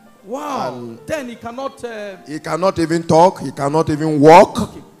 Wow. And then he cannot. He cannot even talk. He cannot even walk.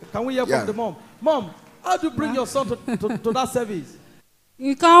 Okay. Can we hear from the mom? Mom, how do you bring your son to that service?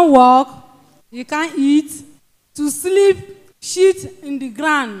 You can't walk. You can't eat. To sleep, shit in the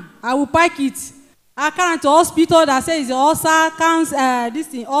ground. I will pack it. I carry to hospital that says it's ulcer, cancer, this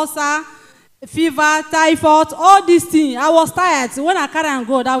thing, ulcer, fever, typhoid, all these things. I was tired. So when I carry and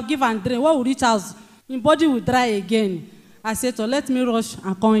go, I will give and drink. When we reach house, my body will dry again. I said, so let me rush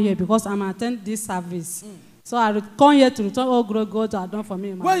and come here because I'm attending this service. So I come here to return all God has done for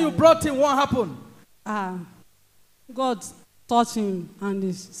me. When you brought him, what happened? God touched him and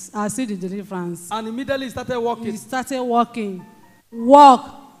I see the deliverance. And immediately he started walking. He started walking.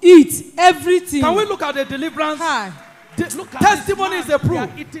 Walk, eat, everything. Can we look at the deliverance? Hi. Testimony is a proof. We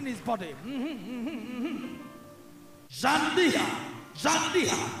are eating his body. Zandiha,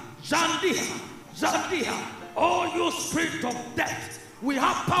 Zandiha, Zandiha, Zandiha. Oh, you spirit of death. We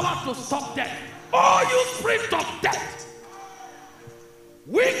have power to stop death. Oh, you spirit of death.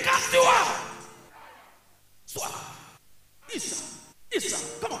 We cast you out.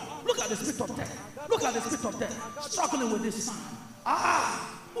 Isa, come on. Look at the spirit of death. Look at the spirit of death. Struggling with this man.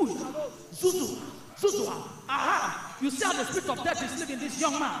 Zuzu. You see how the spirit of death is living this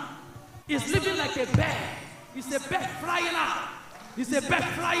young man. He's living like a bird. He's a bird flying out. He's a bird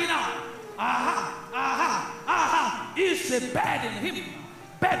flying out. He's a bird in him.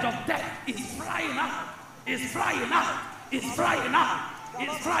 Bird of death is flying out. It's flying out. It's flying out.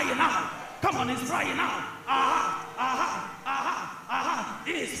 It's flying out. Come on, it's flying out.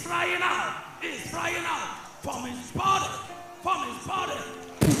 It's flying out. It's flying out from his body. From his body.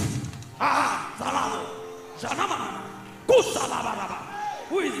 Salamo. Janamana. Kusalabaraba.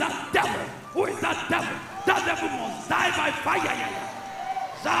 Who is that devil? Who is that devil? That devil must die by fire.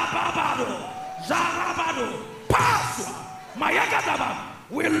 Zababado. Zarabado. Pass. Mayagadaba.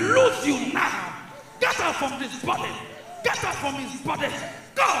 We lose you now. Get out from this body. Get out from his body.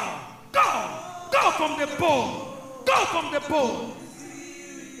 Go. Go. Go from the bone. Go from the bone.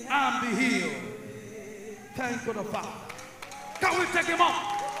 And be healed. Thank God the Father. Can we take him up?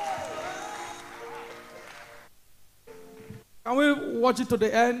 Can we watch it to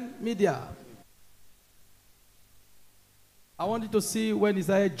the end? Media. I want you to see when he's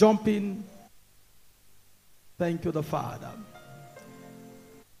there jumping. Thank you, the Father.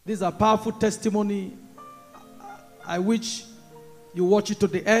 This is a powerful testimony. I wish you watch it to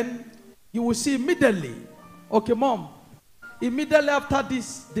the end. You will see immediately. Okay, Mom. Immediately after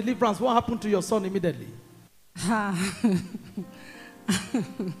this deliverance, what happened to your son immediately?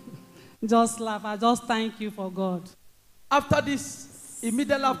 Just laugh. I just thank you for God. After this,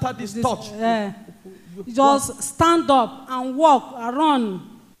 immediately after this touch, just stand up and walk around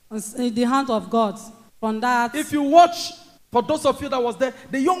in the hand of God. From that, if you watch, for those of you that was there,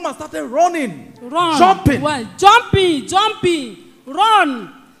 the young man started running, jumping, jumping,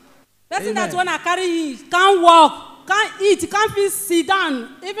 run. Person that when I carry him can't walk, can't eat, you can't fit sit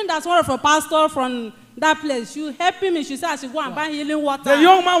down. Even that's one of a pastor from that place. She helped me. She said I should go and buy healing water. The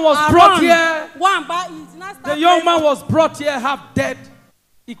young man was brought here. Go and buy it. The young man was brought here half dead.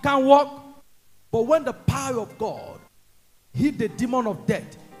 He can't walk. But when the power of God hit the demon of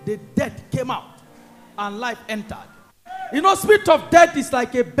death, the death came out and life entered. You know, spirit of death is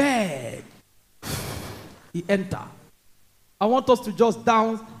like a bird. He entered. I want us to just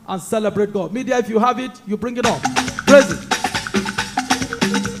dance and celebrate God. Media, if you have it, you bring it on. Praise it.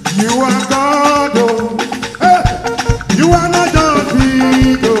 You are God, oh. Hey. You are not just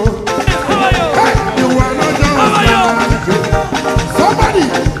big, oh. Hey. You are not just big, oh. Somebody,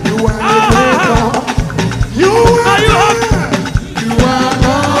 you are not God. You are God. You are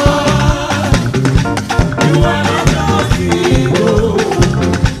God. You are not just big, oh.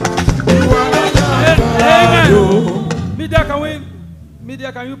 You are not just God, oh.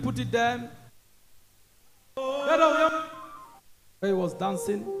 Media, can you put it there? He was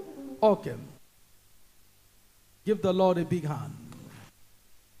dancing. Okay. Give the Lord a big hand.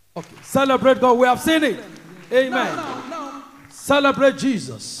 Okay. Celebrate God. We have seen it. Amen. No. Celebrate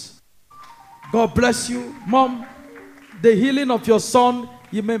Jesus. God bless you. Mom, the healing of your son,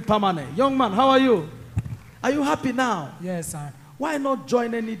 you mean permanent. Young man, how are you? Are you happy now? Yes, sir. Why not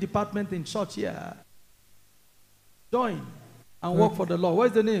join any department in church here? Join and work for the Lord.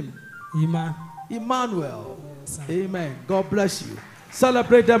 What's the name? Emmanuel. Yes, amen. God bless you.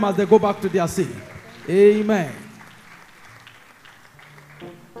 Celebrate them as they go back to their city. Amen.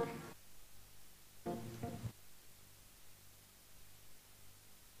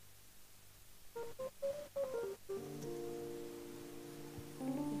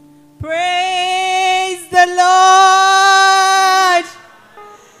 Praise the Lord.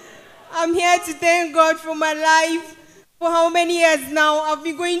 I'm here to thank God for my life. For how many years now I've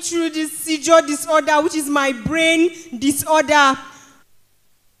been going through this seizure disorder, which is my brain disorder.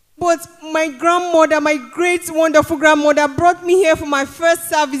 But my grandmother, my great wonderful grandmother, brought me here for my first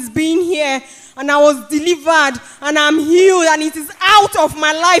service being here, and I was delivered, and I'm healed, and it is out of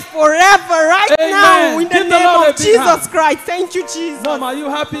my life forever right Amen. now in the Give name of Jesus hand. Christ. Thank you, Jesus. Mom, are you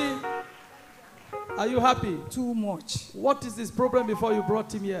happy? Are you happy? Too much. What is his problem before you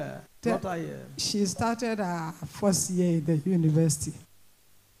brought him here? She started her first year in the university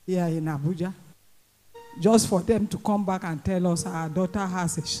here in Abuja. Just for them to come back and tell us our daughter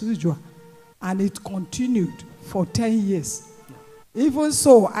has a seizure. And it continued for 10 years. Even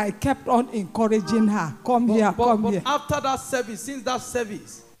so, I kept on encouraging her. Come here. After that service, since that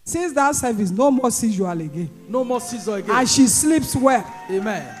service, no more seizure again. No more seizure again. And she sleeps well.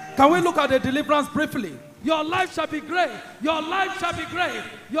 Amen. Can we look at the deliverance briefly? Your life shall be great. Your life shall be great.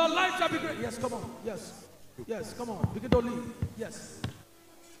 Your life shall be great. Yes, come on. Yes. Yes, come on. Begin to lead. Yes.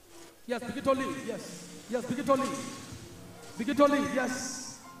 Yes, begin to lead. Yes. Yes, begin to lead. Begin to lead.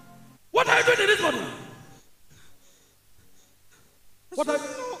 Yes. What are you doing in this morning? What I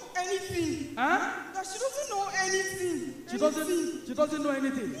don't know anything. Huh? That she doesn't know anything. She doesn't know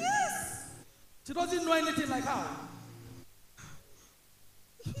anything. Yes. She doesn't know anything like how?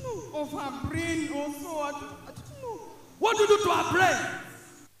 Of her brain also. I don't know. What do you do to her brain?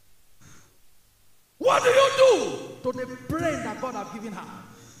 What do you do to the brain that God has given her?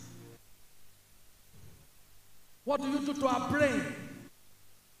 What do you do to her brain?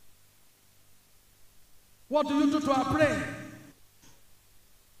 What do you do to her brain?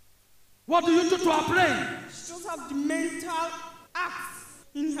 What do you do to her brain? She doesn't have the mental acts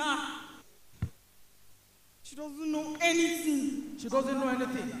in her. She doesn't know anything. She doesn't know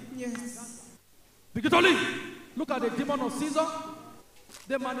anything. Yes. Because look at the demon of Caesar.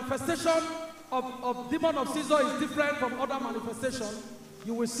 The manifestation of demon of Caesar is different from other manifestations.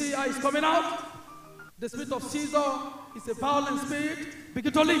 You will see how it's coming out. The spirit of Caesar is a violent spirit.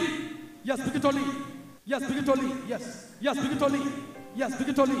 Begin to lead. Yes, begin to lead. Yes, begin to lead. Yes. Yes, begin to lead. Yes,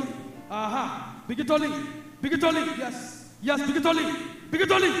 begin to lead. Aha. Begin to lead. Begin to lead. Yes. Yes, begin to lead. Begin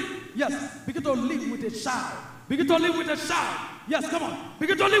to lead. Yes. Begin to lead with a shout. Begin to lead with a shout. Yes, come on.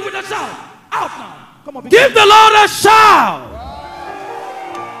 Begin to lead with a shout. Out now. Come on. Give the Lord a shout.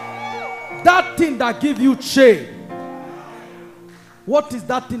 That thing that give you shame. What is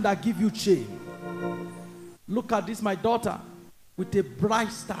that thing that give you shame? Look at this, my daughter, with a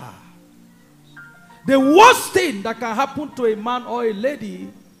bright star. The worst thing that can happen to a man or a lady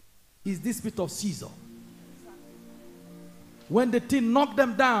is this spirit of Caesar. When the thing knock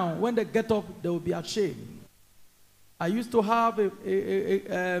them down, when they get up, they will be ashamed. I used to have a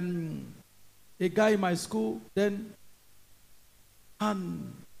guy in my school then,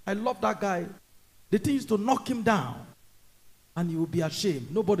 and I love that guy. The thing used to knock him down, and he would be ashamed.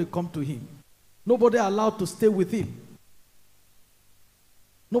 Nobody come to him. Nobody allowed to stay with him.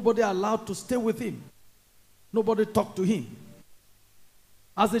 Nobody allowed to stay with him. Nobody talked to him.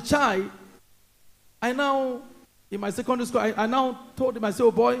 As a child, I now, in my secondary school, I now told him, I said,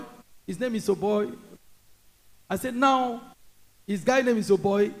 oh boy, his name is oh boy. I said, now, his guy name is oh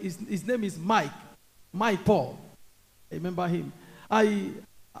boy, his name is Mike Paul. I remember him.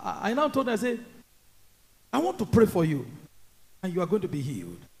 I now told him, I said, I want to pray for you, and you are going to be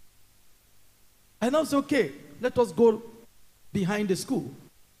healed. I now said, okay, let us go behind the school,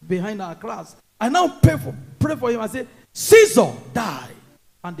 behind our class. I now pray for him. I said, Caesar died,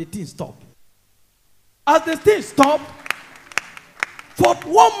 and the thing stopped. As the thing stopped, for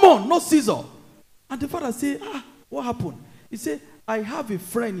 1 month, no Caesar. And the father said, what happened? He said, I have a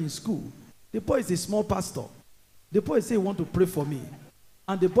friend in school. The boy is a small pastor. The boy said he want to pray for me.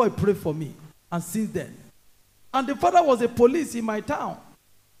 And the boy prayed for me. And since then. And the father was a police in my town.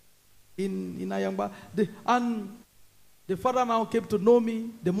 In Ayamba. And the father now came to know me,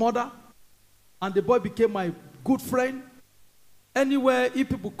 the mother. And the boy became my good friend. Anywhere, if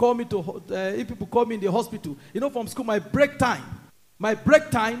people call me in the hospital, from school, my break time,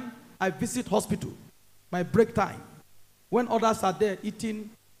 I visit hospital. My break time. When others are there eating,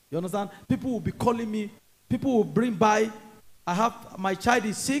 you understand? People will be calling me. People will bring by. My child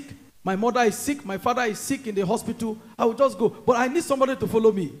is sick. My mother is sick. My father is sick in the hospital. I will just go. But I need somebody to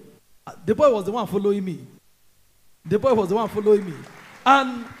follow me. The boy was the one following me. The boy was the one following me.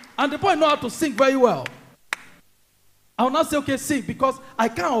 And the boy know how to sing very well. I will not say, okay, sing, because I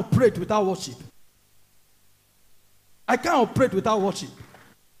can't operate without worship. I can't operate without worship.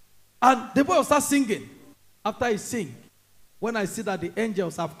 And the boy will start singing. After he sing, when I see that the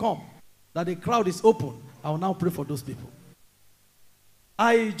angels have come, that the crowd is open, I will now pray for those people.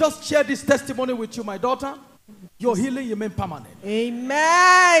 I just share this testimony with you, my daughter. Your healing remains permanent.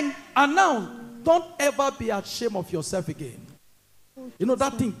 Amen. And now, don't ever be ashamed of yourself again.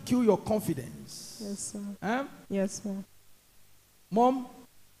 That thing kill your confidence. Yes, sir. Eh? Yes, sir. Mom,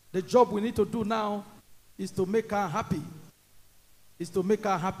 the job we need to do now is to make her happy. Is to make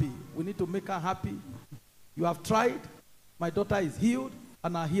her happy. We need to make her happy. You have tried. My daughter is healed,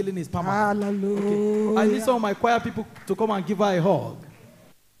 and her healing is permanent. Hallelujah. Okay. I need some of my choir people to come and give her a hug.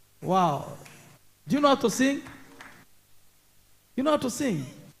 Wow. Do you know how to sing? You know how to sing?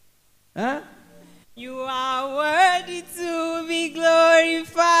 Eh? You are worthy to be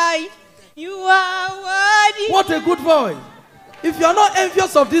glorified. You are worthy. What a good voice. If you are not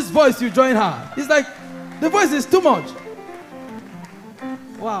envious of this voice, you join her. It's like the voice is too much.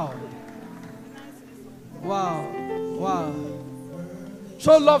 Wow. Wow. Wow.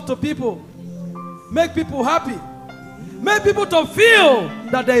 Show love to people. Make people happy. Make people to feel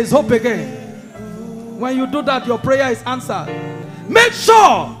that there is hope again. When you do that, your prayer is answered. Make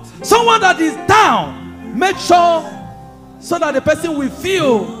sure someone that is down, make sure so that the person will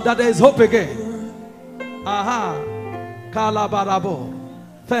feel that there is hope again. Aha. Kalabarabo.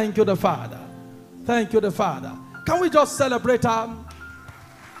 Thank you, the Father. Thank you, the Father. Can we just celebrate her?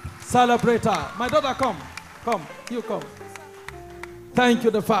 Celebrate her. My daughter, come. Come. You come. Thank you,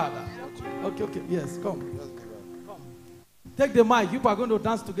 the Father. Okay. Yes, come. Take the mic. You are going to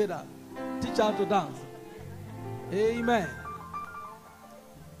dance together. Teach her to dance. Amen.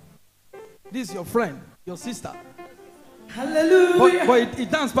 This is your friend, your sister. Hallelujah. But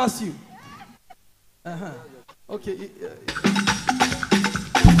it dance past you. Okay.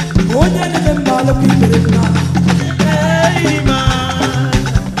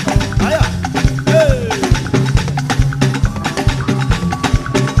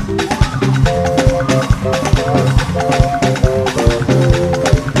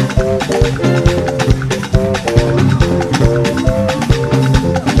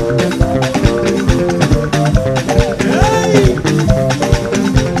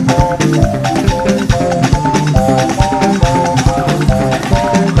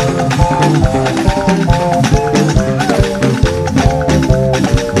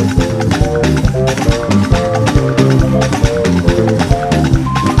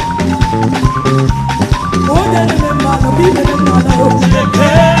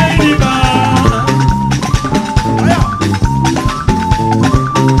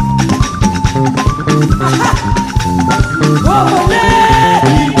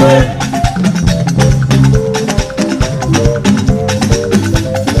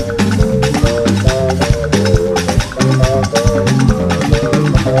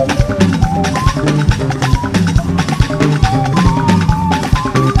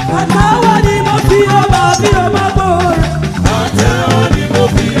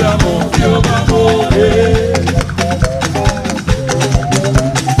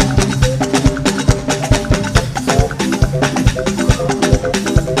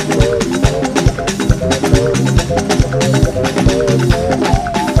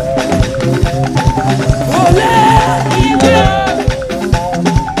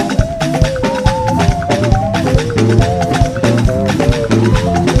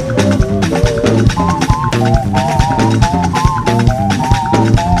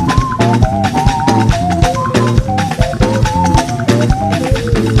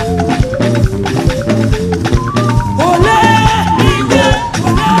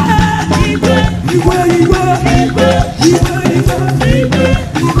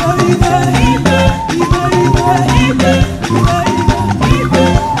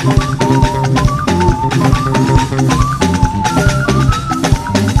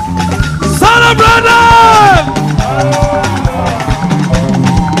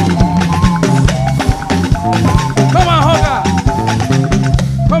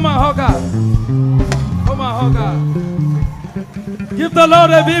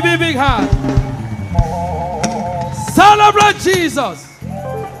 Lord a big, big, big hand. Celebrate Jesus.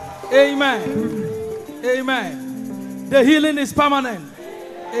 Amen. Amen. The healing is permanent.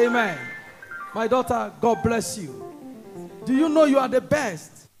 Amen. My daughter, God bless you. Do you know you are the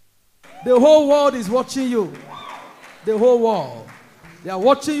best? The whole world is watching you. The whole world. They are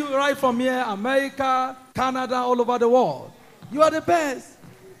watching you right from here, America, Canada, all over the world. You are the best.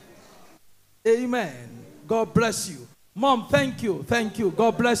 Amen. God bless you. Mom, thank you. Thank you.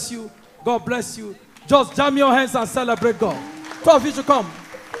 God bless you. God bless you. Just jam your hands and celebrate God. 12 you should come.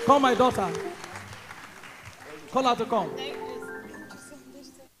 Come, my daughter. Call her to come.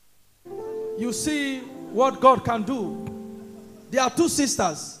 You see what God can do. There are two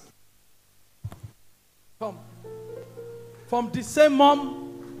sisters. Come. From the same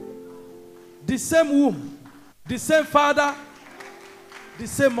mom, the same womb, the same father, the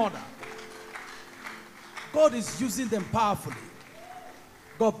same mother. God is using them powerfully.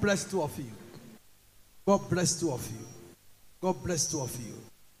 God bless two of you. God bless two of you. God bless two of you.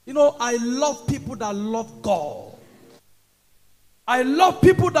 You know, I love people that love God. I love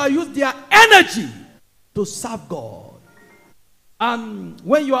people that use their energy to serve God. And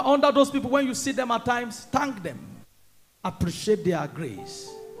when you are under those people, when you see them at times, thank them. Appreciate their grace.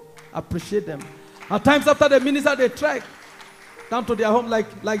 Appreciate them. At times after the minister, they trek down to their home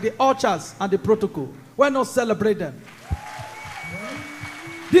like the orchards and the protocol. Why not celebrate them?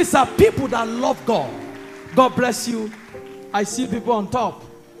 These are people that love God. God bless you. I see people on top.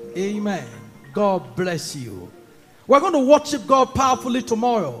 Amen. God bless you. We're going to worship God powerfully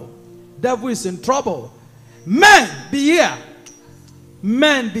tomorrow. Devil is in trouble. Men, be here.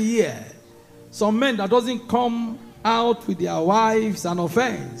 Men, be here. Some men that doesn't come out with their wives and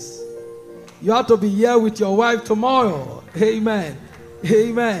offense. You have to be here with your wife tomorrow. Amen.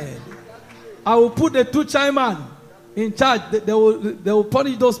 Amen. I will put the two chairmen in charge. They will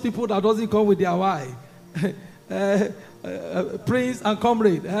punish those people that doesn't come with their wife. Prince and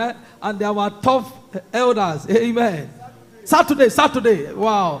comrade. And they are tough elders. Amen. Saturday.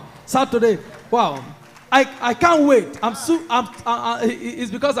 Wow. Saturday. Wow. I can't wait.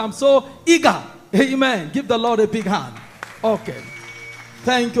 It's because I'm so eager. Amen. Give the Lord a big hand. Okay.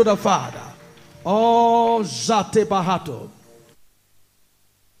 Thank you, the Father. Oh, Jate Bahato.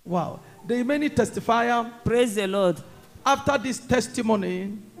 Wow. The many testifier. Praise the Lord. After this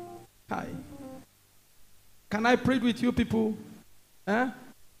testimony, hi. Can I pray with you people?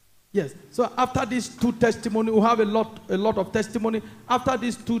 Yes. So after these two testimonies, we have a lot of testimony. After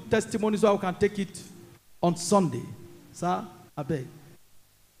these two testimonies, we can take it on Sunday. Sir, I beg.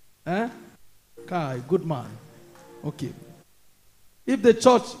 Kai, good man. Okay. If the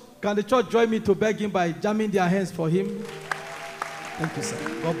church, can the church join me to beg him by jamming their hands for him? Thank you, sir.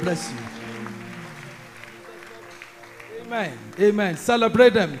 God bless you. Amen. Amen.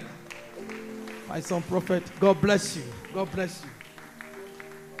 Celebrate them. My son, prophet. God bless you. God bless you.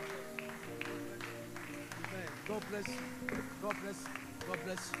 Amen. God bless you. God bless you. God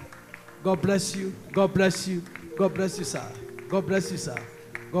bless you. God bless you. God bless you. God bless you, sir. God bless you, sir.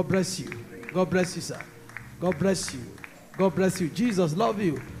 God bless you. God bless you, sir. God bless you. God bless you. Jesus love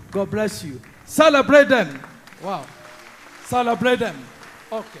you. God bless you. Celebrate them. Wow. Celebrate them.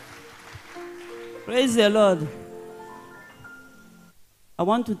 Okay. Praise the Lord. I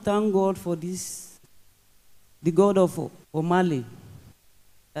want to thank God for this, the God of Omale,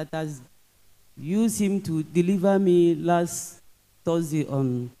 that has used him to deliver me last Thursday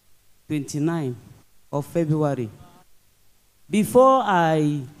on 29th of February. Before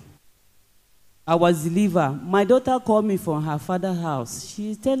I was delivered, my daughter called me from her father's house.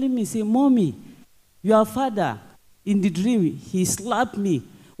 She's telling me, say, Mommy, your father, in the dream, he slapped me.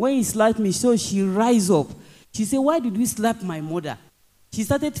 When he slapped me, so she rise up. She said, why did you slap my mother? She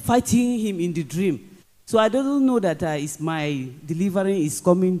started fighting him in the dream. So I don't know that my delivery is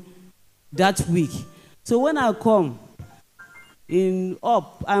coming that week. So when I come in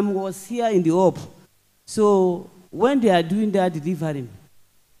up, I was here in the up. So when they are doing their delivery,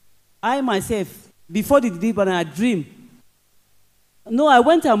 I myself, before the delivery, I dream. No, I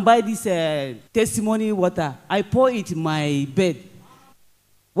went and buy this testimony water. I pour it in my bed.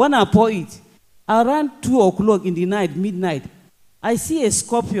 When I pour it, around 2 o'clock in the night, midnight, I see a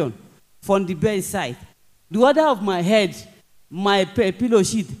scorpion from the bedside. The other of my head, my pillow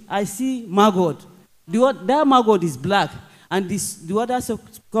sheet, I see maggot. That maggot is black, and the other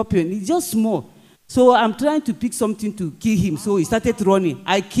scorpion is just small. So I'm trying to pick something to kill him. So he started running.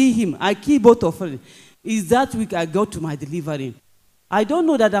 I kill him. I kill both of them. It's that week I got to my delivery. I don't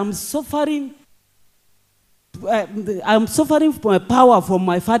know that I'm suffering. I'm suffering from a power from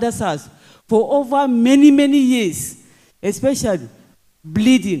my father's house for over many, many years. Especially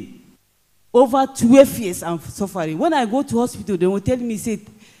bleeding. Over 12 years I'm suffering. When I go to hospital, they will tell me, say,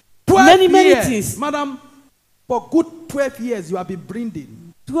 12 many years. things. Madam, for good 12 years you have been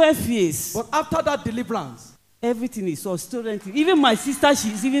bleeding. 12 years. But after that deliverance, everything is so student. Even my sister,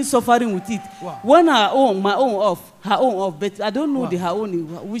 she's even suffering with it. Wow. When my own off, but I don't know her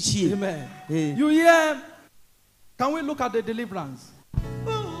own which year. Amen. You hear? Can we look at the deliverance?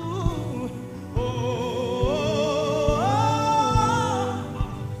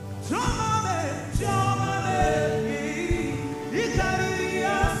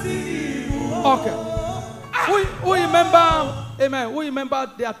 Okay. We remember, amen, we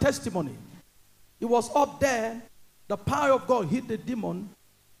remember their testimony. It was up there, the power of God hit the demon,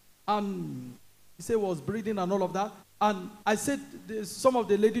 and he said was breathing and all of that. And I said some of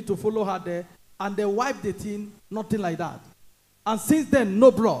the lady to follow her there, and they wiped the thing, nothing like that. And since then,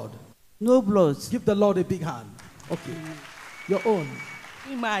 no blood. No blood. Give the Lord a big hand. Okay. Your own.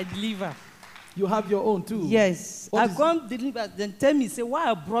 My deliver. You have your own too. Yes. What I gone deliver. Then tell me, say,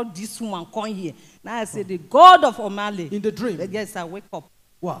 why I brought this woman come here? Now I say, the God of Omale. In the dream. Yes, I wake up.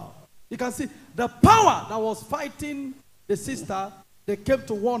 Wow. You can see the power that was fighting the sister. They came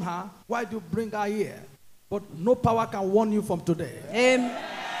to warn her. Why do you bring her here? But no power can warn you from today.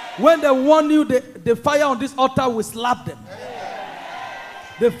 When they warn you, the fire on this altar will slap them.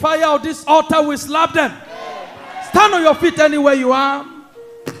 The fire on this altar will slap them. Stand on your feet anywhere you are.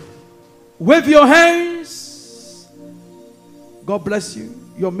 Wave your hands. God bless you.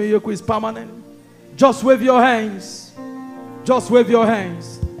 Your miracle is permanent. Just wave your hands. Just wave your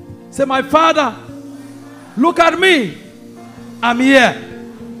hands. Say, my Father, look at me. I'm here.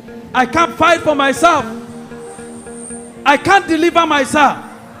 I can't fight for myself. I can't deliver myself.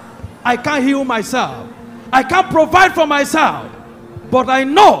 I can't heal myself. I can't provide for myself. But I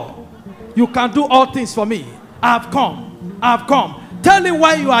know you can do all things for me. I've come. I've come. Tell him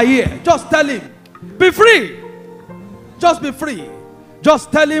why you are here. Just tell him. Be free. Just be free.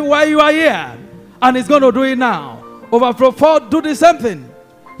 Just tell him why you are here. And he's going to do it now. Overflow 4, do the same thing.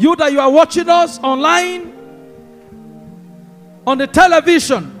 You that you are watching us online, on the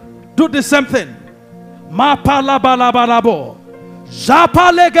television, do the same thing. Mapalabalabalabo.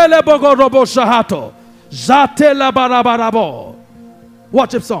 Zapalegelebogorobo shahato. Zatelabarabarabo.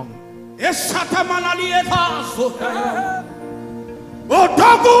 Watch a song.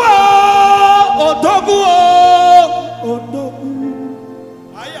 Odogu, Odogu, Odogu.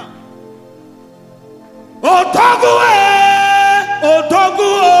 Aya. Odogu, Odogu,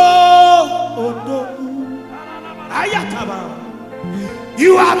 Odogu. Ayataba.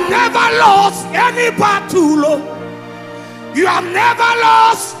 You have never lost any battle. You have never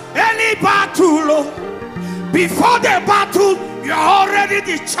lost any battle. Before the battle, you are already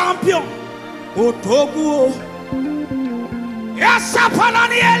the champion. Odogu.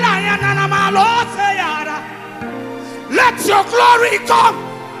 Let your glory come.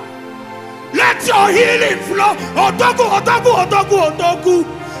 Let your healing flow. Odogu, Odogu, Odogu, Odogu.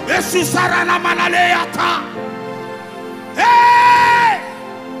 Esusarana manaleata. Hey!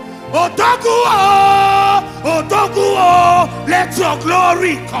 Odogu, Odogu, let your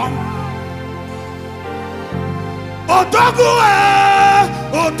glory come. Odogu,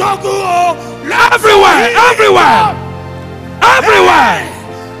 Odogu, everywhere, everywhere. Everywhere!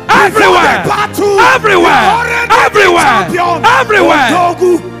 Everywhere! Everywhere! Everywhere! Everywhere!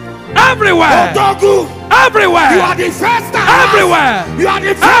 Everywhere! Everywhere! You are the first time. Everywhere! You are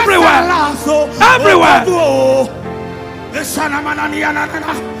the first Everywhere!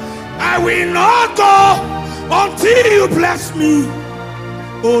 I will not go until you bless me.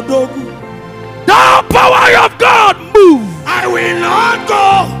 Odogu. The power of God move. I will not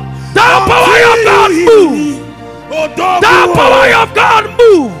go. The power of God move. Odogu. The power of God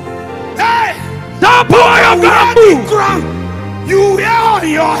move. Hey. The power of God move. You wear on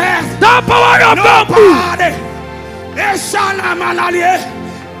your head. The power of God move.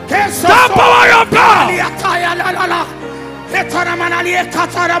 The power of God.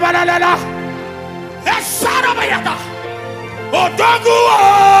 Odogu,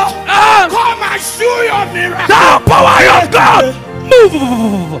 come and show your miracle. The power of God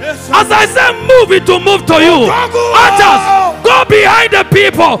move. As I say, move it to move to you. Others, go behind the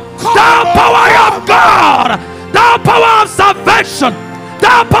people. The power of God, the power of salvation,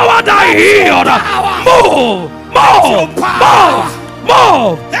 the power that healed.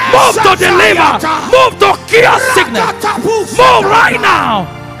 Move to deliver, move to cure sickness. Move right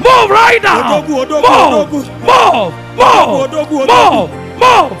now. Move right now.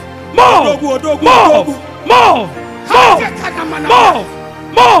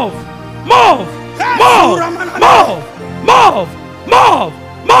 Move.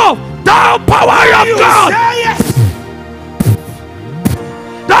 Move. Thou power of God.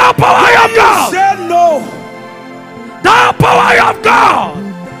 Thou power of God. Say no. The power of God.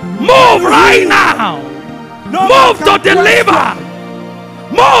 Move right now. Move to deliver.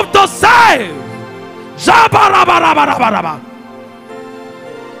 Move to save.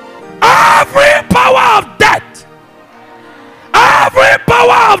 Every power of death. Every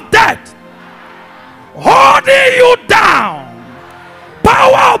power of death holding you down.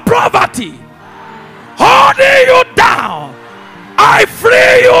 Power of poverty holding you down. I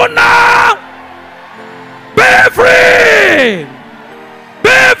free you now. Be free.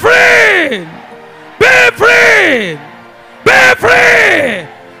 Be free. Be free. Be free.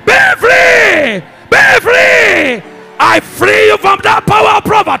 Be free. Be free. I free you from that power of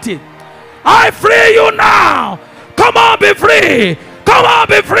poverty. I free you now. Come on, be free. Come on,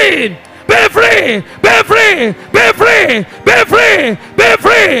 be free. Be free. Be free. Be free. Be free. Be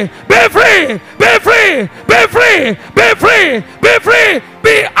free. Be free. Be free. Be free. Be free. Be free.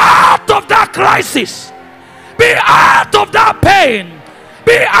 Be out of that crisis. Be out of that pain.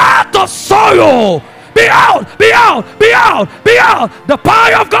 Be out of sorrow. Be out. Be out. Be out. Be out. The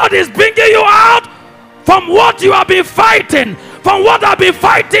power of God is bringing you out from what you have been fighting. From what have been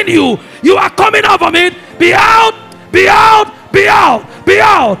fighting you. You are coming out from it. Be out. Be out. Be out. Be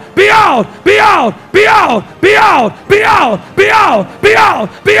out. Be out. Be out. Be out. Be out. Be out. Be out. Be out.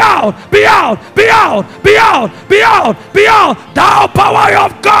 Be out. Be out. Be out. Be out. Be out. Be out. Thou power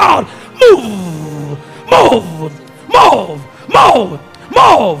of God. Move. Move. Move. Move.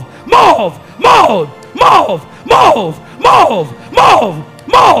 Move. Move. Move. Move. Move. Move. Move.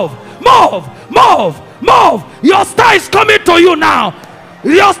 Move. Move. Move. Move. Your star is coming to you now.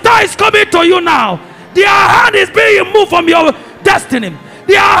 Your star is coming to you now. Their hand is being removed from your destiny.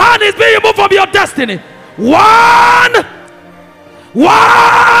 Their hand is being removed from your destiny. 1,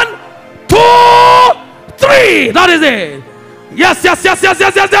 1, 2, 3. That is it. Yes, yes, yes, yes,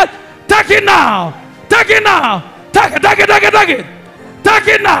 yes, yes, yes. Take it now. Take it now. Take it, take it, take it, take it. Take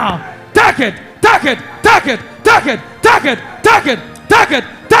it now. Take it, take it, take it, take it, take it, take it, take it,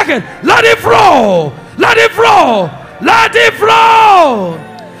 take it. Let it flow. Let it flow. Let it flow.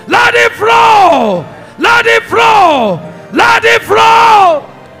 Let it flow. Let it flow. Let it flow.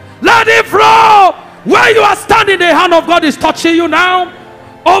 Let it flow. Where you are standing, the hand of God is touching you now.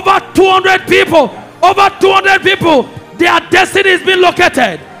 Over 200 people. Over 200 people. Their destiny is being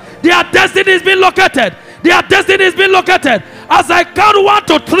located. Their destiny is being located. Their destiny is being located. As I count 1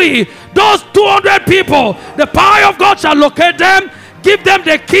 to 3, those 200 people, the power of God shall locate them. Give them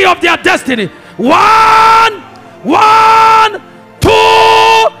the key of their destiny. 1, 1, 2,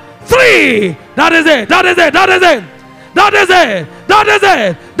 3. That is it. That is it. That is it. That is it. That is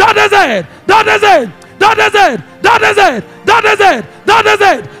it. That is it. That is it. That is it. That is it. That is it. That is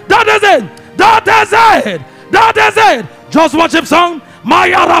it. That is it. That is it. That is it. Just worship song.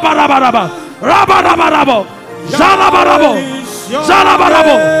 Maya raba raba raba. Raba raba raba. Shalaba raba. Shalaba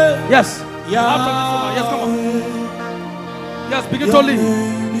raba. Yes. Yes, come on. Yes, begin to lead.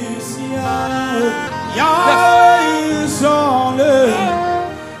 Yes.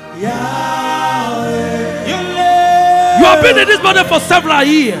 You have been in this body for several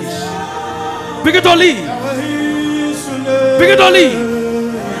years. Begin to lead. Begin to lead.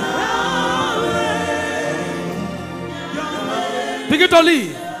 Begin to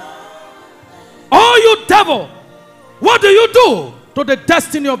lead. Oh, you devil, what do you do to the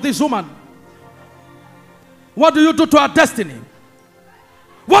destiny of this woman? What do you do to her destiny?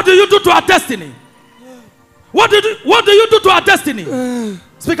 What do you do to her destiny? What do you do to her destiny?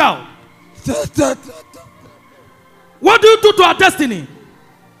 Speak out. What do you do to her destiny?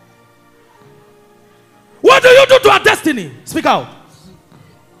 What do you do to her destiny? Speak out.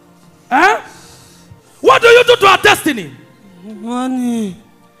 What do you do to her destiny? Money.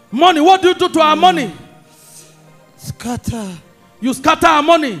 Money. What do you do to her money? Scatter. You scatter her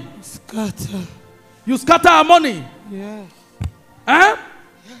money. Scatter. You scatter her money. Yeah.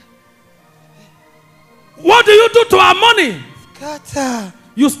 What do you do to her money? Scatter.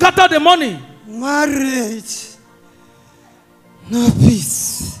 You scatter the money. Marriage. No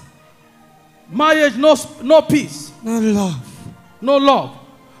peace. Marriage, no peace. No love. No love.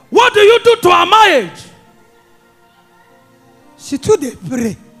 What do you do to her marriage? She too dey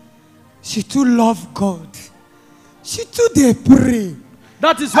pray. She too love God. She too dey pray.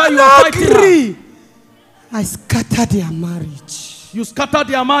 That is why you are fighting her. I scatter their marriage. You scatter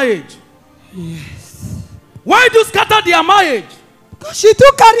their marriage. Yes. Why do you scatter their marriage? Because she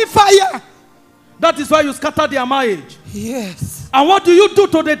too carry fire. That is why you scatter their marriage. Yes. And what do you do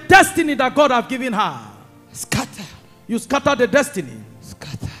to the destiny that God has given her? Scatter. You scatter the destiny.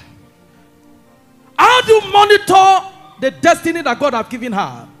 Scatter. How do you monitor the destiny that God has given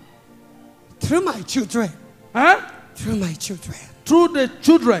her? Through my children. Huh? Through my children. Through the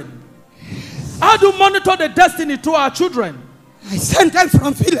children. How do you monitor the destiny through our children? I send them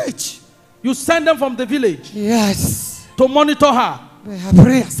from village. You send them from the village? Yes. To monitor her? Her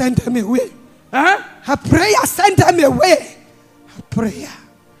prayer send them away. Huh? Her prayer send them away. Her prayer.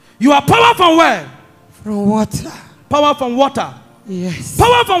 You are power from where? From water. Power from water? Yes.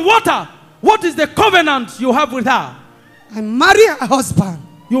 Power from water. What is the covenant you have with her? I marry a husband.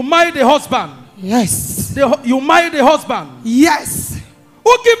 You marry the husband? Yes. You marry the husband? Yes.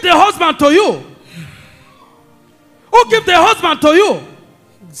 Who give the husband to you? Who give the husband to you?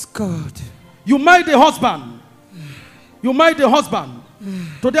 It's God. You marry the husband. You marry the husband.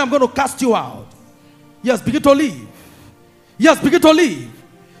 Today I'm going to cast you out. Yes, begin to leave. Yes, begin to leave.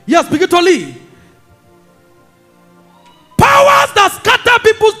 Yes, begin to leave. Powers that scatter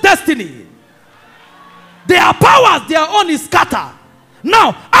people's destiny. They are powers, their own is scatter.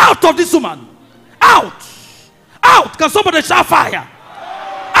 Now, out of this woman. Out. Out. Can somebody shout fire?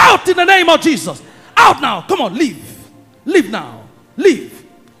 Out in the name of Jesus. Out now. Come on, leave. Leave now. Leave.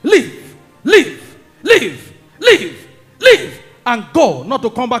 Leave. Leave. Leave. Leave. Leave. And go. Not to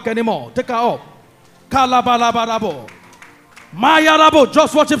come back anymore. Take her up. Kalabalabo. Mayarabo.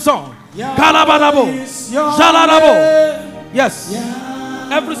 Just worship song. Kalabalabo. Shalarabo. Yes.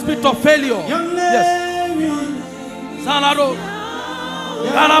 Every spirit of failure. Yes. Salado.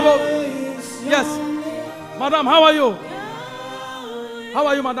 Kalabo. Yes. Madam, how are you? How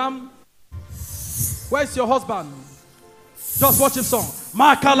are you, madam? Where's your husband? Just watch him song.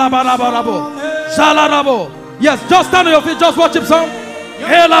 Makalabarabo. Shalarabo. Yes, just stand on your feet, just watch him song.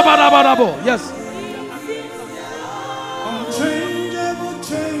 Helabarabo. Yes. Unchangeable,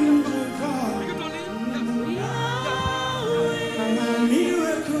 changeable God.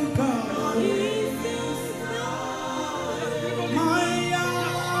 Miracle God. My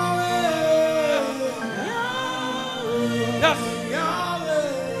Yahweh. Yes.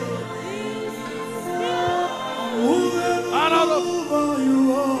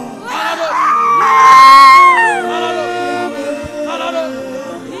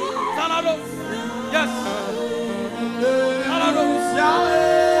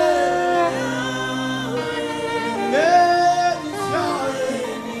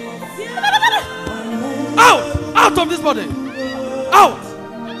 Out of this body. Out.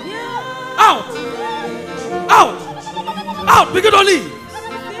 Out. Out. Out. Begin to leave.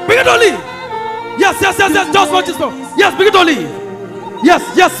 Begin to leave. Yes. Just watch this one. Yes, begin to leave.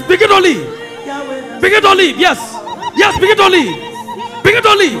 Yes, begin to leave. Begin to leave. Yes, begin to leave. Begin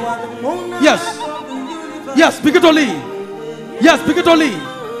to leave. Yes, begin to leave. Yes, begin to leave.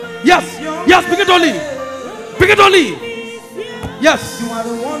 Yes, begin to leave. Begin to leave. Yes.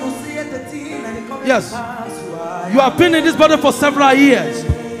 You have been in this body for several years.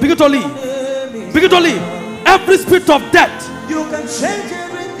 Begin to leave. Begin to leave. Every spirit of death.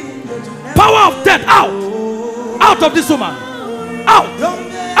 Power of death out. Out of this woman.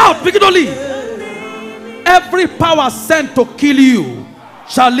 Out. Begin to leave. Every power sent to kill you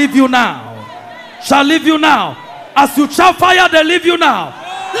shall leave you now. Shall leave you now. As you shall fire, they leave you now.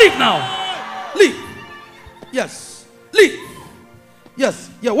 Leave now. Leave. Yes. Leave. Yes.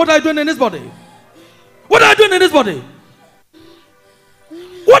 Yeah. What are you doing in this body? What are you doing in this body?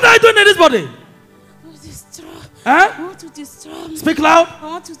 What are you doing in this body? I want to destroy. Speak loud. I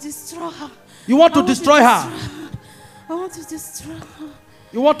want to destroy her. You want to destroy her? I want to destroy her.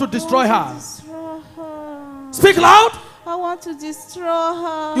 You want to destroy her? Speak loud. I want to destroy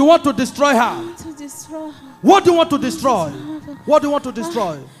her. You want to destroy her? I want to destroy her. What do you want to destroy? What do you want to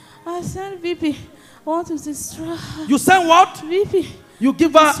destroy? I send VP. I want to destroy her. You send what? VP. You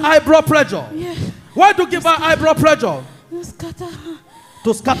give her eyebrow pressure. Yeah. Why do you give her eyebrow pressure? To scatter her.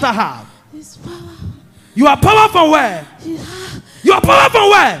 To scatter her. This power. You are power from where? You are power from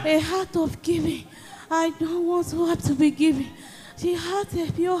where? A heart of giving. I don't want to have to be giving. She had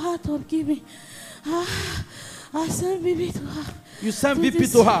a pure heart of giving. I send VP to her. You send VP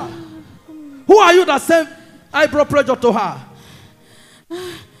to her. Who are you that send eyebrow pressure to her?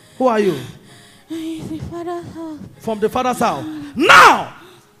 Who are you? The father's house. From the father's house. Now,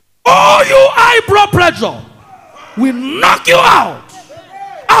 all you eyebrow pressure will knock you out.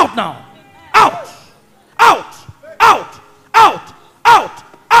 Out now. Out. Out. Out. Out. Out.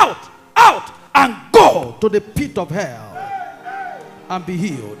 Out. Out. And go to the pit of hell and be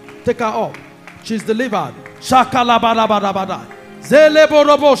healed. Take her up. She's delivered. Shakalabarabara.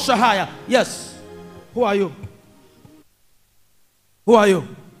 Zeleborobo Shahaya. Yes. Who are you? Who are you?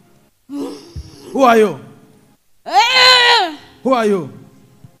 Who are you? Who are you?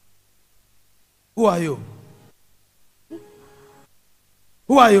 Who are you?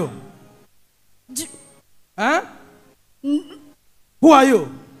 Who are you? Huh? Who are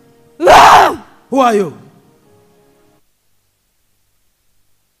you? Who are you?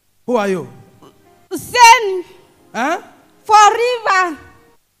 Who are you? Send Huh? for river.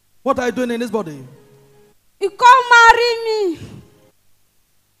 What are you doing in this body? You come marry me.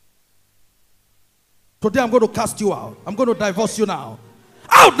 Today I'm going to cast you out. I'm going to divorce you now.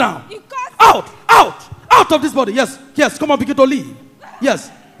 Out now. Out. Out. Out of this body. Yes. Yes. Come on, begin to leave.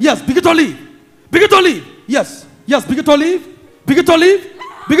 Yes. Yes. Begin to leave. Begin to leave. Yes. Yes. Begin to leave. Begin to leave.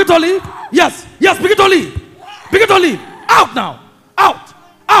 Begin to leave. Yes. Yes. Begin to leave. Begin to leave. Out now. Out.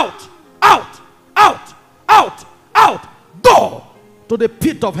 Out. Out. Out. Out. Out. Go to the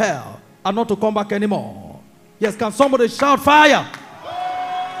pit of hell and not to come back anymore. Yes. Can somebody shout fire?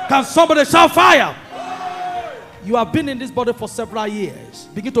 Can somebody shout fire? You have been in this body for several years.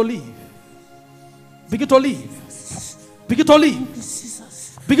 Begin to leave. Begin to leave. Begin to leave.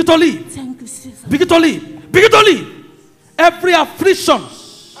 Begin to leave. Begin to leave. Begin to leave. Every affliction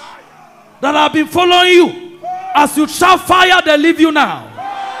that have been following you, as you shout fire, they leave you now.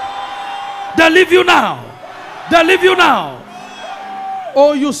 They leave you now. They leave you now.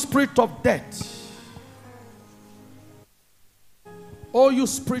 Oh, you spirit of death. Oh, you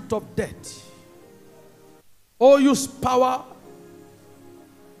spirit of death. Oh, you power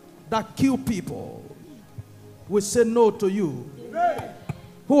that kill people. We say no to you.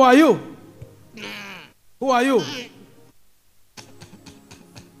 Who are you? Who are you?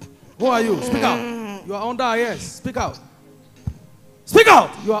 Who are you? Speak out. You are under arrest. Speak out. Speak out.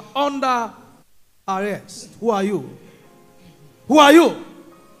 You are under arrest. Who are you? Who are you?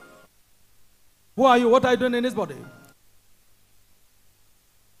 Who are you? What are you doing in this body?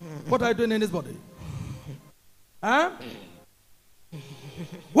 What are you doing in this body? Huh?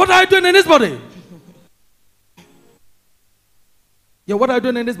 What are you doing in this body? Yeah, what are you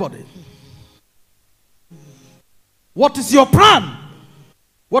doing in this body? What is your plan?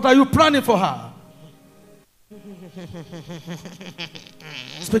 What are you planning for her?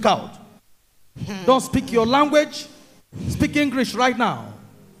 Speak out. Don't speak your language. Speak English right now.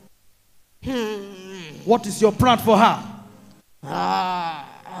 What is your plan for her?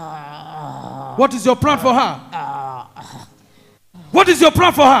 What is your plan for her? What is your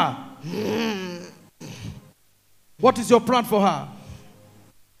plan for her? What is your plan for her?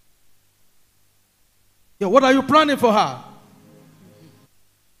 Yeah, what are you planning for her?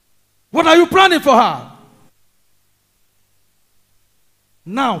 What are you planning for her?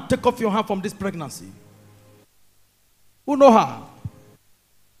 Now, take off your hand from this pregnancy. Who know her?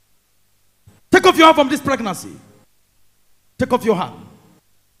 Take off your hand from this pregnancy. Take off your hand.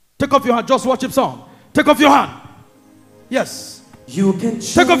 Take off your hand. Just worship song. Take off your hand. Yes. You can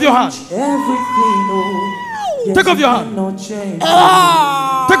take off your hand. Everything, oh, yes, take off your hand.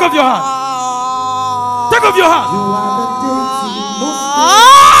 Take off your hand. Take off your hand.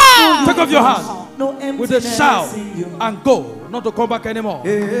 Take off your hand. With a shout and go. Not to come back anymore.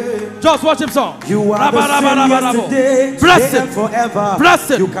 Just worship song. You are the same yesterday, blessed, and forever.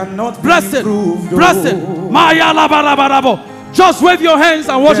 Blessed, you cannot blessed, be improved, blessed. Maya labarabo. Just wave your hands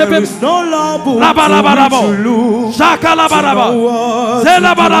and worship him. There is no law to lose. Shaka labarabo.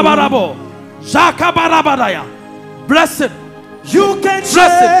 Zela barabarabo. Shaka barabadaya. Blessed. You can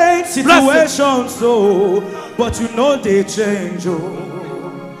change situations, so, but you know they change. Oh.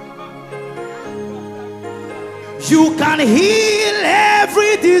 You can heal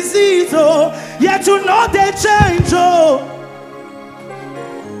every disease, oh, yet you know they change, oh.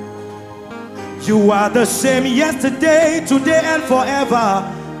 You are the same yesterday, today, and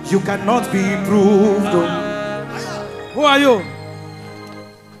forever. You cannot be improved. Oh. Who are you?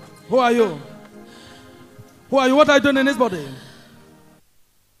 Who are you? Who are you? What are you doing in this body?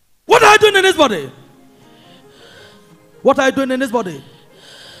 What are you doing in this body? What are you doing in this body?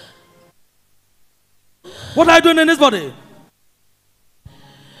 What are you doing in this body?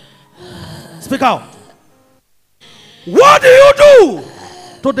 Speak out. What do you do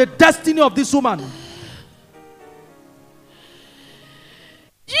to the destiny of this woman?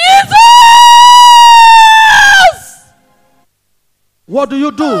 Jesus! What do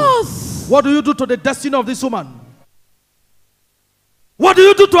you do? Yes. What do you do to the destiny of this woman? What do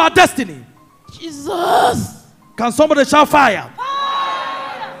you do to her destiny? Jesus! Can somebody shout fire?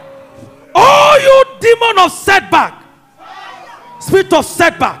 Oh, you demon of setback, spirit of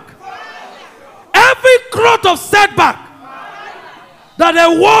setback, every growth of setback that they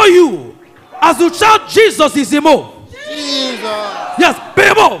wore you, as you shout, Jesus is removed. Jesus. Yes,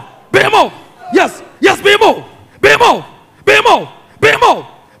 be moved, be moved. Yes, yes, be moved, be moved, be Be moved. Be moved.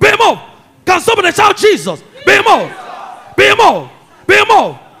 Be moved. Can somebody shout Jesus? Be moved. Be moved. Be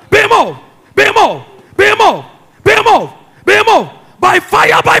moved. Be moved. Be moved. Be moved. Be moved. Be moved. By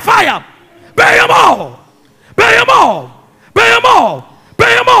fire, by fire. Be moved. Be moved. Be moved.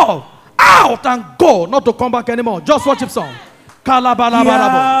 Be moved. Out and go. Not to come back anymore. Just watch his song.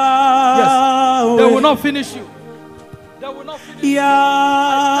 Kalabalabalabo. Yes. They will not finish you. They will not finish you.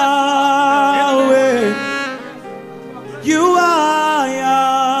 Yahweh. You are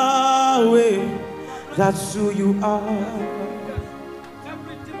Yahweh. That's who you are.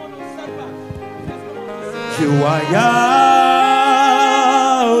 You are Yahweh.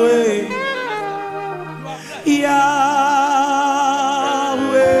 Yahweh.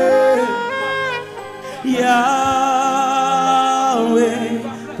 Yahweh.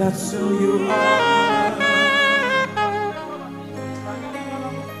 That's who you are.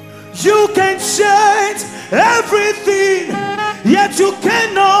 You can change everything, yet you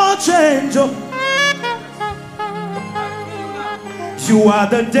cannot change. You are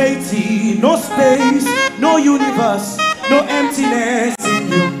the deity, no space, no universe, no emptiness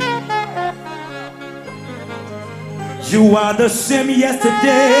in you. You are the same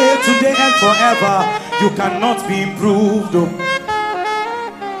yesterday, today and forever. You cannot be improved.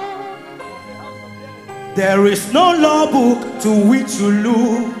 There is no law book to which you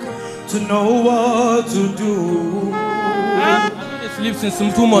look to know what to do. They sleep since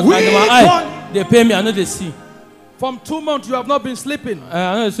 2 months. They pay me, I know they see. From 2 months you have not been sleeping.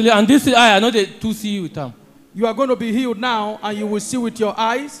 I know they sleep. And this eye, I know they to see with them. You are going to be healed now, and you will see with your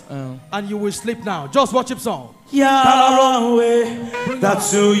eyes, and you will sleep now. Just watch him song. Yahweh,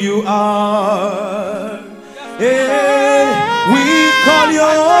 that's who you are. Hey, we call you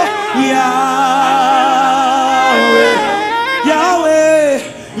Yahweh, Yahweh, Yahweh.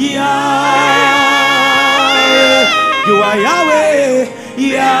 You are Yahweh, Yahweh.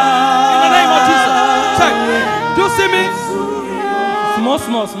 In the name of Jesus. Check. Do you see me?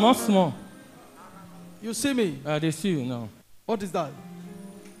 Small. You see me? They see you now. What is that?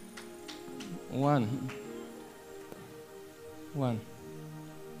 One. I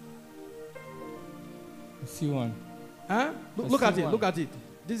see one. Huh? Look at it. Look at it.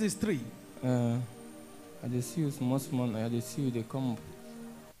 This is 3. I see you small. I see you. They come up.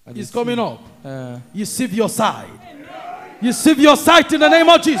 It's coming up. You save your side. You save your sight in the name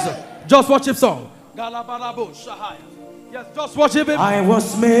of Jesus. Just watch his song. Yes, just watch it. I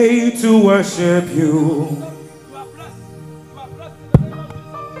was made to worship you.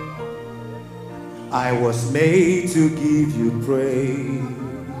 I was made to give you praise.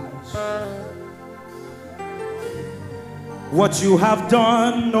 What you have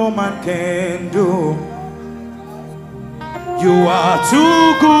done, no man can do. You are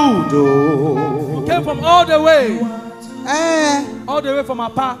too good. Oh. You came from all the way. All the way from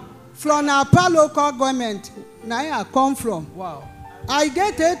Apa. From Apa local government. Now I come from. Wow. I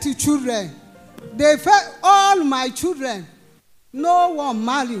get 80 children. They fed all my children. No one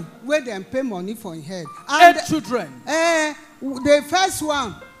marry where them pay money for his head. And 8 children. The first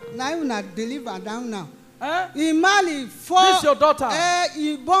one, now you not deliver down now. He marry 4. This your daughter.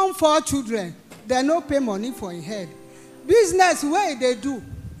 He born 4 children. They no pay money for his head. Business where they do.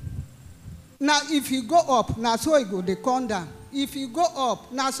 Now if you go up, now so he go they come down. If you go up,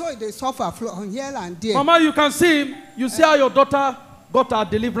 now so they suffer from here and there. Mama, you can see him. You see how your daughter got her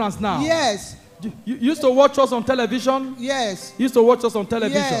deliverance now. Yes. You used to watch us on television? Yes. You used to watch us on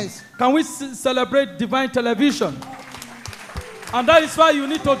television? Yes. Can we celebrate divine television? And that is why you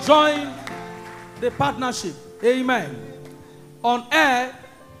need to join the partnership. Amen. On air,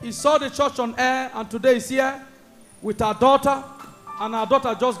 he saw the church on air, and today is here with our daughter, and our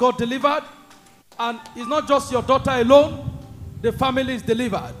daughter just got delivered. And it's not just your daughter alone, the family is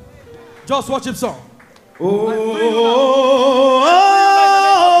delivered. Just watch him song.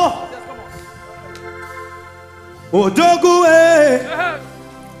 Odogue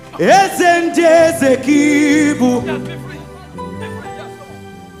Ezende Zekibu.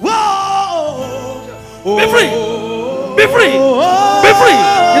 Be free! Be free! Be free!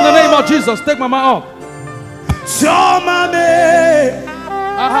 In the name of Jesus, take mama up. Shomame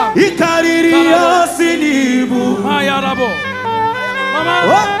Ikariria Sinibu.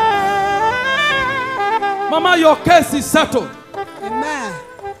 Mama, your case is settled. Amen.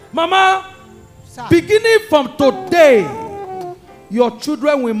 Mama, beginning from today, your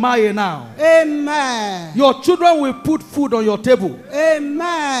children will marry now. Amen. Your children will put food on your table.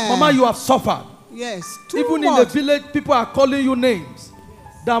 Amen. Mama, you have suffered. Yes. Even in the village, people are calling you names.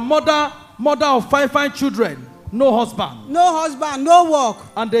 The mother of five children. No husband. No husband, no work.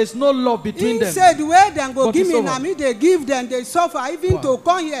 And there is no love between them. He said the way they go But give it's me, over. now me they give them, they suffer. Even Wow. to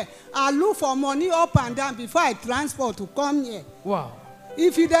come here, I look for money up and down before I transport to come here. Wow.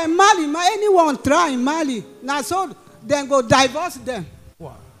 If you then marry, anyone try in Mali, now so then go divorce them.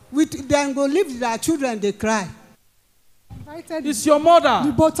 Wow. With then go leave their children, they cry. It's your mother.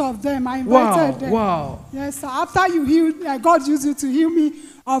 The both of them. I invited them. Wow. Yes, sir. After you healed, God used you to heal me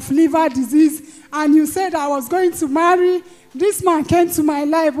of liver disease, and you said I was going to marry. This man came to my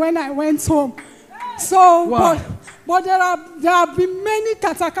life when I went home. So, Wow. but there have been many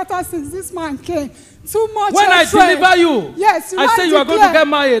katakata since this man came. Too much. When I hatred. deliver you, yes, I said you are going to get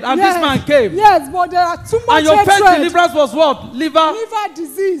married, and this man came. Yes, but there are too much. And your first hatred. deliverance was what? Liver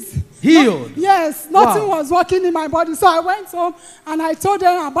disease. healed. Yes, nothing Wow. was working in my body. So I went home and I told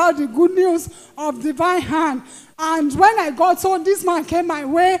them about the good news of divine hand. And when I got home, this man came my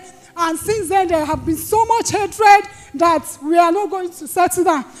way. And since then, there have been so much hatred that we are not going to settle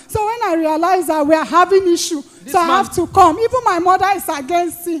down. So when I realized that we are having issue, so I have to come. Even my mother is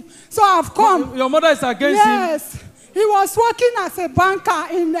against him. So I've come. Your mother is against him? Yes. He was working as a banker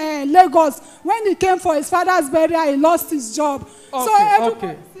in Lagos. When he came for his father's burial, he lost his job. Okay, So everybody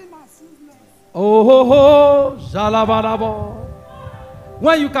okay. Oh, ho, ho, jalabarabo.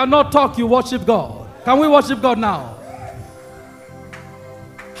 When you cannot talk, you worship God. Can we worship God now?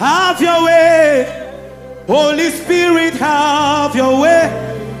 Have your way, Holy Spirit, have your way.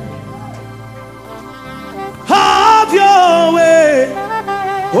 Have your way,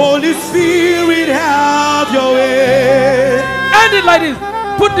 Holy Spirit, have your way. End it like this.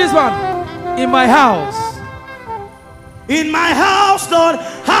 Put this one in my house. In my house, Lord,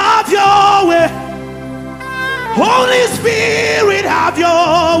 have your way. Holy Spirit, have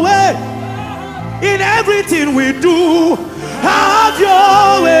your way. In everything we do, have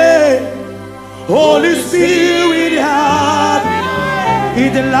your way. Holy Spirit, have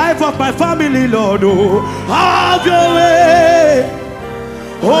in the life of my family, Lord, oh, have your way.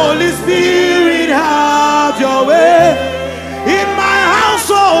 Holy Spirit, have your way. In my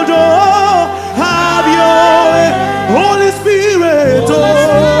household, oh, have your way. Holy Spirit,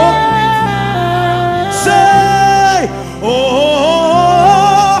 oh, say, oh.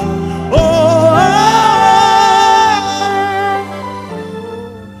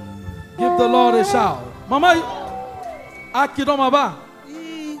 Give the Lord a shout. Mama, Akidoma ba.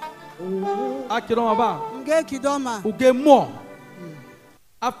 Akidoma ba. Nge kidoma. Uge more.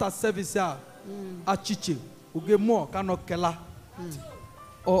 After service ya, achichi. Uge more kano kela.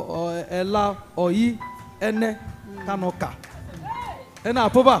 O ela oyi ene kano ka. Ena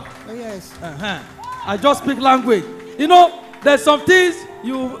apoba. Yes. I just speak language. You know, there's some things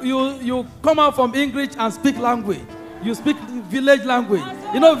you come out from English and speak language. You speak village language.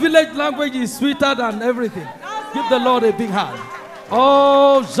 You know, village language is sweeter than everything. Give the Lord a big hand.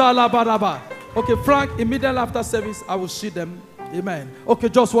 Oh, Jalabaraba. Okay, Frank, immediately after service, I will see them. Amen. Okay,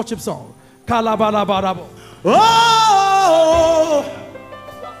 just worship song. Kalabarabarabo. Oh,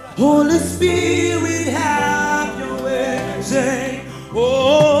 Holy Spirit, have your way. Say,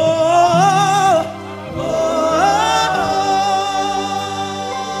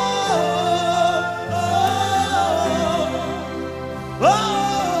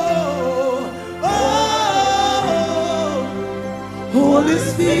 Holy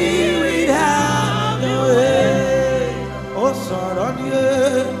Spirit, have your way. Oh,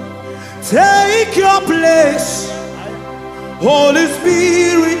 Saradier, take your place. Holy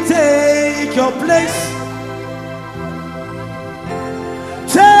Spirit, take your place.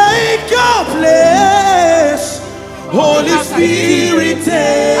 Take your place. Holy Spirit,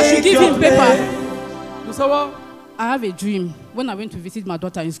 take your place. I have a dream. When I went to visit my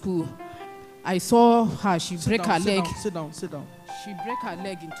daughter in school, I saw her. She break her leg. Sit down, sit down. She break her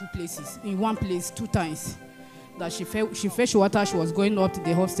leg in two places. In one place, 2 times. That she fell water. She was going up to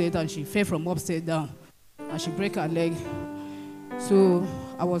the upstairs and she fell from upstairs down. And she break her leg. So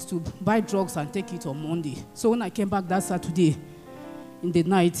I was to buy drugs and take it on Monday. So when I came back that Saturday, in the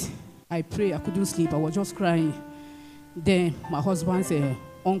night, I prayed. I couldn't sleep. I was just crying. Then my husband's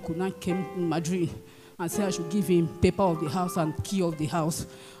uncle now came in my dream and said I should give him paper of the house and key of the house.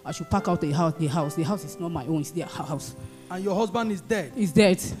 I should pack out the house. The house is not my own. It's their house. And your husband is dead? He's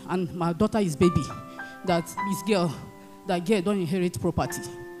dead. And my daughter is baby. That girl don't inherit property.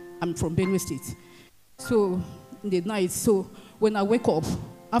 I'm from Benue State. So in the night, so when I wake up,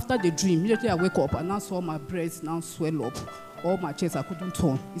 after the dream, immediately I wake up and now saw my breast now swell up. All my chest I couldn't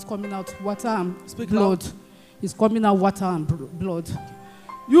turn. It's coming out water and blood. It's coming out water and blood.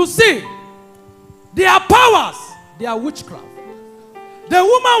 You see, there are powers. They are witchcraft. The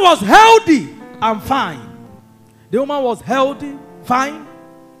woman was healthy and fine.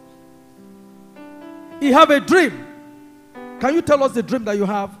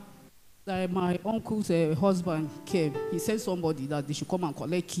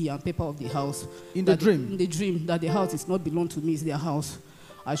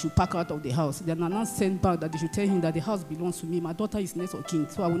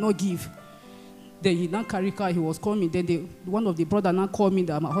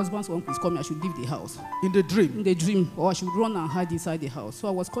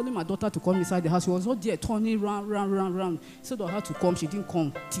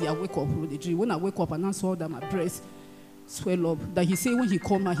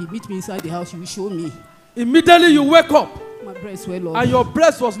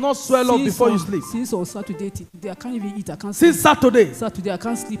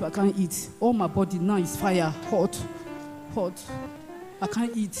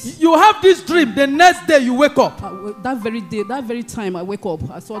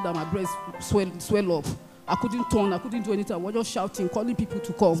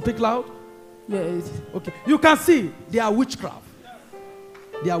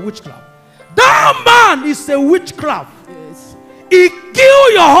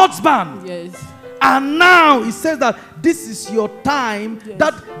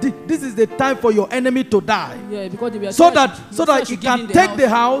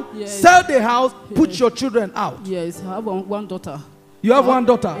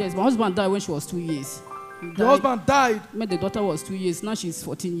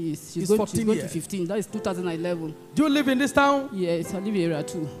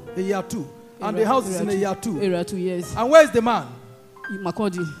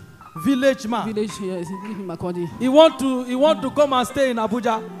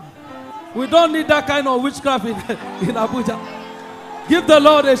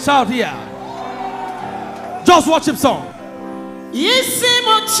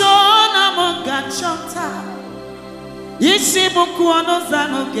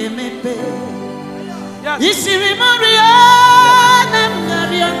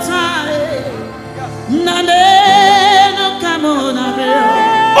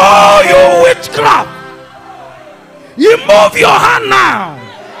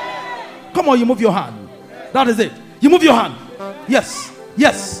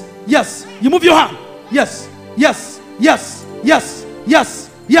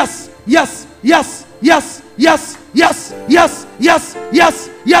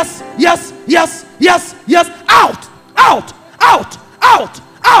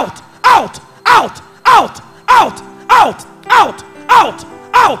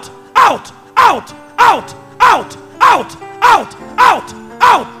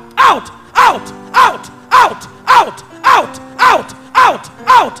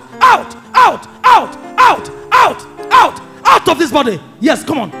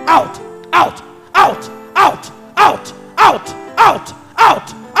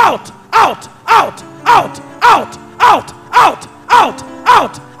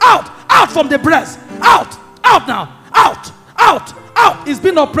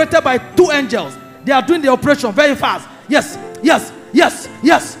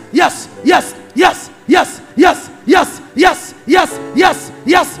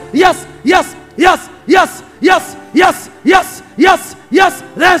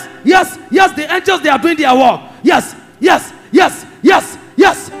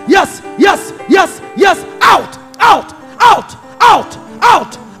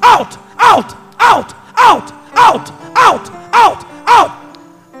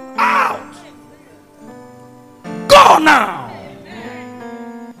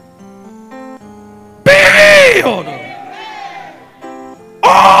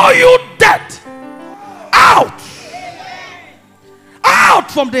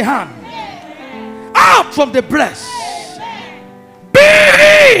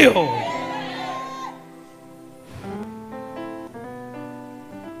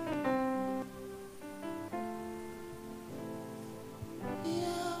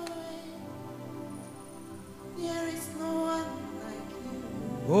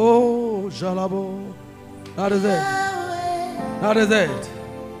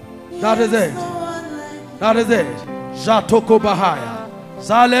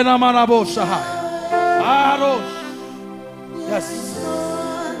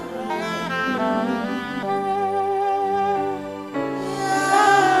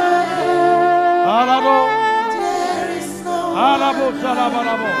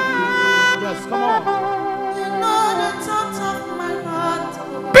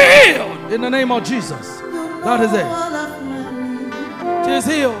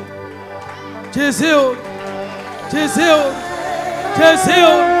 She's healed. She's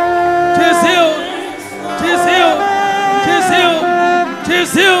healed. She's healed. She's healed. She's healed.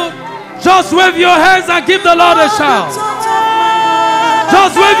 She's healed. Just wave your hands and give the Lord a shout.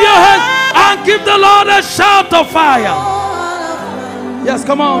 Just wave your hands and give the Lord a shout of fire. Yes,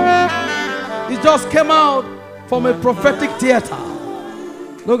 come on. He just came out from a prophetic theater.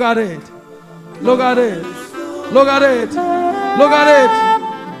 Look at it. Look at it. Look at it. Look at it.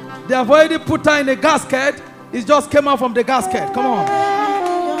 They have already put her in a gasket. It just came out from the gasket. Come on.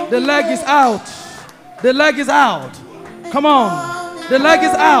 The leg is out. The leg is out. Come on. The leg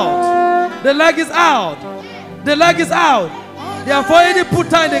is out. The leg is out. The leg is out. They have already put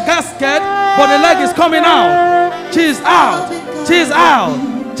her in the gasket, but the leg is coming out. She's out. She's out.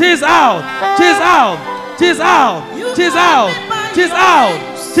 She's out. She's out. She's out. She's out. She's out.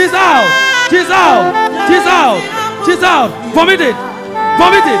 She's out. She's out. She's out. She's out. Vomit it.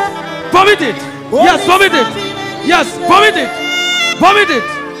 Vomit it. Vomit it. Yes, vomit it. Yes, vomit it. Vomit it.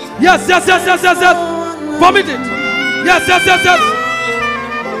 Yes, yes, yes, yes, yes, yes. Vomit it. Yes, yes, yes, yes.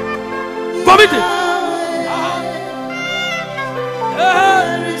 Vomit it.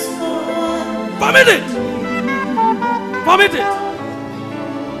 Vomit it. Vomit it.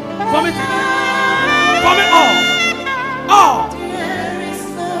 Vomit it. Vomit all. All.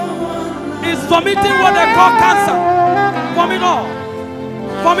 It's vomiting what they call cancer. Vomit all.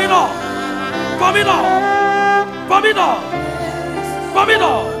 Vomit all. Vomit all. Vomit all. Vomit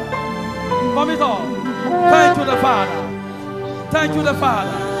all. Vomit all. Thank you, the Father. Thank you, the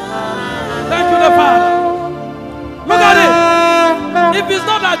Father. Thank you, the Father. Look at it. If it's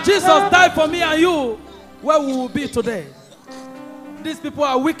not that Jesus died for me and you, where we will be today? These people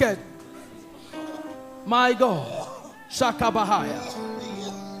are wicked. My God. Shaka Bahaya.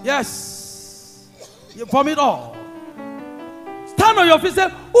 Yes. You vomit all. Stand on your feet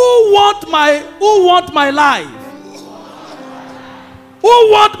and say, who want my life?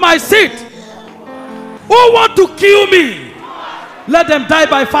 Who want my seat? Who want to kill me? Let them die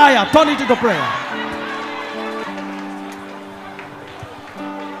by fire. Turn it into prayer.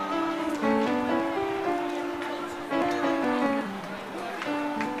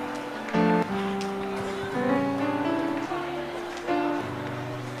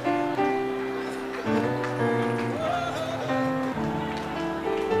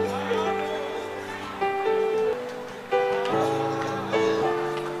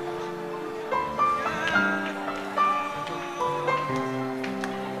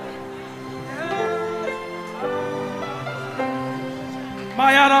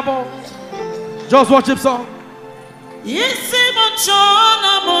 Just worship song.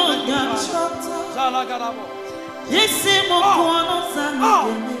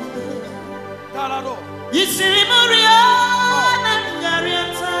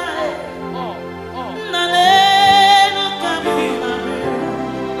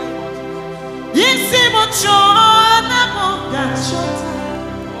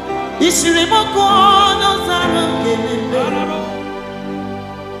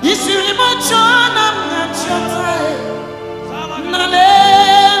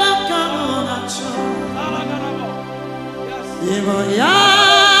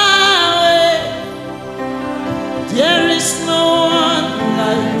 There is no one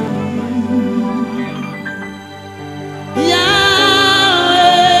like you. Yahweh,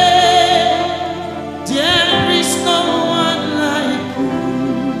 there is no one like you.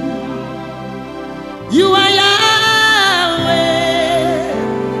 You are Yahweh,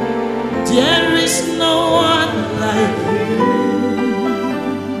 there is no one like you.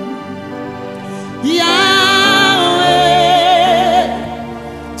 Yahweh,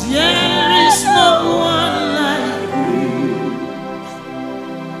 there is no one like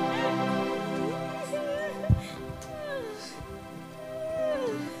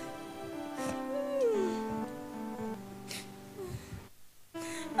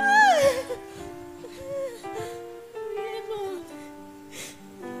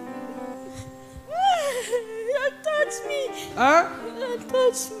Don't touch me. Huh? Don't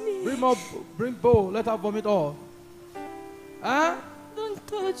touch me. Bring bowl. Let her vomit all. Huh? Don't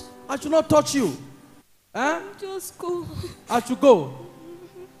touch. I should not touch you. Huh? Just go. I should go.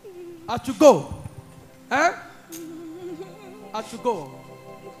 I should go. Huh? I should go.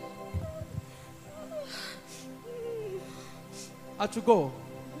 I should go.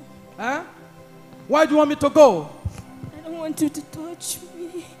 Huh? Why do you want me to go? I don't want you to touch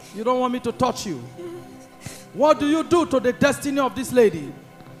me. You don't want me to touch you. What do you do to the destiny of this lady?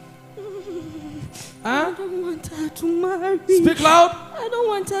 Huh? I don't want her to marry. Speak loud. I don't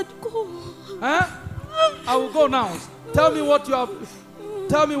want her to go. Huh? I will go now. Tell me what you have.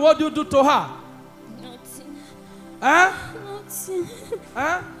 Tell me what you do to her. Nothing. Eh? Nothing.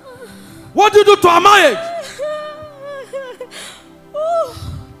 Eh? What do you do to our marriage?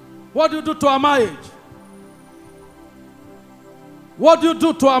 What do you do to our marriage? What do you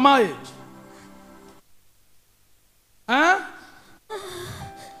do to our marriage? Eh?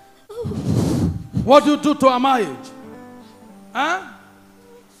 What do you do to our marriage? Eh?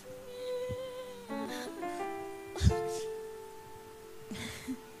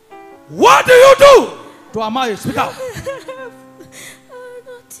 What do you do to our marriage? Speak out.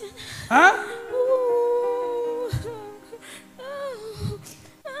 Nothing. Huh?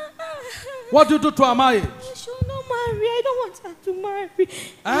 What do you do to our marriage? She'll not marry. I don't want her to marry.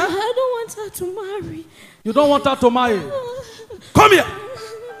 Huh? I don't want her to marry. You don't want her to marry? Come here.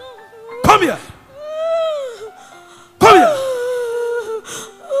 Come here. Come here.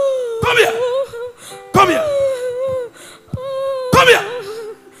 Come here. Come here. Come here.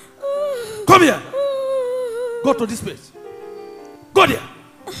 Come here. Go to this place. Go there.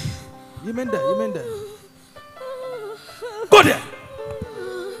 You mean there? You mean there? Go there.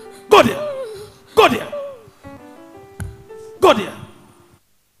 Go there. Go there. Go there.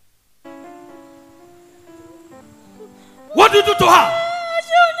 What do you do to her?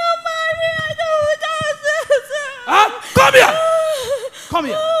 She'll not marry. I don't want her. Huh? Come here. Come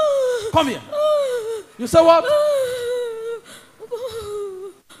here. Come here. You say what?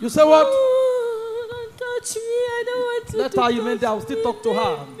 You say what? Don't touch me. I don't want to. Let her, you mean that I will still talk to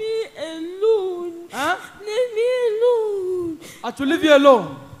her. Leave me alone. Huh? Leave me alone. I should leave you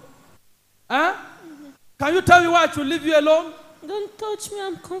alone. Huh? Can you tell me why I should leave you alone? Don't touch me.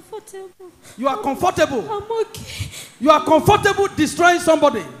 I'm comfortable. You are comfortable. I'm okay. You are comfortable destroying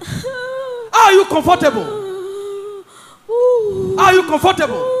somebody. How are you comfortable? How are you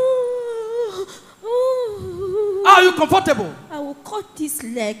comfortable? How are you comfortable? I will cut these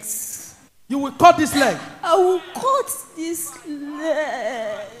legs. You will cut this leg. I will cut this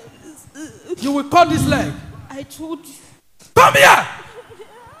leg. You will cut this leg. I told you. Come here.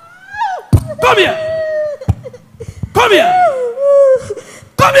 Come here. Come here.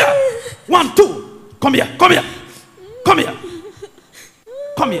 Come here. 1, 2. Come here. Come here. Come here.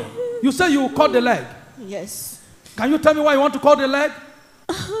 Come here. You say you will cut the leg. Yes. Can you tell me why you want to cut the leg?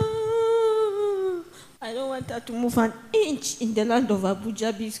 I don't want her to move an inch in the land of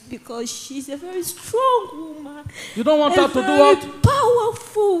Abuja because she's a very strong woman. You don't want her to do what? what? A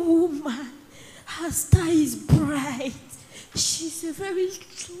powerful woman. Her star is bright. She's a very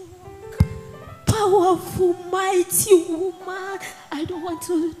strong, powerful, mighty woman. I don't want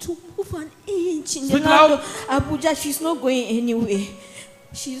her to move an inch in the land of Abuja. She's not going anywhere.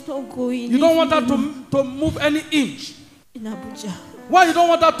 She's not going. You don't want her to move any inch in Abuja. Why you don't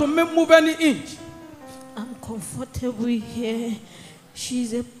want her to move any inch? I'm comfortable here.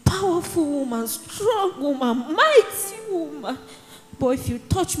 She's a powerful woman, strong woman, mighty woman. But if you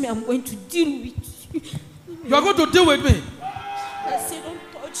touch me, I'm going to deal with you. You are going to deal with me? I say don't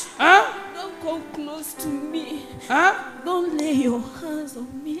touch me. Huh? Don't come close to me. Huh? Don't lay your hands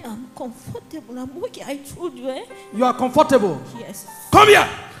on me. I'm comfortable. I'm okay. I told you, eh? You are comfortable? Yes. Come here.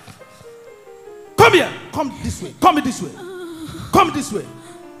 Come here. Come this way. Come this way. Come this way.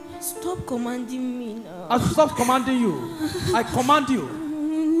 Stop commanding me now. I stop commanding you. I command you.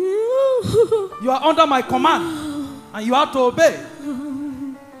 You are under my command. And you have to obey.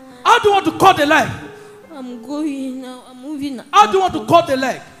 How do you want to cut the leg? I'm going now. I'm moving now. How do you want to cut the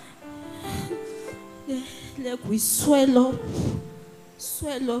leg? The leg will swell up.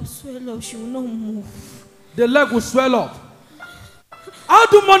 Swell up, swell up. She will not move. The leg will swell up. How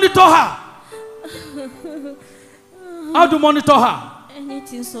do you monitor her? How do you monitor her?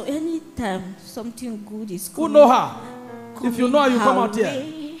 Anything, so anytime something good is coming. Who know her? If you know her, you come out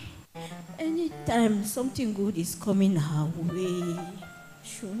here. Anytime something good is coming her way,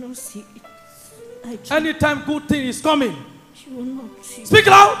 she will not see it. Anytime good thing is coming, she will not see. Speak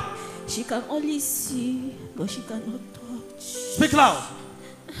loud. She can only see, but she cannot touch. Speak loud.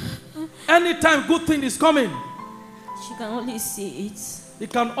 Anytime good thing is coming, she can only see it. He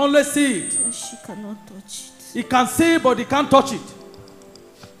can only see it. But she cannot touch it. He can see it, but he can't touch it.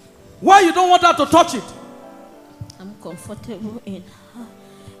 Why you don't want her to touch it? I'm comfortable in her.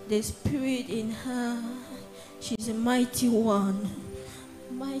 The spirit in her. She's a mighty one.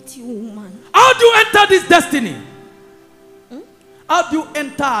 Mighty woman. How do you enter this destiny? How do you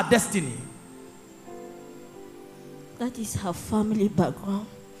enter her destiny? That is her family background.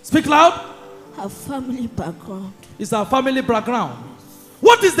 Speak loud. Her family background. It's her family background.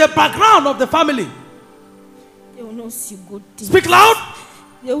 What is the background of the family? They will not see good things. Speak loud.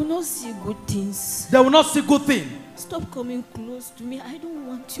 They will not see good things. They will not see good things. Stop coming close to me. I don't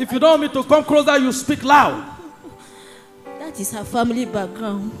want you. If you don't want me to come closer, you speak loud. That is her family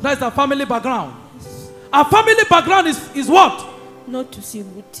background. That is her family background. Her family background is what? Not to see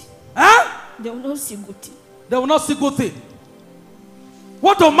good thing. Huh? They will not see good thing. They will not see good thing.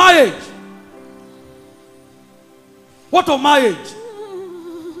 What of marriage? What of marriage?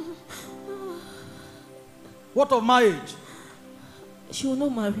 What of marriage? She will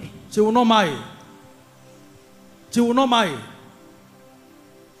not marry. She will not marry. She will not marry.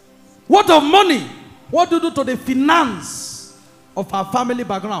 What of money? What do you do to the finance of her family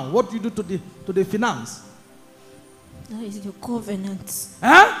background? What do you do to the finance? That is the covenant.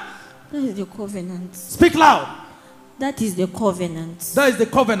 Huh? That is the covenant. Speak loud. That is the covenant. That is the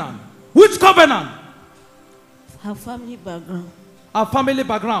covenant. Which covenant? Her family background. Her family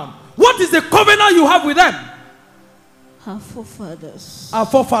background. What is the covenant you have with them? Her forefathers. Our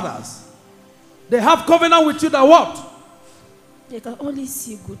forefathers. They have covenant with you that what? They can only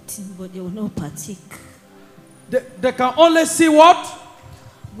see good things, but they will not partake. They can only see what?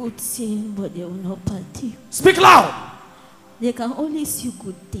 Good thing, but they will not partake. Speak loud. They can only see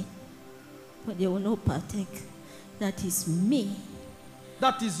good thing, but they will not partake. That is me.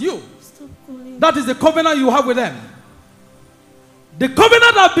 That is you. Stop calling. That is the covenant you have with them. The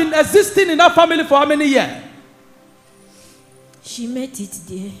covenant has been existing in that family for how many years? She met it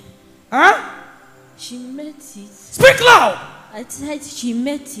there. Huh? She met it. Speak loud. I said she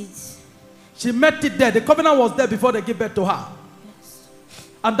met it. She met it there. The covenant was there before they gave birth to her. Yes.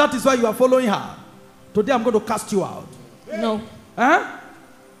 And that is why you are following her. Today I'm going to cast you out. No. Huh?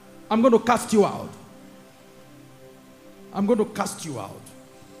 I'm going to cast you out. I'm going to cast you out.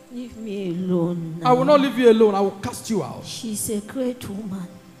 Leave me alone now. I will not leave you alone. I will cast you out. She's a great woman.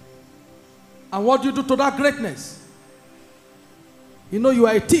 And what do you do to that greatness? You know you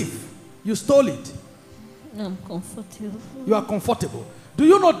are a thief. You stole it. I'm comfortable. You are comfortable. Do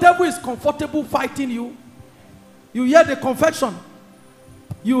you know devil is comfortable fighting you? You hear the confession.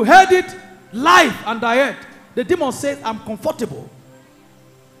 You heard it live and direct. The demon says, I'm comfortable.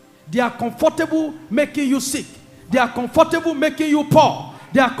 They are comfortable making you sick. They are comfortable making you poor.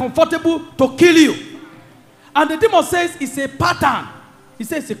 They are comfortable to kill you. And the demon says it's a pattern. He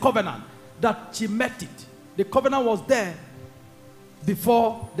says it's a covenant that she met it. The covenant was there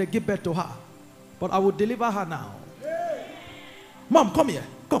before they give birth to her. But I will deliver her now. Mom, come here.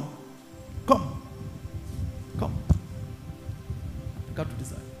 Come. Come. Come. Got to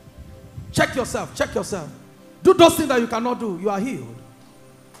decide. Check yourself. Check yourself. Do those things that you cannot do. You are healed.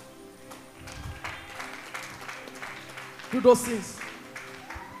 Do those things.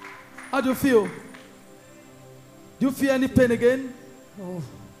 How do you feel? Do you feel any pain again? No.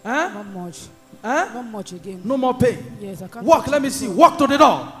 Huh? Not much. Huh? Not much again. No more pain. Yes, I can't. Walk, let me see. Walk to the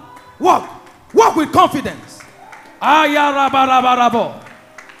door. Walk. Walk with confidence.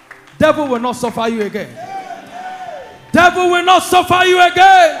 Devil will not suffer you again. Devil will not suffer you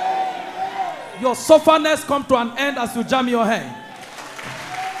again. Your sufferness come to an end as you jam your hand.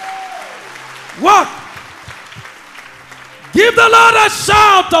 Walk. Give the Lord a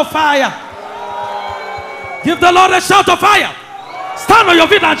shout of fire. Give the Lord a shout of fire. Stand on your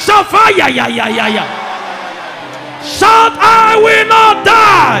feet and shout fire. Shout, I will not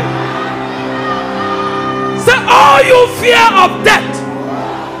die. Say, all you fear of death.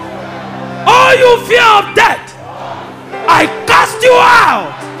 All you fear of death. I cast you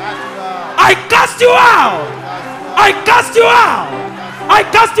out. I cast you out. I cast you out. I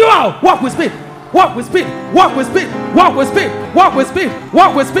cast you out. Walk with speed. Walk with speed. Walk with speed. Walk with speed. Walk with speed.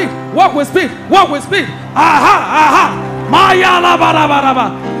 Walk with speed. Walk with speed. Walk with speed. Aha, aha. Maya la ba la ba la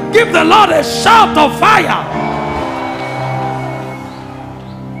ba. Give the Lord a shout of fire.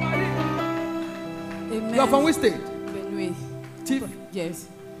 Amen. You are from which state? Benue. Chief. Yes.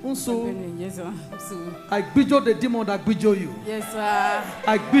 Unso. Benue. Yes, sir. Unso. I bijo the demon that bijo you. Yes, sir.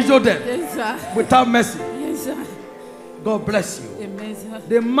 I bijo them. Yes, sir. Without mercy. Yes, sir. God bless you. Amen, sir.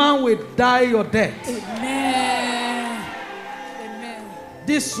 The man will die your death. Amen. Amen.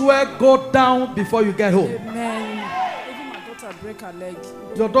 This will go down before you get home. Amen. Even my daughter break her leg.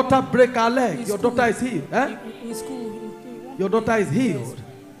 Your daughter break her leg. In Your school. daughter is healed. Eh? In school. In Your daughter is healed.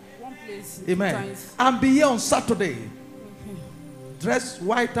 one place. Amen. 2 times. And be here on Saturday. Dress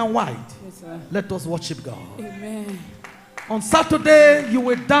white and white. Yes, sir. Let us worship God. Amen. On Saturday, you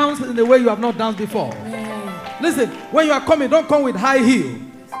will dance in the way you have not danced before. Amen. Listen, when you are coming, don't come with high heel.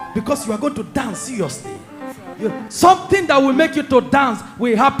 Because you are going to dance seriously. Something that will make you to dance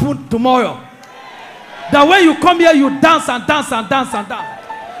will happen tomorrow. That when you come here, you dance and dance and dance and dance.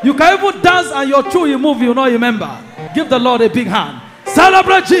 You can even dance and your true you move, you not remember. Give the Lord a big hand.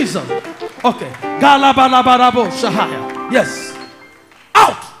 Celebrate Jesus. Okay. Galabalabarabo Shahaya. Yes.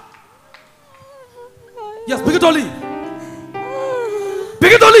 Out. Yes, begin to leave.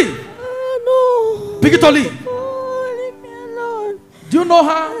 Begin to leave. Leave me alone. Do you know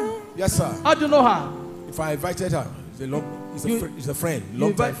her? Yes, sir. How do you know her? If I invited her, it's a friend,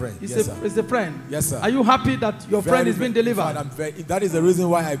 long-time friend. It's a friend. Yes, sir. Are you happy that your friend is being delivered? That is the reason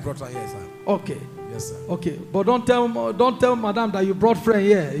why I brought her here, sir. Okay. Yes, sir. Okay, but don't tell madam that you brought friend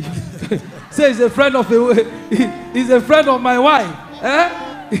here. Say he's a friend of he's a friend of my wife.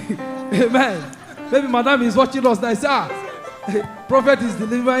 Amen. Maybe madam is watching us now. Say, prophet is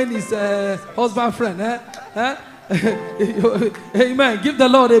delivering his husband friend. Amen. Give the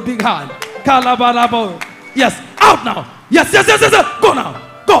Lord a big hand. Kalabarabo. Yes, out now. Yes. Go now.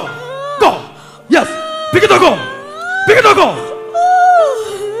 Go. Yes. Begin to go.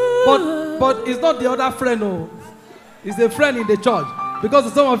 But it's not the other friend, no. It's a friend in the church.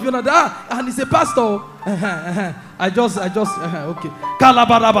 Because some of you know that, and it's a pastor. I just, okay.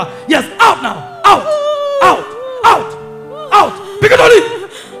 Kalabaraba. Yes, out now. Out. Begin to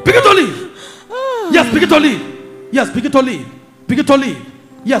leave. Yes, begin to leave. Yes, begin to leave.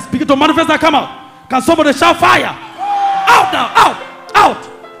 Yes, begin to manifest and come out. Can somebody shout fire? Out now. Out.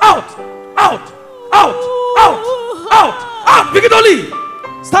 Begin to leave.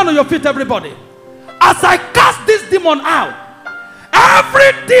 Stand on your feet, everybody. As I cast this demon out,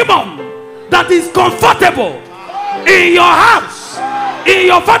 every demon that is comfortable in your house, in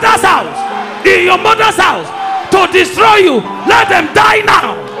your father's house, in your mother's house, to destroy you, let them die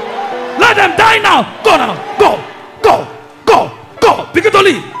now. Go now. Go. Begin to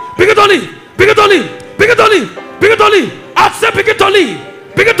leave. I say begin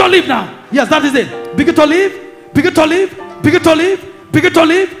to leave now. Yes, that is it. Begin to leave.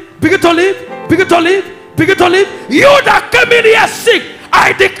 You that came in here sick,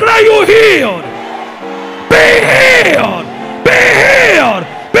 I declare you healed. Be healed.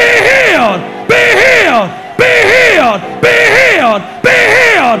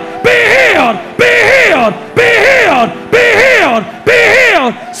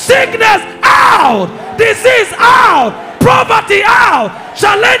 Sickness out. Disease out. Poverty out.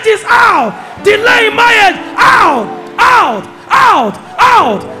 Challenges out. Delay in marriage out.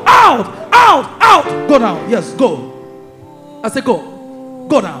 Go now. Yes, go. I say go.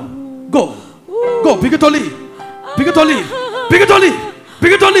 Go now. Go. Begin to leave.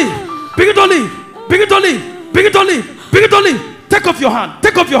 Take off your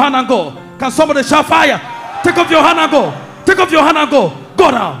hand and go. Can somebody shout fire? Take off your hand and go. Go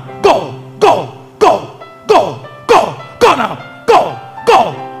now. Go now.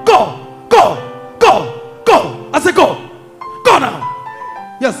 Go. I say go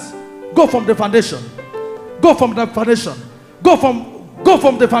now. Yes, go from the foundation. Go from the foundation. Go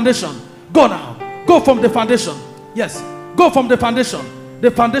from the foundation. Go now. Go from the foundation. Yes, go from the foundation. The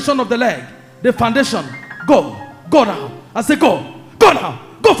foundation of the leg. The foundation. Go now. I say go now.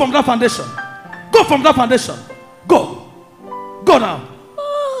 Go from that foundation. Go now.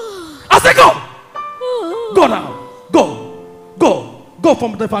 I say go now. Go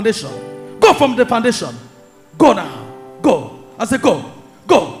from the foundation. Go now. Go. I say go. I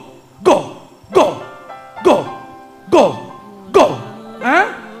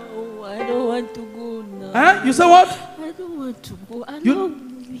don't want to go now. You say what? I don't want to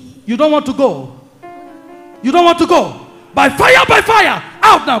go. You don't want to go. By fire.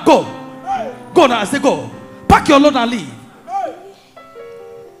 Out now. Go now. I say go. Pack your load and leave.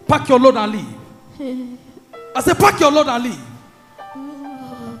 I say pack your load and leave.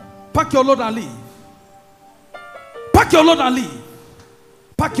 Pack your load.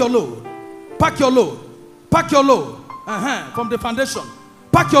 From the foundation.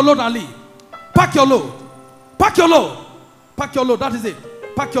 Pack your load and leave. Pack your load. That is it.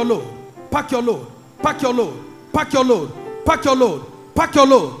 Pack your load.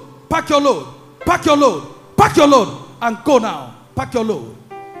 And go now. Pack your load.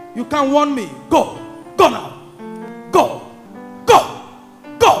 You can't warn me. Go now. Go.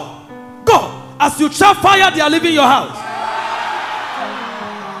 As you shout fire, they are leaving your house.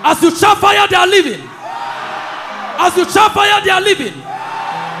 As you shout fire, they are leaving. As you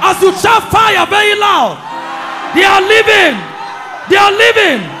shout fire very loud, they are leaving.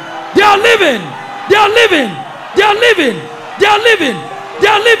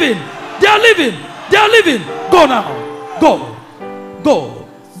 Go now. Go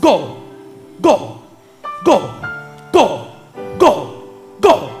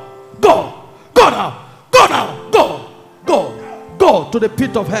now. Go to the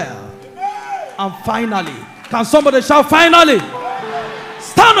pit of hell. And finally, can somebody shout finally?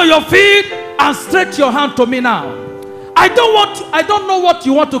 Stand on your feet and stretch your hand to me now. I don't know what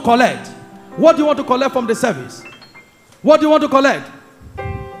you want to collect. What do you want to collect from the service? What do you want to collect?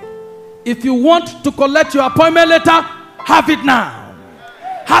 If you want to collect your appointment letter, have it now.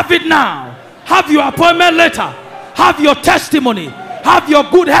 Have it now. Have your appointment letter. Have your testimony. Have your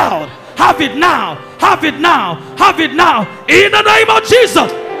good health. Have it now. Have it now. Have it now. In the name of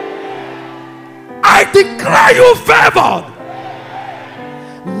Jesus. I declare you favored.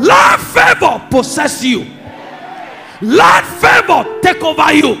 Let favor possess you. Let favor take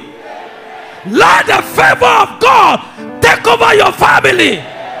over you. Let the favor of God take over your family.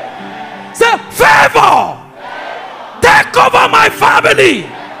 Say, favor. Take over my family.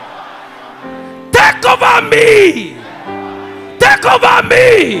 Take over me. Take over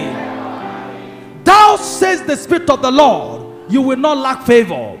me. Thou says the Spirit of the Lord, you will not lack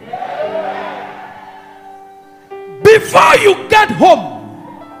favor. Before you get home,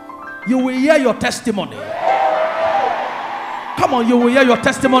 you will hear your testimony. Come on, you will hear your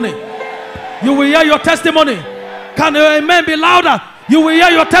testimony. You will hear your testimony. Can your amen be louder? You will hear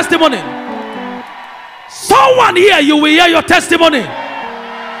your testimony. Someone here, you will hear your testimony.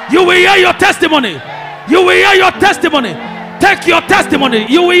 You will hear your testimony. You will hear your testimony. Take your testimony.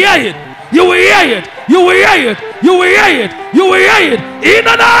 You will hear it. You will hear it. You will hear it. You will hear it. You will hear it. In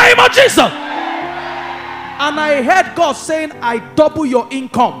the name of Jesus. And I heard God saying, I double your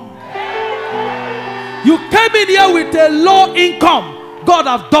income. You came in here with a low income. God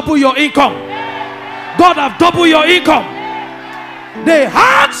have doubled your income. God have doubled your income. The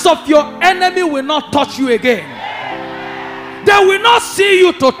hands of your enemy will not touch you again. They will not see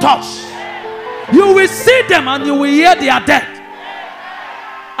you to touch. You will see them and you will hear they are dead.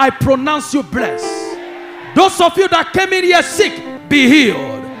 I pronounce you blessed. Those of you that came in here sick, be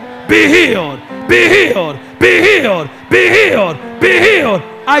healed. Be healed. Be healed. Be healed. Be healed. Be healed.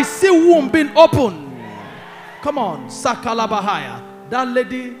 I see womb being opened. Come on, Sakalabahaya. That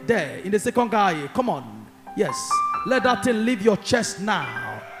lady there in the second guy. Come on. Yes. Let that thing leave your chest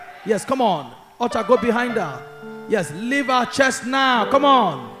now. Yes, come on. Ocha, go behind her. Yes, leave her chest now. Come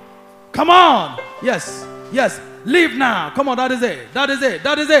on. Come on. Yes. Yes. Leave now. Come on. That is it. That is it.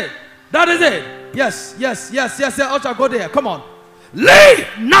 That is it. That is it. Yes. Yes. Yes. Yes. Yes. Ocha, go there. Come on. Leave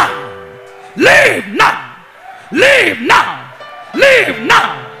now. Leave now. Leave now. Leave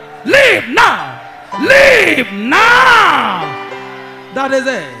now. Leave now. Leave now. That is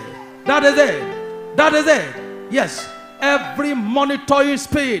it. That is it. That is it. Yes. Every monitoring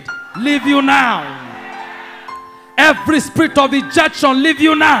spirit, leave you now. Every spirit of rejection, leave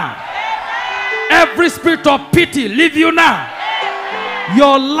you now. Every spirit of pity, leave you now.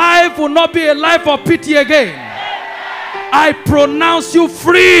 Your life will not be a life of pity again. I pronounce you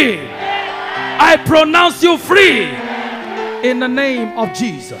free. I pronounce you free. In the name of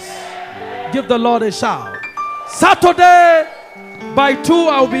Jesus. Give the Lord a shout. Saturday by 2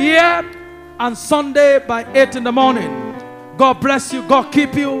 I'll be here. And Sunday by 8 in the morning. God bless you. God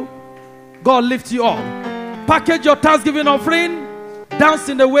keep you. God lift you up. Package your Thanksgiving offering. Dance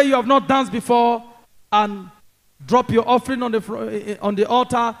in the way you have not danced before. And drop your offering on the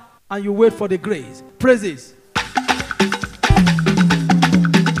altar. And you wait for the grace. Praises.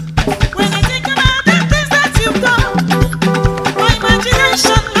 When I think about the things that you've done, my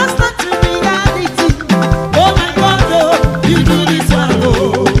imagination has turned to reality. Oh my God, oh, you do this one,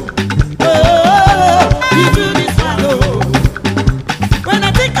 oh. When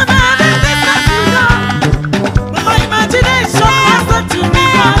I think about the things that you've done, my imagination has turned to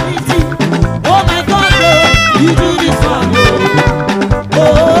reality. Oh my God, oh, you do this one, oh. Oh,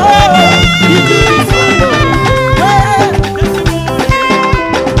 you do this one, oh.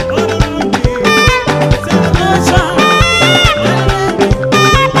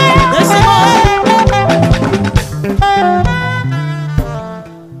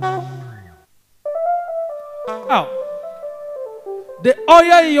 The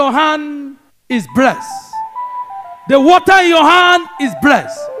oil in your hand is blessed. The water in your hand is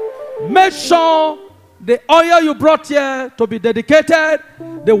blessed. Make sure the oil you brought here to be dedicated,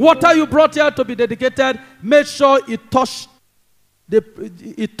 the water you brought here to be dedicated, make sure it touch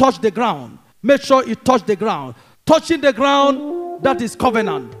the ground. Make sure it touch the ground. Touching the ground, that is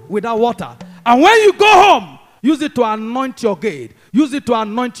covenant with that water. And when you go home, use it to anoint your gate. Use it to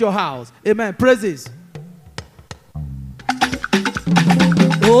anoint your house. Amen. Praises.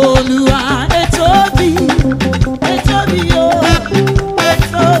 Olúwa ẹ tóbi o, ẹ tóbi.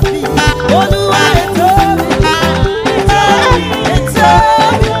 Olúwa ẹ tóbi, ẹ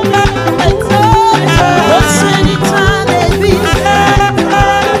tóbi, ẹ tóbi. Ó ṣe ní tálẹ́bí,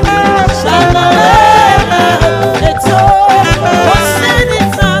 ṣàlàyé ẹ tóbi. Ó ṣe ní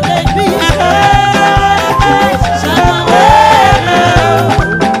tálẹ́bí, ṣàlàyé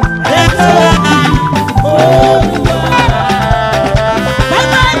ẹ tóbi. Olúwa.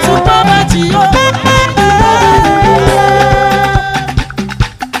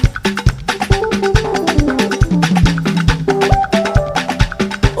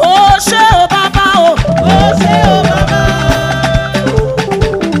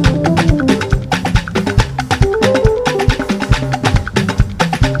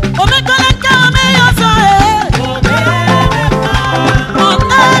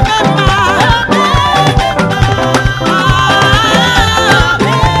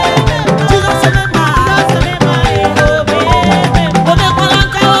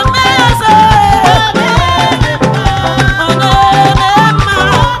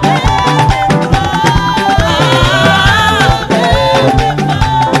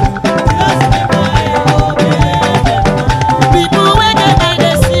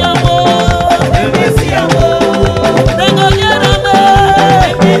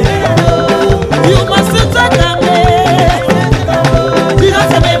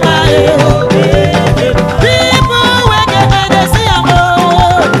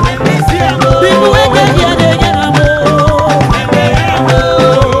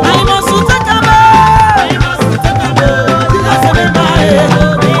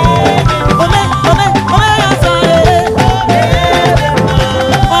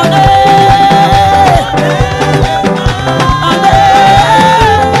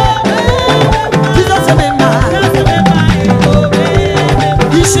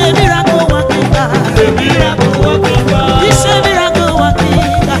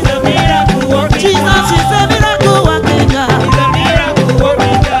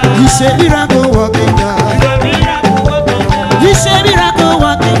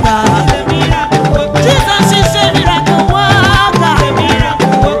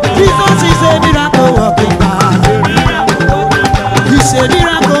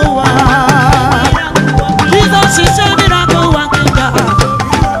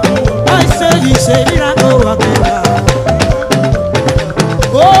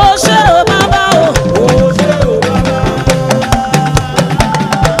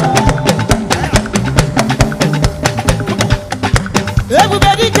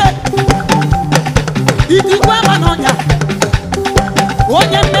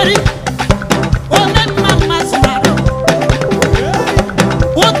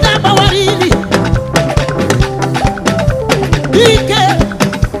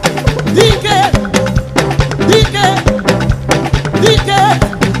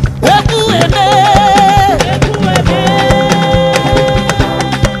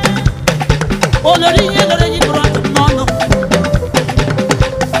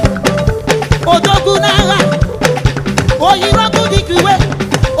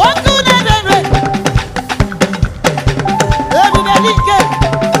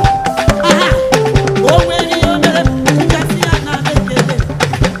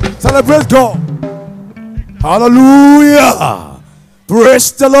 Celebrate God. Hallelujah.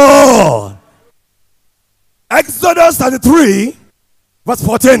 Praise the Lord. Exodus 33, verse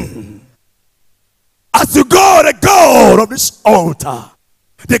 14. As you go, the God of this altar,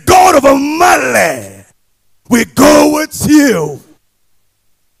 the God of Amale, we go with you.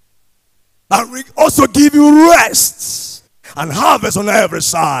 And we also give you rest and harvest on every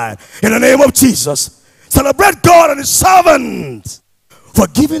side. In the name of Jesus. Celebrate God and his servant for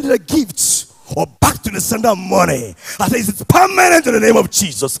giving the gifts or back to the sender money. I think it's permanent in the name of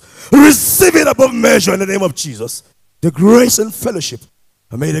Jesus. Receive it above measure in the name of Jesus. The grace and fellowship.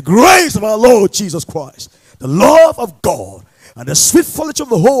 And may the grace of our Lord Jesus Christ, the love of God, and the sweet fellowship of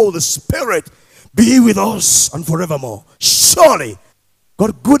the Holy Spirit be with us and forevermore. Surely,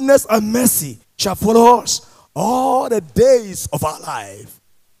 God's goodness and mercy shall follow us all the days of our life,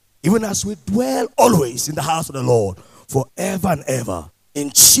 even as we dwell always in the house of the Lord forever and ever. In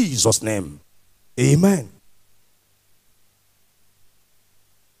Jesus' name, amen.